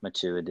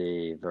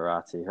 Matuidi,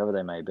 Verratti, whoever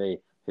they may be,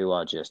 who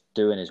are just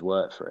doing his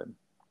work for him,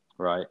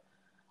 right?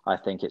 I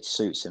think it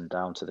suits him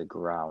down to the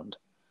ground.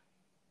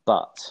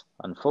 But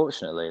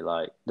unfortunately,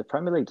 like, the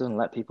Premier League doesn't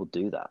let people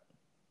do that.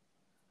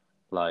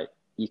 Like,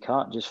 you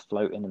can't just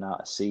float in and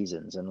out of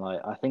seasons. And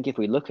like, I think if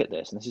we look at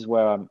this, and this is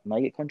where I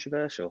make it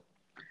controversial,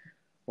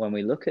 when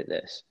we look at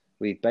this,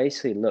 we've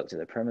basically looked at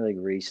the Premier League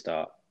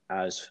restart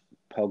as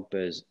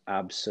Pogba's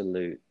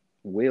absolute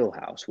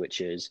wheelhouse,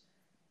 which is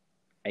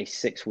a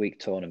 6-week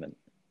tournament.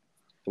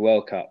 The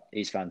World Cup,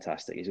 he's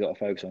fantastic. He's got to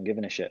focus on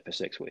giving a shit for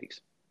 6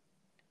 weeks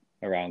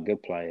around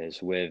good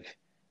players with,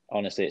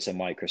 honestly, it's a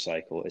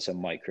microcycle. It's a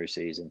micro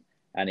season.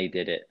 And he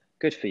did it.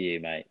 Good for you,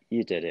 mate.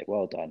 You did it.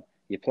 Well done.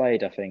 You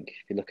played, I think,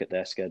 if you look at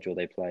their schedule,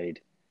 they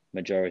played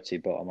majority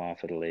bottom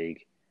half of the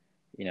league.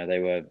 You know, they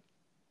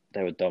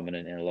were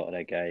dominant in a lot of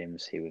their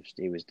games. He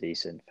was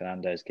decent.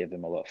 Fernandes gave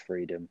them a lot of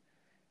freedom.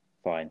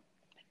 Fine.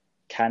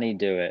 Can he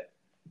do it?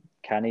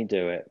 Can he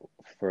do it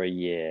for a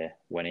year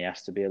when he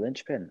has to be a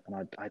linchpin?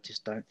 And I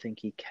just don't think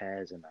he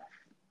cares enough.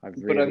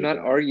 But I'm not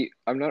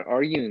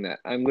arguing that.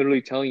 I'm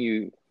literally telling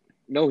you,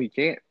 no, he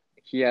can't.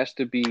 He has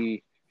to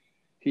be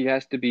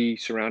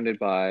surrounded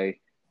by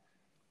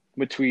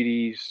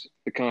Matuidi's,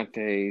 the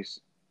Contes,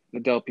 the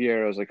Del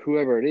Pieros, like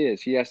whoever it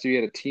is. He has to be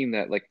at a team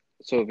that, like,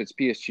 so if it's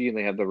PSG and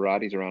they have the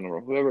Roddies around him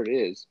or whoever it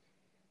is,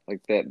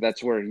 like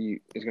that's where he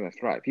is going to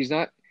thrive. He's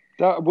not.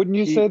 Wouldn't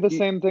you say the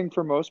same thing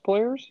for most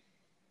players?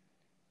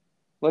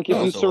 Like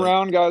if you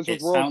surround guys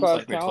with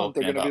world-class talent,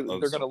 they're going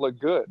to look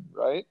good,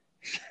 right?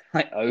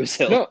 Like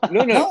Ozil.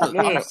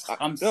 No.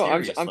 I'm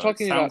serious. I'm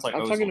talking about. Like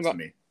I'm talking about.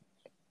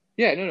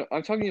 Yeah, no.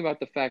 I'm talking about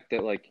the fact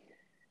that like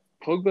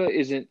Pogba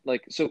isn't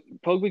like so.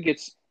 Pogba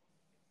gets.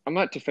 I'm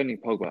not defending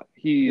Pogba.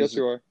 Yes,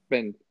 you are.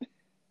 In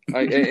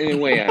a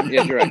way,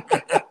 yes, you're right.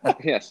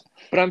 Yes,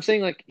 but I'm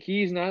saying like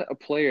he's not a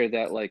player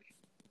that like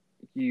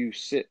you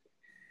sit.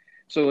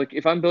 So like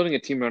if I'm building a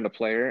team around a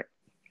player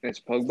and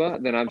it's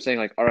Pogba, then I'm saying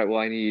like, all right, well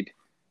I need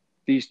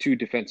these 2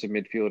 defensive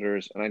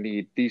midfielders and I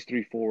need these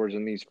 3 forwards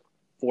and these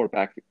 4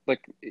 back. Like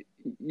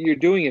you're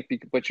doing it,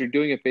 but you're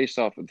doing it based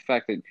off of the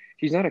fact that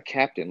he's not a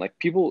captain. Like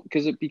people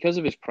because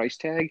of his price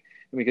tag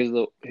and because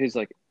of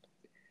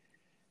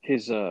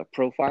his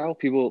profile,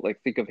 people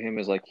like think of him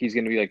as like he's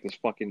going to be like this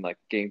fucking like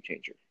game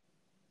changer.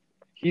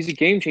 He's a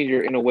game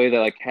changer in a way that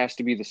like has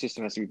to be the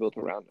system has to be built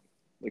around him.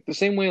 Like the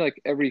same way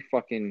like every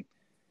fucking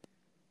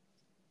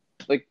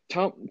like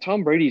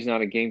Tom Brady's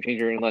not a game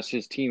changer unless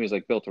his team is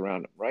like built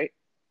around him, right?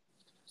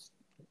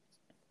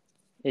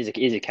 He's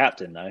a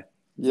captain though.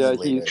 Yeah,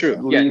 he's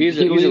true. Yeah, he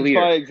leads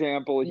by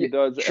example. He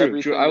does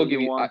everything. True. I will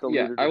give you. I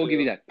will give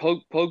you that.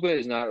 Pogba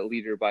is not a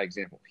leader by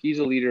example. He's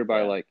a leader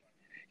by like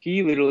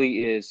he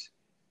literally is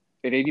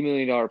an $80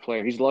 million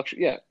player. He's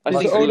luxury. Yeah,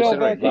 he's Odell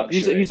Beckham.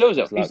 He's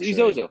Ozil.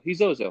 He's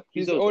Ozil.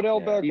 He's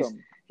Odell Beckham.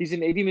 He's an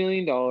 $80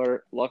 million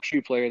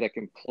luxury player that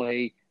can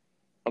play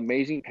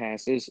amazing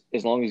passes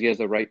as long as he has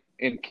the right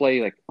and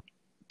play like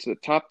to the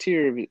top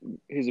tier of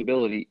his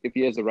ability if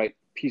he has the right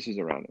pieces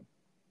around him.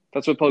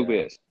 That's what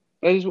Pogba is.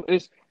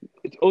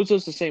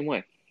 Ozil's the same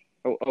way.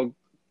 I'll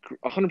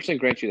 100%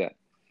 grant you that.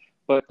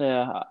 But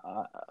yeah,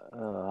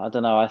 I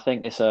don't know. I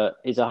think he's a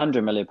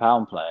 £100 million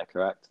player,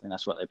 correct? I think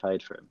that's what they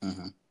paid for him.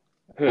 Mm-hmm.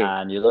 Who?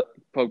 And you look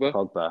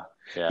Pogba.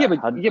 Yeah, but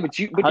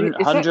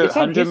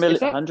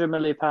 £100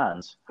 million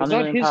pounds.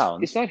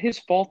 It's not his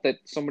fault that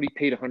somebody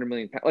paid £100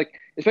 million. Like,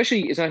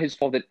 especially, it's not his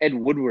fault that Ed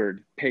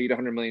Woodward paid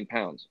 £100 million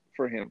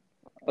for him.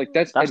 Like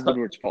that's Ed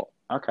Woodward's fault.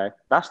 Okay,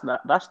 that's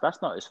not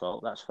his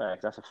fault. That's fair.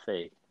 That's a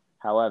fee.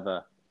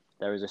 However,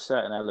 there is a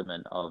certain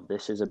element of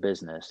this is a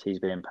business. He's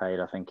being paid.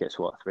 I think it's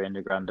what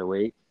 $300,000 a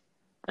week.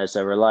 There's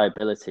a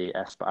reliability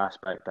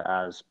aspect that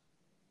as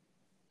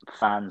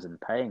fans and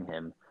paying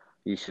him,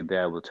 you should be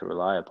able to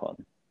rely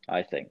upon.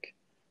 I think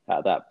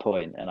at that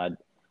point, and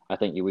I I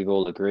think we've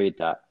all agreed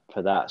that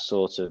for that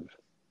sort of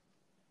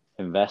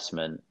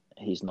investment,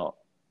 he's not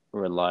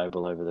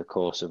reliable over the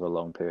course of a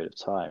long period of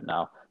time.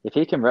 Now, if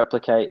he can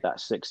replicate that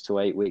 6 to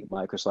 8 week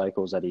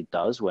microcycles that he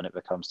does when it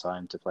becomes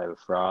time to play with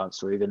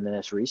France or even in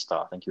this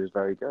restart, I think he was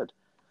very good.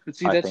 But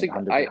see, I that's think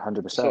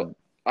 100%. So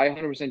I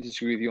 100%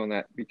 disagree with you on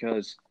that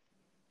because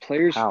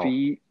players'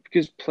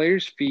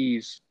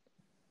 fees,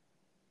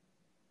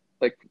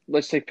 like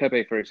let's take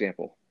Pepe for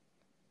example,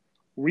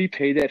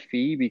 repay that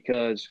fee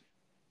because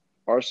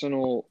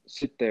Arsenal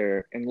sit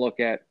there and look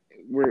at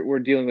we're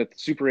dealing with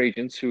super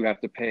agents who have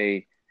to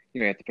pay.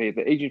 You have to pay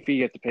the agent fee.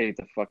 You have to pay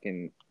the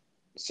fucking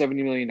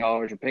 $70 million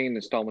or paying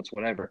installments,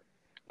 whatever.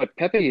 But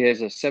Pepe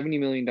has a $70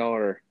 million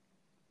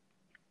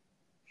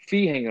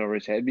fee hanging over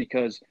his head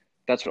because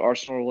that's what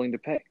Arsenal are willing to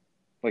pay.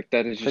 Like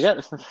that is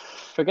just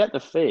forget the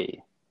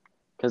fee,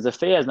 because the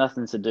fee has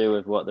nothing to do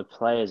with what the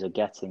players are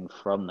getting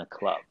from the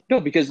club.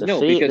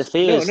 The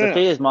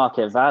fee is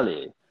market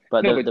value,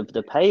 but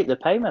the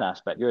payment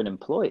aspect, you're an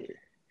employee.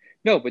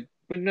 No.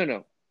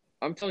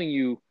 I'm telling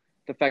you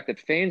the fact that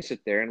fans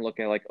sit there and look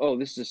at like, oh,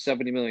 this is a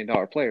 $70 million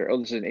player. Oh,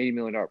 this is an $80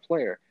 million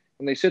player.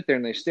 And they sit there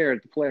and they stare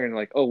at the player and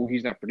like, oh, well,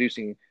 he's not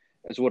producing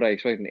as what I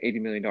expect an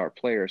 $80 million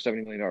player or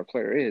 $70 million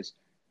player is.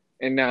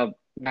 And now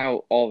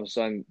all of a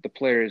sudden the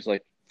player is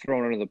like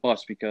thrown under the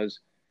bus because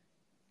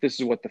this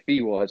is what the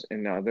fee was.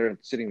 And now they're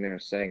sitting there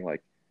saying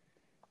like,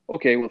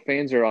 okay, well,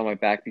 fans are on my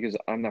back because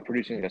I'm not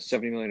producing like a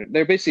 $70 million.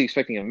 They're basically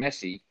expecting a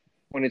Messi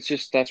when it's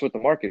just that's what the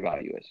market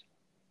value is.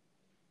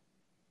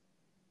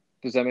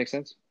 Does that make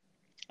sense?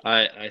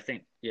 I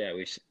think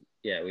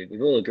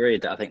we've all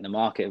agreed that I think the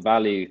market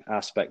value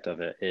aspect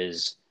of it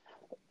is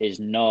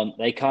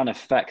they can't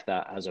affect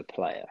that as a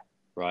player,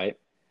 right?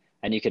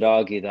 And you could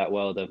argue that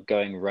the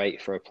going rate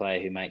for a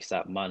player who makes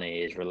that money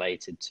is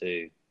related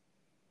to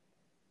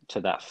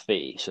that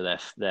fee, so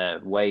their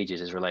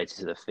wages is related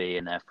to the fee,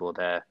 and therefore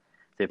if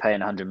you're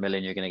paying 100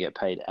 million, you're going to get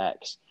paid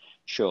X.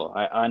 Sure,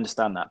 I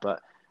understand that, but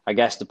I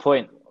guess the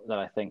point that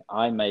I think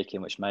I'm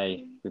making, which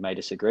we may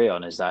disagree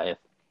on, is that if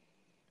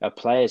a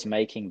player is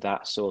making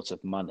that sort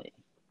of money,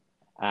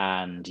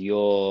 and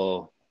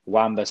your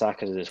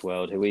Wan-Bissaka of this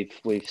world, who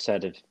we've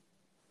said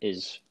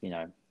is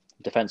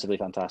defensively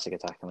fantastic,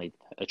 attackingly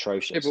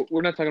atrocious. Yeah, but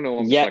we're not talking about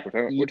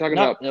Wan-Bissaka. We're talking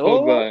about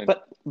Pogba.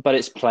 But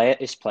it's player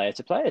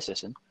to player,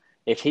 Sisson.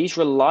 If he's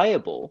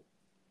reliable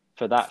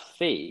for that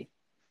fee,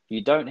 you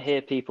don't hear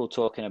people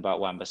talking about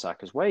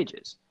Wan-Bissaka's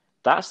wages.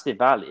 That's the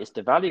value. It's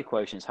the value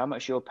quotient. It's how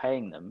much you're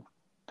paying them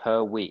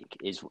per week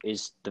is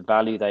the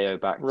value they owe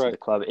back to the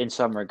club in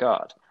some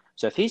regard.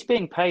 So if he's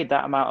being paid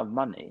that amount of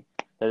money,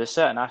 there's a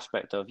certain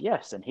aspect of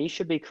yes, and he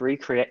should be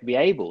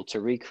able to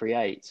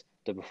recreate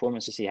the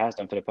performances he has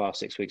done for the past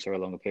 6 weeks or a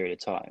longer period of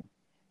time.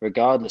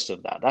 Regardless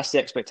of that, that's the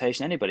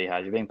expectation anybody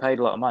has. You're being paid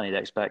a lot of money, they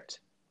expect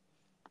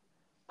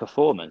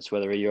performance,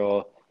 whether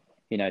you're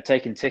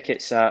taking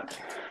tickets at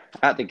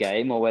the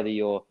game or whether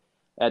you're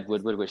Ed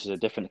Woodward, which is a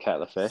different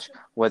kettle of fish,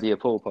 whether you're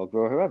Paul Pogba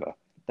or whoever.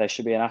 There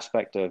should be an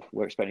aspect of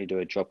we're expecting you to do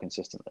a job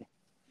consistently.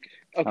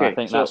 Okay, and I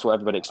think that's what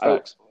everybody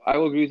expects. I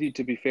will agree with you.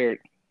 To be fair,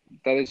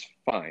 that is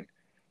fine.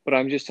 But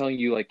I'm just telling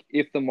you, like,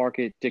 if the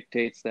market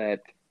dictates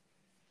that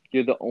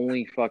you're the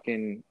only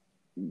fucking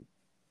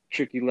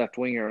tricky left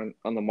winger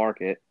on the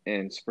market,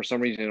 and for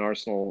some reason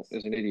Arsenal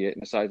is an idiot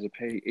and decides to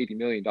pay $80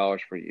 million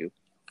for you,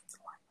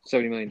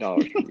 $70 million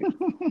for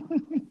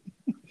you.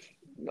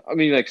 I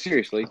mean, like,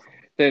 seriously,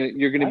 then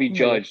you're going to be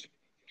judged.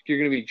 You're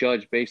going to be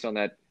judged based on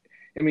that.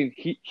 I mean,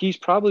 he's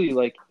probably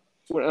like,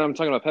 I'm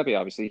talking about Pepe,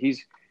 obviously.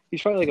 He's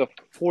probably like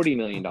a $40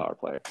 million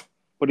player,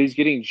 but he's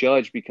getting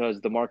judged because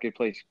the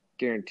marketplace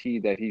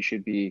guaranteed that he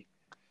should be,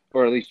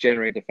 or at least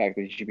generate the fact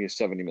that he should be a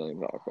 $70 million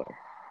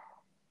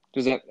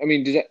player.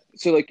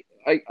 So like,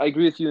 I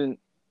agree with you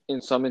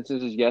in some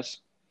instances, yes.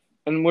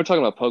 And we're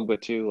talking about Pogba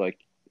too. Like,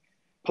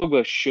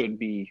 Pogba should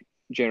be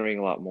generating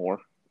a lot more.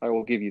 I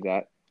will give you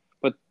that.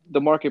 But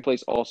the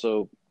marketplace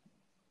also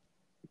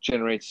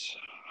generates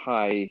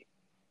high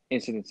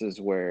incidences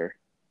where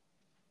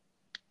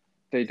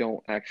they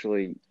don't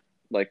actually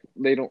the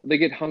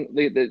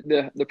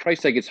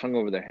price tag gets hung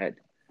over their head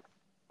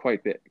quite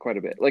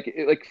a bit.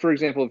 Like for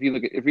example,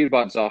 if we had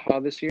bought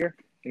Zaha this year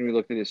and we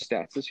looked at his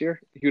stats this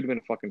year, he would have been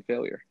a fucking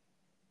failure.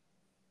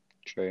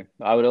 True.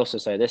 I would also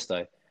say this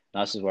though.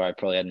 This is where I'd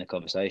probably end the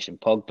conversation.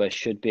 Pogba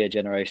should be a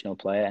generational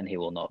player, and he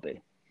will not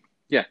be.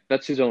 Yeah,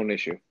 that's his own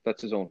issue.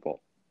 That's his own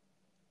fault.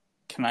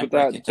 Can I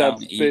break it down?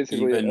 That's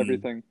basically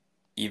everything.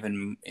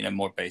 Even in a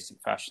more basic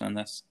fashion than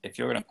this, if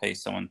you're going to pay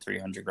someone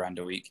 $300,000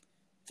 a week,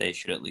 they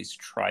should at least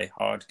try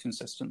hard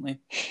consistently.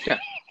 Yeah,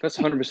 that's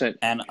 100%.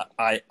 And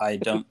I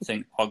don't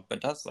think Pogba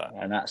does that.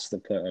 And that's the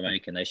point we're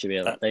making. They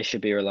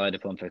should be relied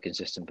upon for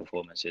consistent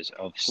performances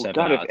of 7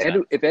 God, out of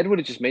 10. If Ed would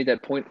have just made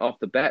that point off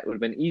the bat, it would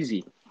have been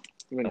easy.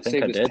 It would have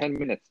saved us 10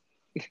 minutes.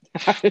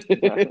 I think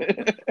I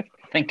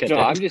did.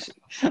 I'm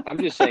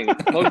just saying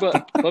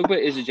Pogba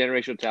is a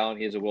generational talent.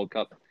 He has a World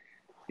Cup.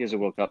 He has a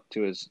World Cup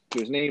to his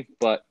name,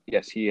 but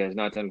yes, he has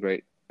not done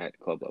great at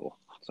club level.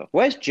 So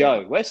where's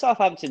Joe? Where's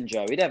Southampton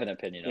Joe? He'd have an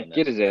opinion on this.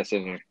 Get his ass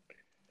in here.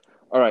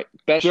 All right,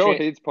 Joe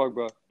hates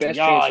Pogba. Best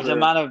he's transfer. a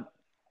man of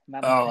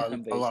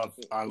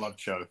I love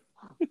Joe.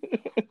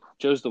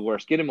 Joe's the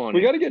worst. Get him on.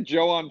 We got to get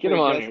Joe on. Get him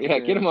on. Yeah,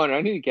 get him on.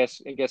 I need to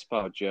guess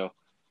about Joe.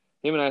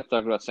 Him and I have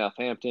talked about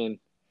Southampton.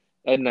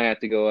 Ed and I have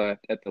to go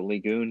at the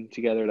Lagoon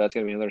together. That's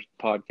gonna be another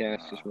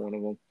podcast. Just one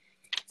of them.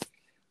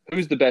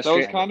 Who's the best? That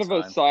was kind of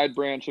a side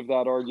branch of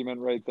that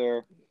argument right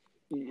there.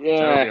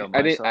 Yeah,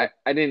 I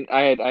didn't.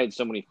 I had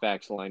so many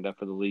facts lined up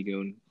for the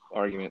Lagoon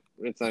argument.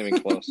 It's not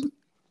even close.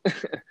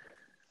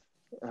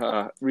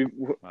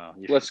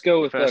 Let's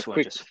go with first one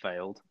quick. just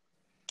failed.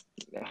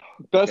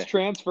 Best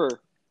transfer.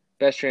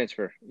 Best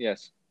transfer.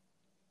 Yes.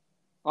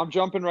 I'm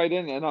jumping right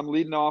in, and I'm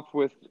leading off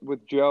with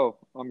Joe.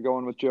 I'm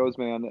going with Joe's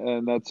man,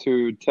 and that's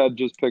who Ted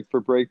just picked for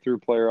breakthrough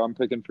player. I'm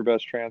picking for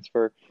best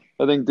transfer.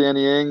 I think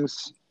Danny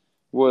Ings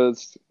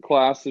was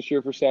class this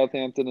year for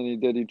Southampton,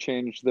 and he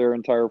changed their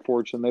entire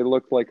fortune. They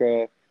looked like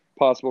a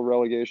possible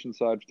relegation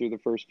side through the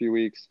first few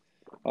weeks.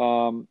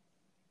 So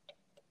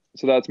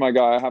that's my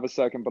guy. I have a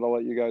second, but I'll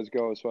let you guys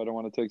go, so I don't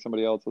want to take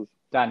somebody else's.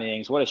 Danny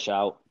Ings, what a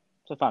shout.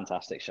 It's a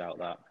fantastic shout,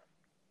 that.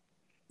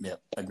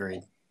 Yep,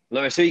 agreed.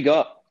 Lewis, who you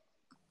got?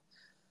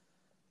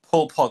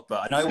 Paul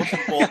Pogba. I know he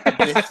wasn't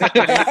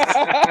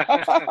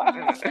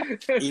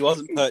bought he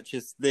wasn't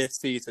purchased this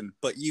season,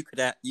 but you could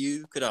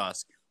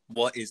ask,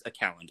 what is a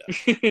calendar?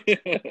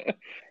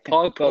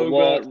 Paul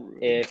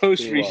Pogba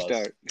post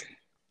restart.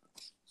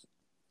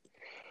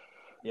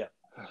 Yeah.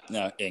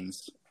 No,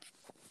 Ings.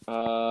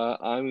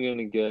 I'm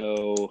gonna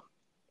go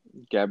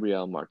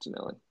Gabriel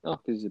Martinelli. Oh,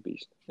 because he's a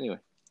beast. Anyway,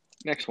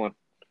 next one.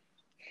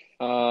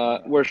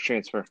 Worst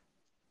transfer.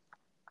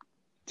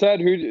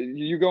 Ted, who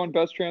you going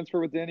best transfer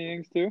with Danny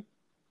Ings too?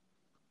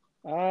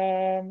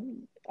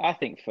 I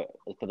think for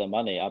the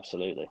money,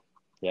 absolutely.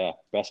 Yeah,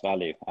 best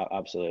value,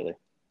 absolutely.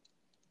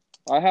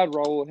 I had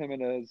Raul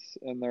Jimenez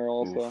in there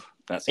also.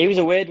 He was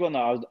a weird one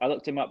though. I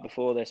looked him up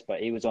before this, but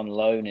he was on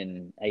loan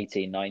in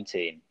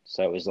 18-19,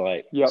 so it was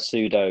like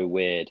pseudo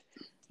weird.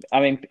 I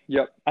mean,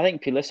 I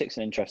think Pulisic's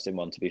an interesting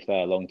one, to be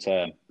fair, long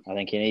term. I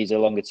think he needs a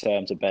longer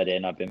term to bed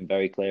in. I've been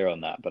very clear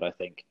on that, but I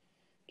think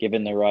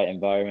given the right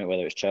environment,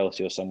 whether it's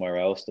Chelsea or somewhere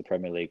else, the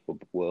Premier League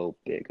will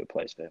be a good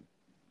place for him.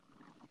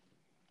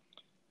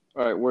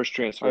 All right, worst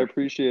transfer. I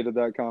appreciated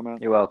that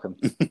comment. You're welcome.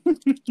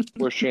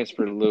 Worst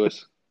transfer to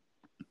Lewis.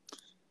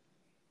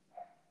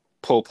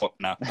 Paul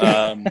Pogba.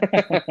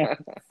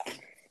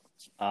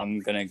 I'm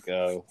gonna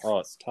go. Oh,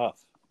 it's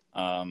tough.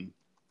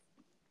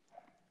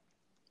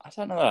 I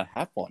don't know that I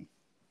have one.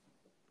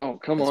 Oh,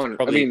 come on.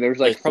 I mean, there's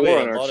like four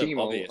on our team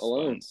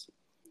alone.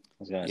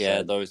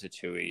 Yeah, those are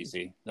too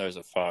easy. Those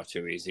are far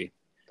too easy.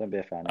 Don't be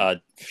a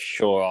fan.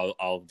 Sure,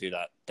 I'll do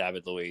that.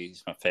 David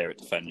Luiz, my favorite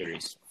defender.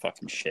 He's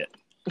fucking shit.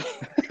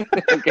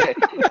 Okay.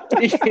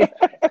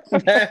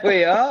 There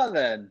we are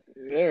then.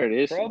 There it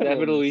is.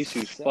 David Luiz,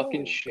 who's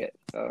fucking shit.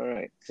 All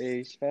right.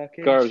 He's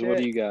fucking Garbs, shit. what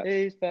do you got?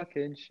 He's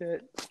fucking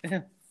shit.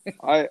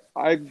 I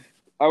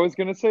was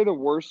gonna say the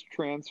worst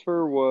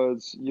transfer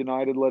was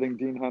United letting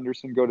Dean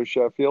Henderson go to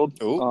Sheffield.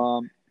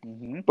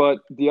 But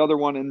the other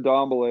one,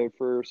 Ndombele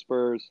for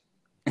Spurs.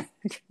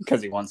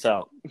 Because he wants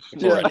out.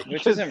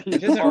 Which isn't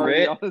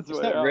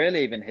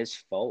really even his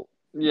fault.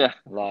 Yeah,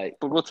 but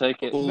we'll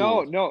take it. Ooh.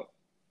 No.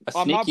 A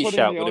sneaky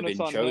shout would have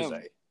been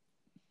Jose.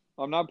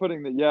 I'm not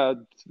putting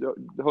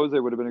Jose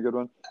would have been a good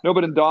one. No,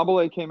 but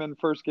Ndombele came in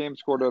first game,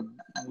 scored a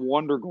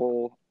wonder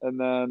goal, and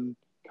then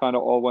kind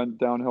of all went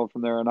downhill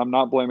from there. And I'm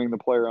not blaming the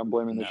player. I'm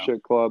blaming the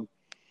shit club.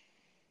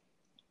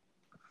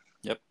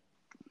 Yep.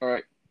 All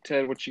right,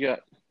 Ted, what you got?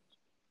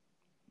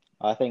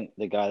 I think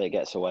the guy that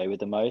gets away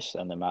with the most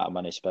and the amount of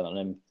money spent on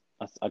him,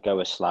 I go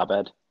with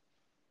Slabhead.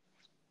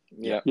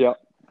 Yeah.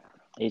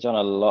 He's on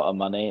a lot of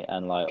money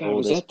and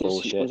all this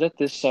bullshit. Was that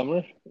this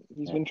summer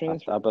he's been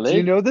transferred? I believe. Do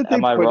you know that they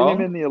put wrong?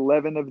 him in the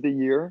 11 of the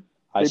year?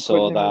 I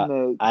saw that.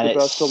 In and the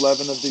it's best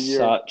 11 of the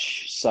year.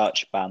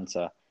 Such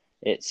banter.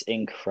 It's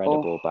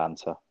incredible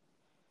banter.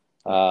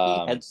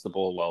 He heads the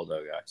ball well,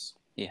 though, guys.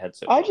 He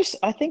heads it well.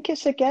 I think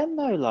it's again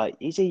though.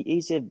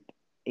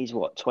 He's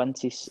what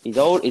 20? He's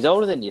old. He's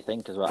older than you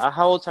think as well.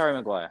 How old's Harry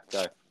Maguire?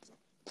 Go.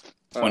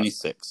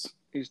 26.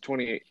 He's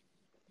 28.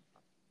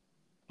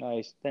 No,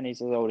 he's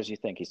as old as you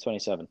think. He's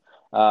 27.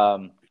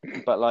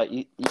 But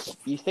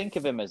you think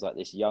of him as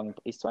this young.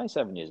 He's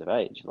 27 years of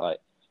age.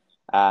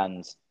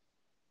 And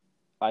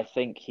I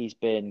think he's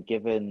been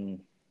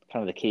given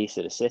kind of the keys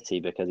to the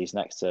city because he's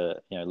next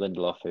to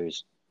Lindelof,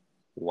 who's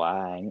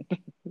wang,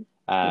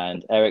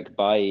 and Eric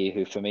Bailly,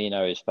 who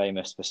Firmino is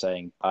famous for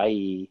saying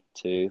bye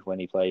to when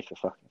he played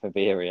for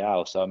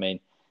Villarreal. So I mean,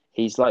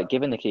 he's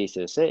given the keys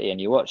to the city,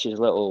 and you watch his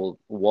little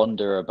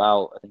wander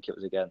about. I think it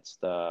was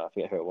against I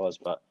forget who it was,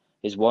 but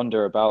his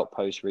wander about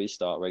post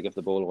restart where he gives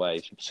the ball away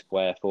from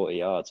square 40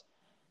 yards.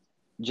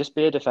 Just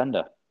be a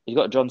defender. He's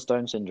got John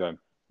Stone syndrome.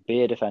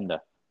 Be a defender.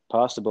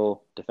 Pass the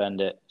ball,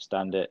 defend it,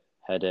 stand it,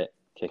 head it,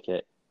 kick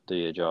it, do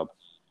your job.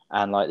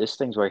 And this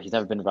things where he's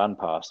never been ran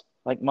past.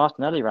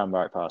 Martinelli ran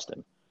right past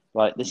him.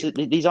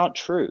 These aren't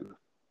true.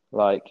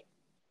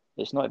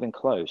 It's not even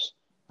close.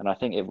 And I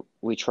think if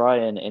we try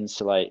and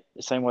insulate,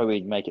 the same way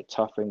we make it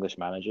tough for English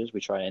managers, we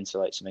try and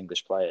insulate some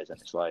English players. And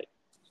it's like,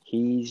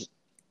 he's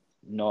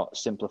not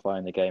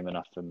simplifying the game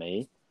enough for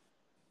me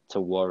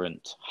to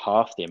warrant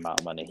half the amount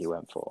of money he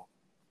went for,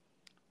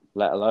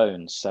 let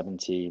alone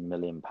 £70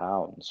 million.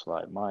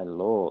 Like, my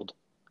Lord,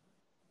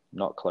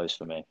 not close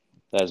for me.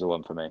 There's a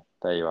one for me.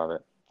 There you have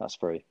it. That's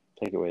free.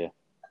 Take it with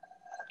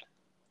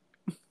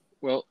you.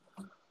 Well,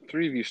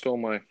 3 of you stole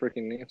my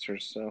freaking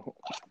answers, so.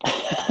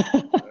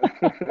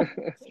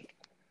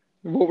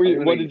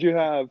 What did you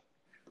have?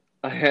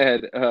 I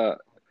had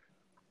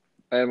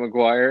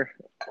Maguire.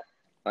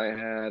 I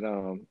had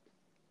who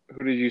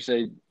did you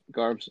say,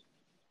 Garbs?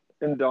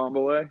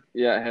 Ndombele.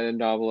 Yeah, I had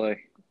Ndombele.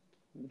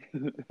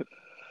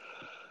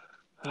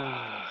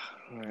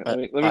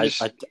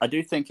 Right, I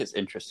do think it's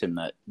interesting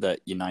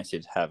that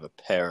United have a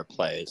pair of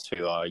players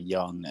who are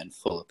young and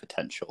full of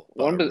potential,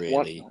 but are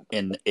really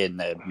in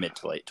their mid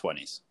to late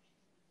 20s.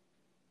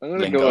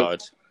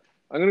 Lingard.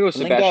 I'm gonna go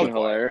Sebastian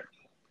Haller.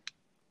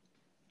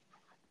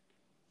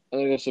 I'm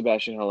gonna go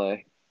Sebastian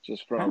Haller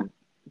just from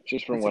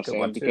West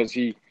Ham because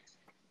he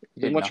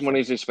as much money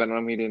as they spent on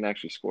him, he didn't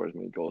actually score as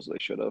many goals as they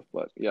should have.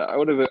 But yeah, I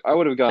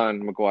would have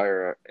gone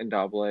Maguire and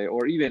Ndombele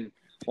or even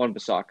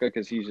Wan-Bissaka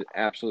because he's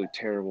absolutely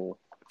terrible.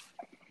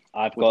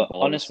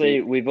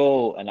 Honestly, we've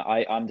all, and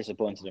I'm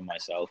disappointed in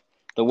myself.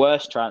 The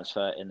worst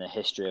transfer in the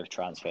history of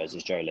transfers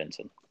is Joe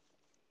Linton.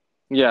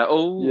 Yeah.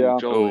 Joe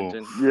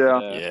Linton.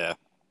 Yeah.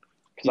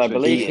 Because I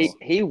believe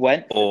he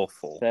went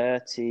awful.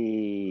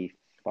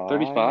 35.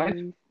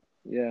 35?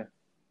 Yeah.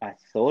 I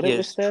thought it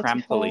was 35.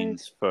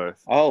 Trampolines for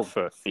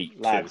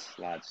feet lads,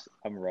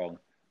 I'm wrong.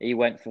 He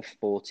went for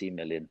 40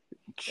 million.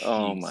 Jesus.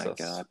 Oh my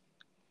God.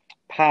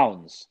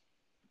 Pounds.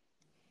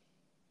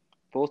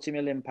 40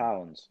 million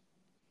pounds.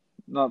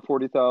 Not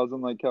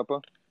 40,000 like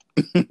Kepa.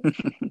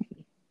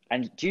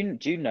 And do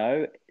you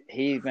know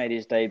he made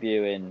his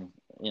debut in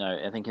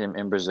I think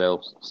in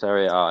Brazil,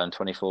 Serie A in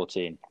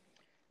 2014,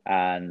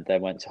 and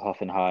then went to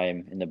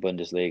Hoffenheim in the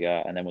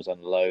Bundesliga, and then was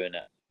on loan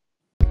at.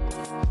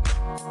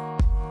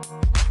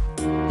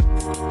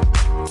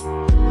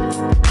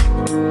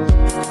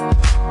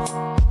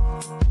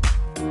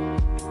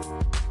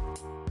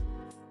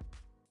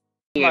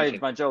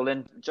 My Joe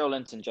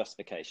Linton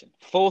justification: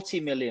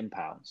 £40 million,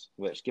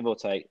 which give or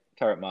take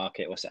current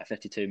market, what's that?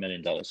 $52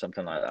 million,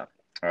 something like that.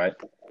 All right,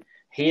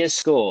 he has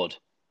scored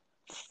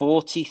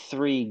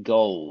 43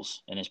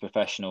 goals in his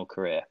professional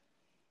career.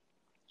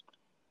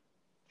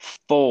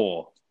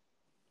 4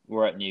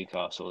 were at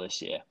Newcastle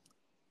this year.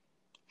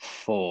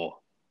 4.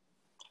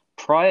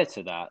 Prior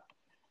to that,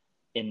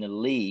 in the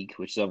league,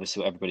 which is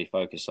obviously what everybody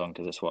focused on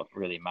because it's what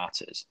really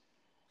matters,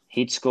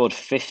 he'd scored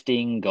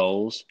 15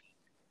 goals.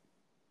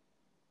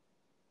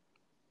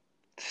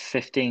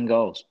 15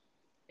 goals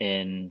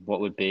in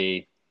what would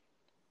be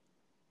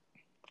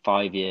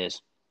 5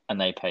 years, and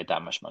they paid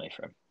that much money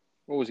for him.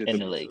 What was it? In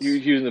the league?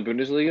 He was in the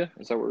Bundesliga?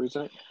 Is that what we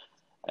said?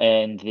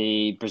 In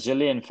the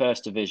Brazilian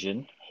First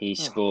Division, he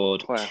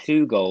scored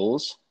 2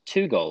 goals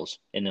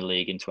in the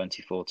league in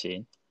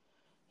 2014.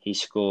 He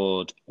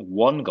scored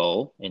 1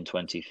 goal in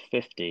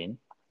 2015.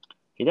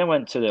 He then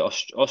went to the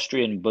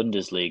Austrian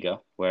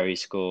Bundesliga, where he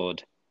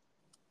scored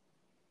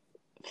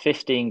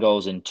 15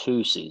 goals in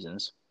 2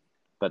 seasons,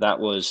 but that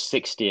was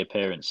 60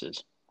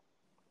 appearances.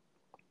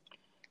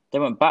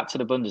 Then went back to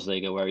the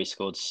Bundesliga, where he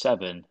scored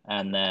 7,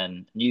 and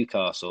then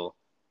Newcastle,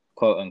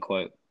 quote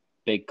unquote,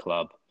 big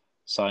club,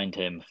 signed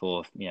him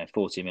for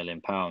 £40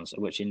 million,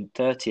 which in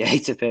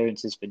 38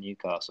 appearances for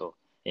Newcastle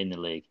in the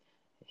league,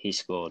 he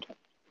scored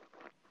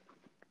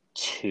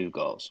 2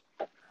 goals.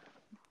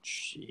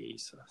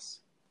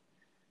 Jesus.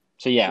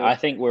 So I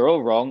think we're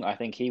all wrong. I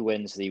think he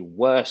wins the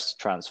worst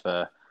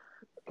transfer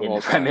in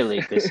the Premier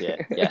League this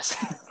year. Yes.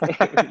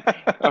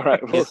 All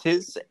right. Well, is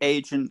his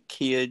agent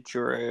Kia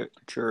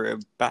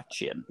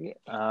Jurabachian?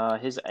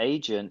 His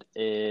agent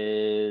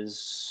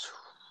is.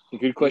 A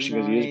good question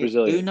because he is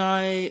Brazilian.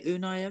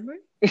 Unai Emery?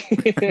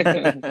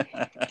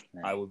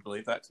 I would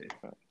believe that too.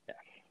 Yeah.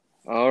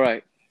 All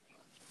right.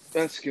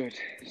 That's good.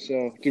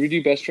 So, did we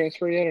do best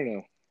transfer yet or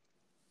no?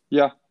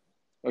 Yeah.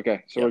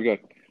 Okay, so we're good.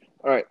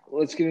 All right,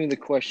 let's get into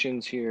the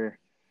questions here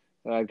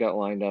that I've got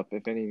lined up.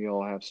 If any of you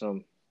all have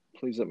some,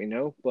 please let me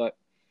know. But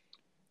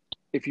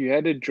if you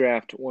had to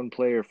draft one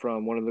player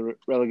from one of the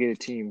relegated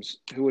teams,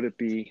 who would it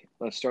be?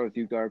 Let's start with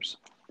you, Garbs.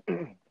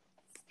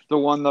 The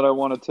one that I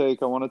want to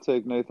take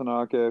Nathan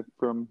Ake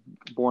from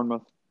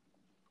Bournemouth.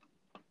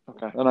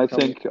 Okay. And I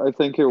think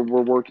we're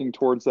working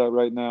towards that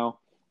right now.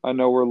 I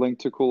know we're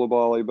linked to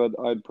Koulibaly, but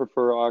I'd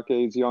prefer Ake.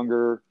 He's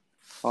younger,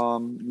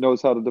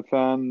 knows how to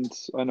defend.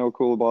 I know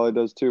Koulibaly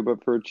does too,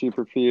 but for a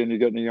cheaper fee, and you're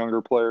getting a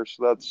younger player,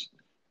 so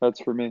that's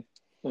for me.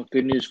 Well,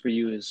 good news for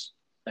you is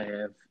I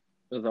have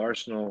the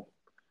Arsenal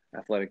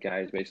athletic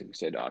guys basically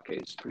said Ake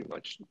is pretty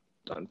much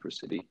done for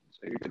City,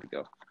 so you're good to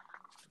go.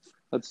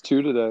 That's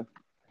 2 today.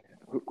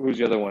 Who's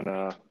the other one?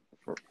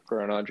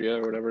 Ferran Adria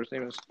or whatever his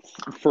name is.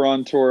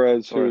 Ferran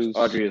Torres,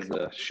 Adria is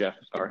the chef.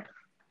 Sorry.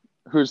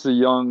 Who's the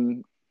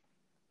young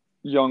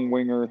young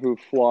winger who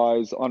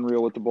flies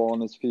unreal with the ball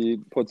on his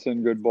feet, puts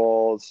in good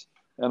balls.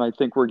 And I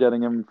think we're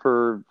getting him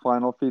for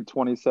final fee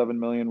 $27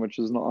 million, which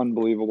is an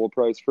unbelievable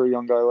price for a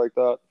young guy like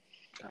that.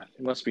 God,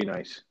 it must be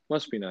nice.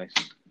 Must be nice.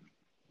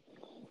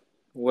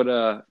 What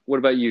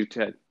about you,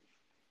 Ted?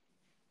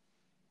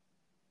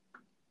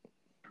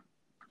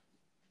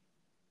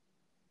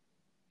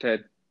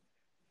 Ted.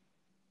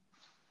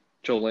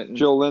 Joe Linton.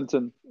 Joe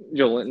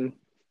Linton.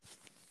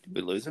 Did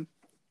we lose him?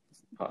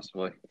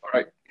 Possibly. All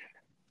right.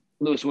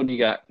 Lewis, what do you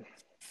got?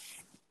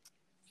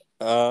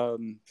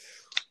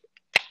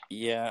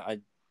 Yeah, I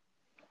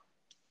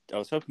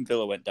was hoping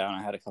Villa went down.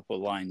 I had a couple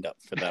lined up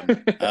for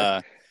them.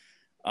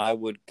 I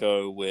would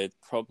go with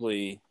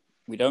probably,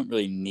 we don't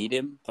really need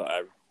him, but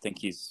I think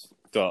he's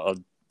got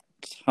a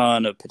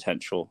ton of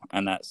potential,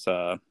 and that's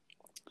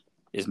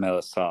Ismail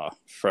Assar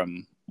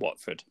from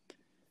Watford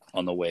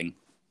on the wing.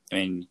 I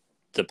mean,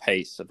 the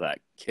pace of that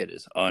kid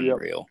is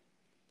unreal.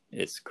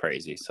 Yep. It's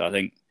crazy. So I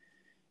think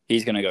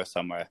he's going to go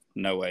somewhere.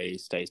 No way he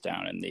stays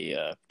down in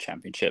the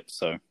championship.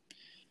 So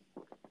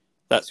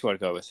that's who I'd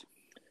go with.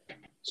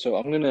 So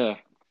I'm going to,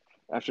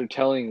 after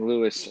telling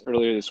Lewis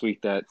earlier this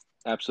week that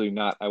absolutely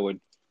not, I would.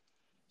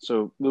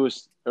 So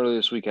Lewis earlier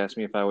this week asked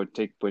me if I would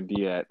take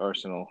Buendia at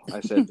Arsenal. I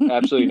said,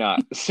 absolutely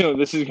not. So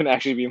this is going to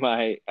actually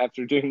be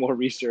after doing more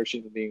research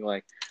and being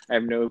like, I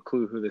have no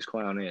clue who this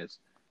clown is.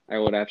 I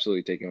would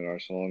absolutely take him at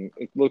Arsenal. And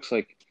it looks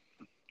like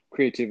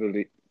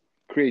creatively,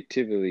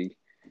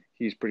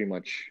 he's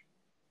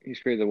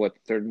created the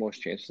third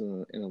most chances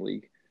in the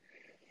league.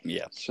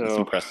 Yeah, so it's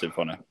impressive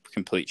on a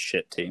complete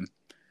shit team.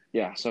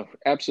 Yeah, so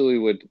absolutely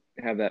would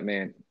have that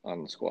man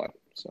on the squad.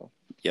 So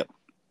yep.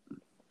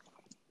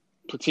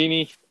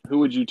 Platini, who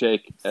would you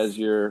take as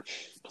your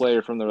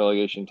player from the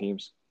relegation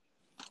teams?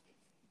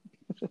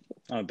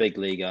 I'm a big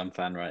Ligue 1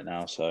 fan right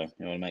now, so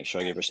you want to make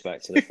sure I give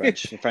respect to the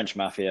French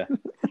mafia.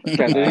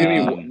 God,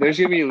 there's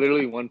gonna be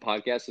literally one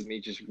podcast of me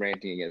just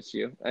ranting against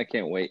you. I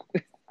can't wait.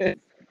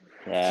 It's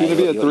gonna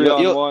be a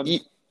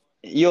 3-on-1.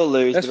 You'll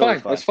lose. That's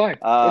fine. That's fine.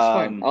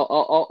 I'm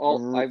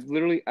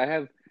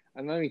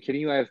not even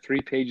kidding you. I have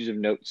 3 pages of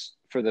notes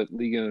for the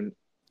Ligue 1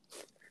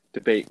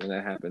 debate when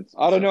that happens.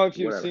 I don't know if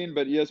you've seen,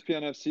 but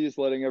ESPN FC is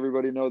letting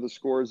everybody know the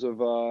scores of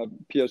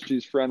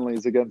PSG's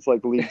friendlies against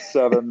like League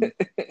 7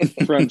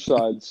 French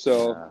sides.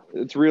 So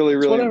it's really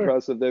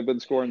impressive. They've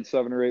been scoring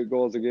 7 or 8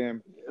 goals a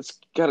game. It's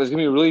gonna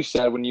be really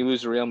sad when you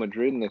lose to Real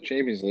Madrid in the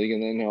Champions League,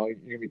 and then you're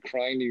gonna be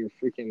crying to your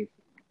freaking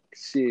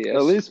CAS.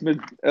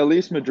 At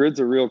least Madrid's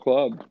a real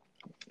club.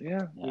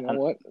 Yeah, you know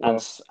what?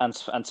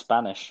 And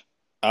Spanish.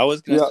 I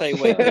was going to say,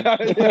 wait, did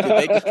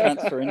they just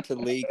transfer into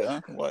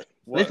Liga? What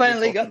they play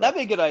in Liga? That'd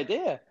be a good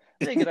idea.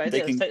 Let's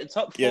take the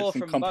top 4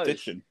 from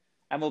competition. Both,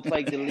 and we'll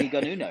play the Liga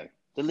Uno.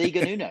 The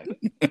Liga Uno.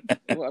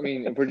 Well, I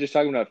mean, if we're just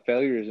talking about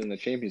failures in the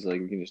Champions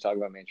League, we can just talk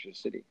about Manchester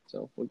City.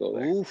 So we'll go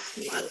there.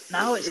 Oof.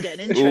 Now it's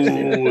getting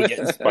interesting.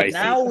 Getting spicy.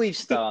 Now we've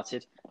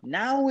started.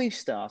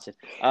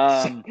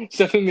 7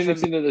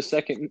 minutes into the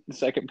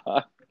second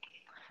pod.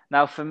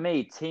 Now, for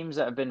me, teams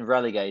that have been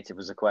relegated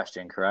was a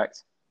question,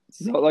 correct?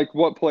 So, like,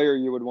 what player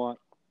you would want?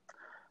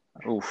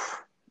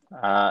 Oof.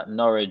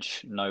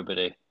 Norwich,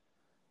 nobody.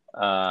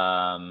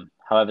 However,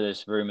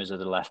 there's rumours of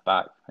the left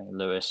back, I think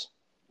Lewis,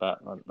 but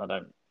I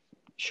don't.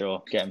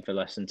 Sure, get him for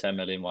less than 10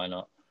 million. Why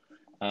not?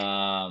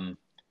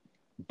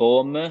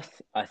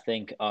 Bournemouth, I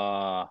think,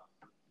 are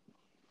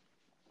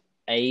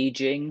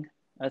aging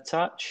a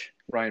touch.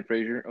 Ryan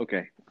Fraser.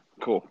 Okay,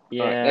 cool.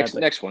 Yeah. All right,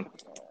 next one.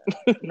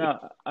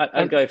 No,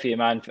 I'd go for your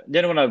man. The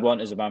only one I'd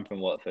want is a man from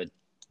Watford.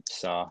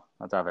 So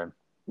I'd have him.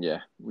 Yeah,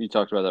 we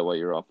talked about that while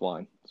you were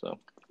offline. So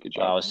good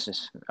job.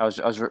 I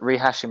was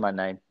rehashing my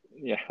name.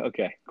 Yeah.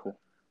 Okay. Cool.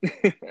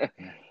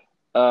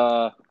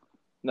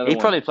 He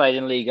probably played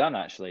in Ligue 1,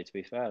 actually. To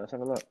be fair, let's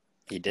have a look.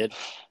 He did.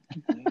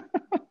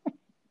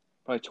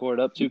 Probably tore it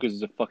up too because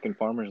it's a fucking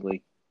farmers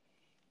league.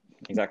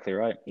 Exactly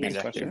right.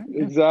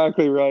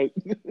 Exactly right.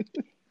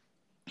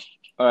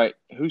 All right.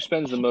 Who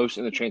spends the most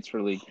in the transfer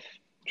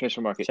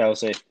market?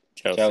 Chelsea.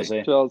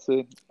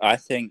 I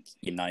think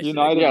United.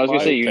 Yeah, I was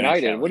gonna say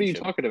United. What are you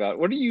talking about?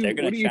 What are you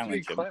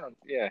three clowns?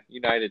 Yeah,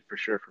 United for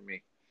sure for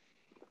me.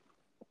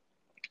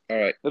 All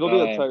right. It'll be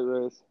a tight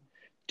race.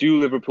 Do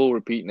Liverpool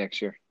repeat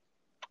next year?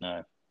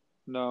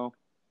 No.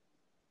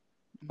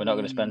 We're not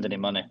going to spend any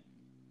money.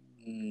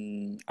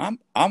 I'm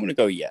going to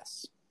go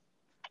yes.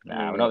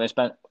 Nah, we're not going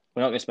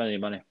to spend any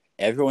money.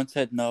 Everyone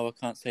said no. I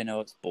can't say no.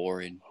 It's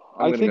boring.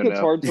 I think it's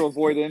hard to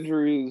avoid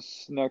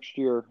injuries next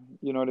year.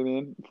 You know what I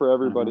mean? For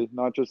everybody,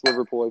 not just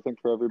Liverpool. I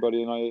think for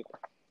everybody, and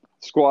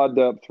squad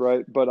depth,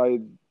 right? But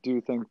I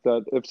do think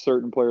that if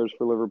certain players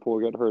for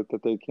Liverpool get hurt,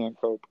 that they can't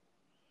cope.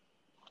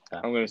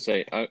 I'm going to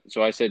say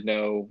so. I said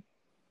no.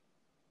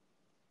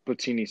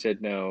 Platini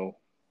said no.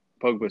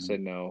 Pogba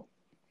said no.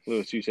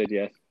 Lewis, you said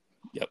yes.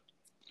 Yep.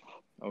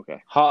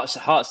 Okay.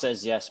 Heart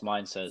says yes.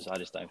 Mine says I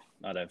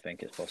don't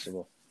think it's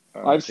possible.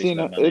 I've seen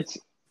it.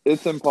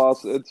 It's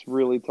impossible. It's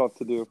really tough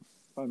to do.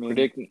 I mean,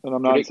 and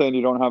I'm not saying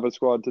you don't have a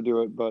squad to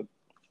do it, but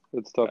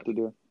it's tough to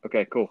do.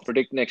 Okay, cool.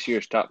 Predict next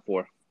year's top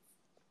 4.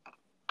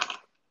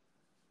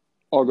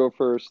 I'll go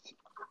first.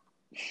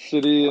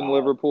 City and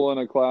Liverpool in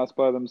a class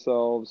by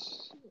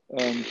themselves,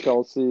 and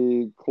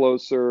Chelsea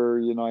closer,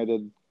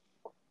 United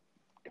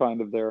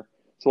kind of there.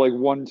 So like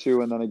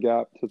 1-2 and then a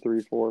gap to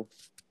 3-4.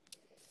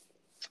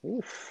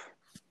 Oof.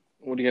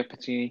 What do you have,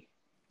 Patini?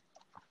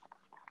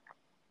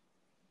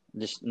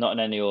 Just not in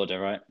any order,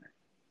 right?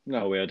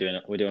 No, we're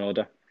doing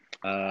order.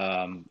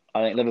 I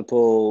think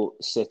Liverpool,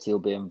 City will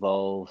be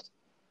involved.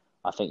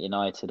 I think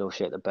United will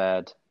shit the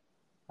bed.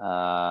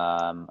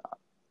 I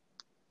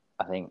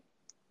think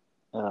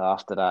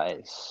after that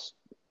it's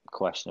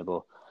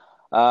questionable.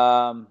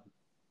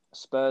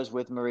 Spurs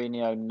with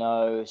Mourinho,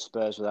 no.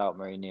 Spurs without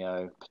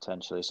Mourinho,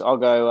 potentially. So I'll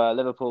go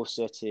Liverpool,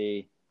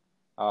 City,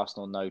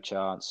 Arsenal, no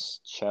chance.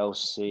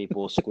 Chelsea,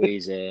 ball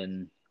squeeze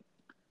in.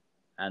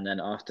 And then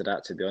after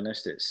that, to be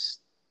honest, it's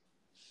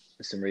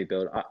some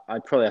rebuild.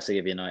 I'd probably have to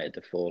give United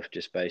the fourth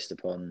just based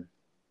upon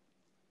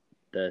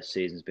the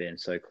seasons being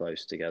so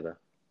close together.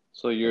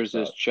 So yours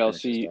is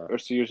Chelsea,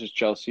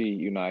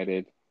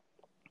 United,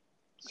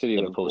 City,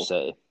 Liverpool.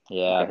 City.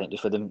 Yeah, okay. I think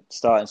just with them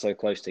starting so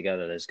close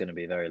together, there's going to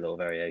be very little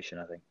variation,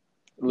 I think.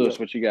 Lewis,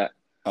 what you got?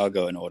 I'll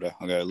go in order.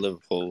 I'll go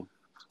Liverpool,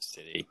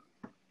 City,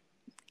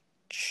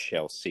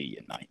 Chelsea,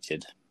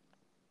 United.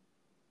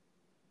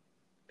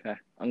 Okay.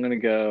 I'm going to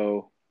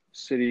go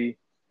City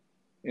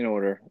in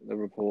order,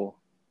 Liverpool,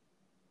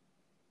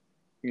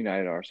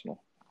 United,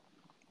 Arsenal.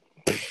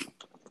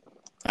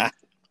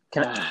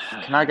 Can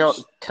I go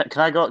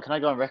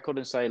on record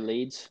and say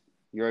Leeds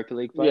Europa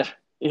League place?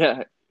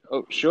 Yeah.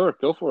 Oh, sure,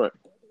 go for it.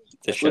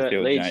 The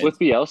Sheffield United with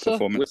Bielsa?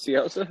 performance. With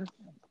Bielsa?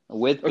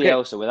 With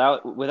Bielsa.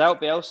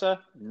 Without Bielsa,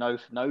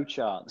 no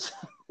chance.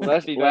 Well,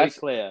 that's be very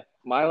clear.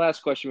 My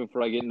last question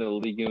before I get into the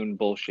Ligue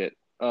bullshit.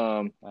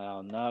 Oh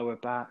no, we're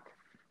back.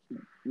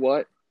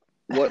 What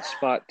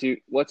spot do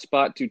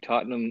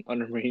Tottenham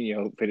under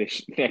Mourinho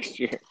finish next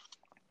year?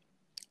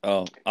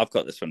 Oh, I've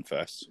got this one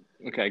first.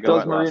 Okay, go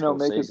ahead. Does Mourinho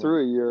make it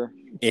through a year?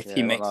 If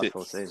he makes it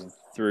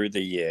through the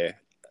year,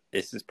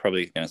 this is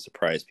probably going to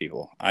surprise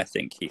people. I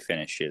think he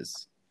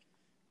finishes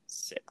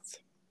 6th.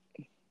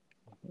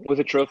 With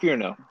a trophy or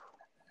no?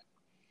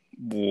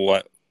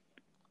 What?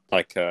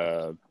 Like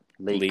a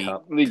League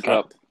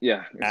Cup.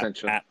 Yeah,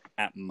 essentially.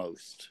 At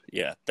most.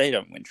 Yeah, they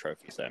don't win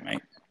trophies there,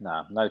 mate.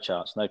 No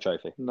chance. No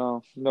trophy.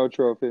 No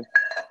trophy.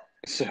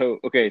 So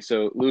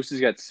Lewis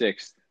has got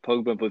 6th.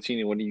 Pogba and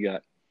Platini, what do you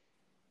got?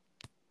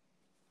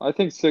 I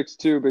think 6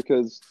 too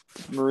because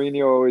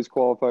Mourinho always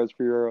qualifies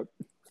for Europe.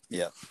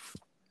 Yeah.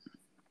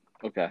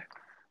 Okay.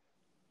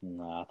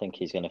 No, I think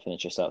he's going to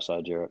finish just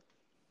outside Europe.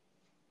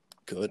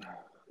 Good.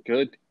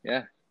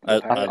 Yeah.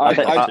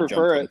 I'd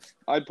prefer it.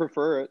 I'd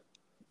prefer it.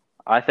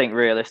 I think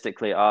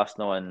realistically,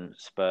 Arsenal and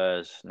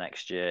Spurs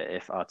next year,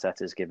 if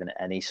Arteta's given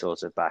any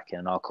sort of backing,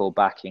 and I'll call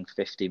backing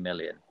 50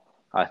 million,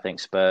 I think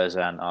Spurs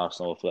and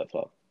Arsenal will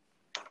flip-flop.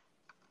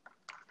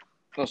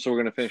 Oh, so we're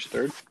going to finish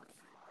 3rd?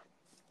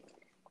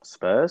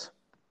 Spurs?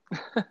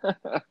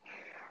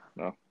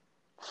 No.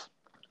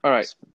 All right.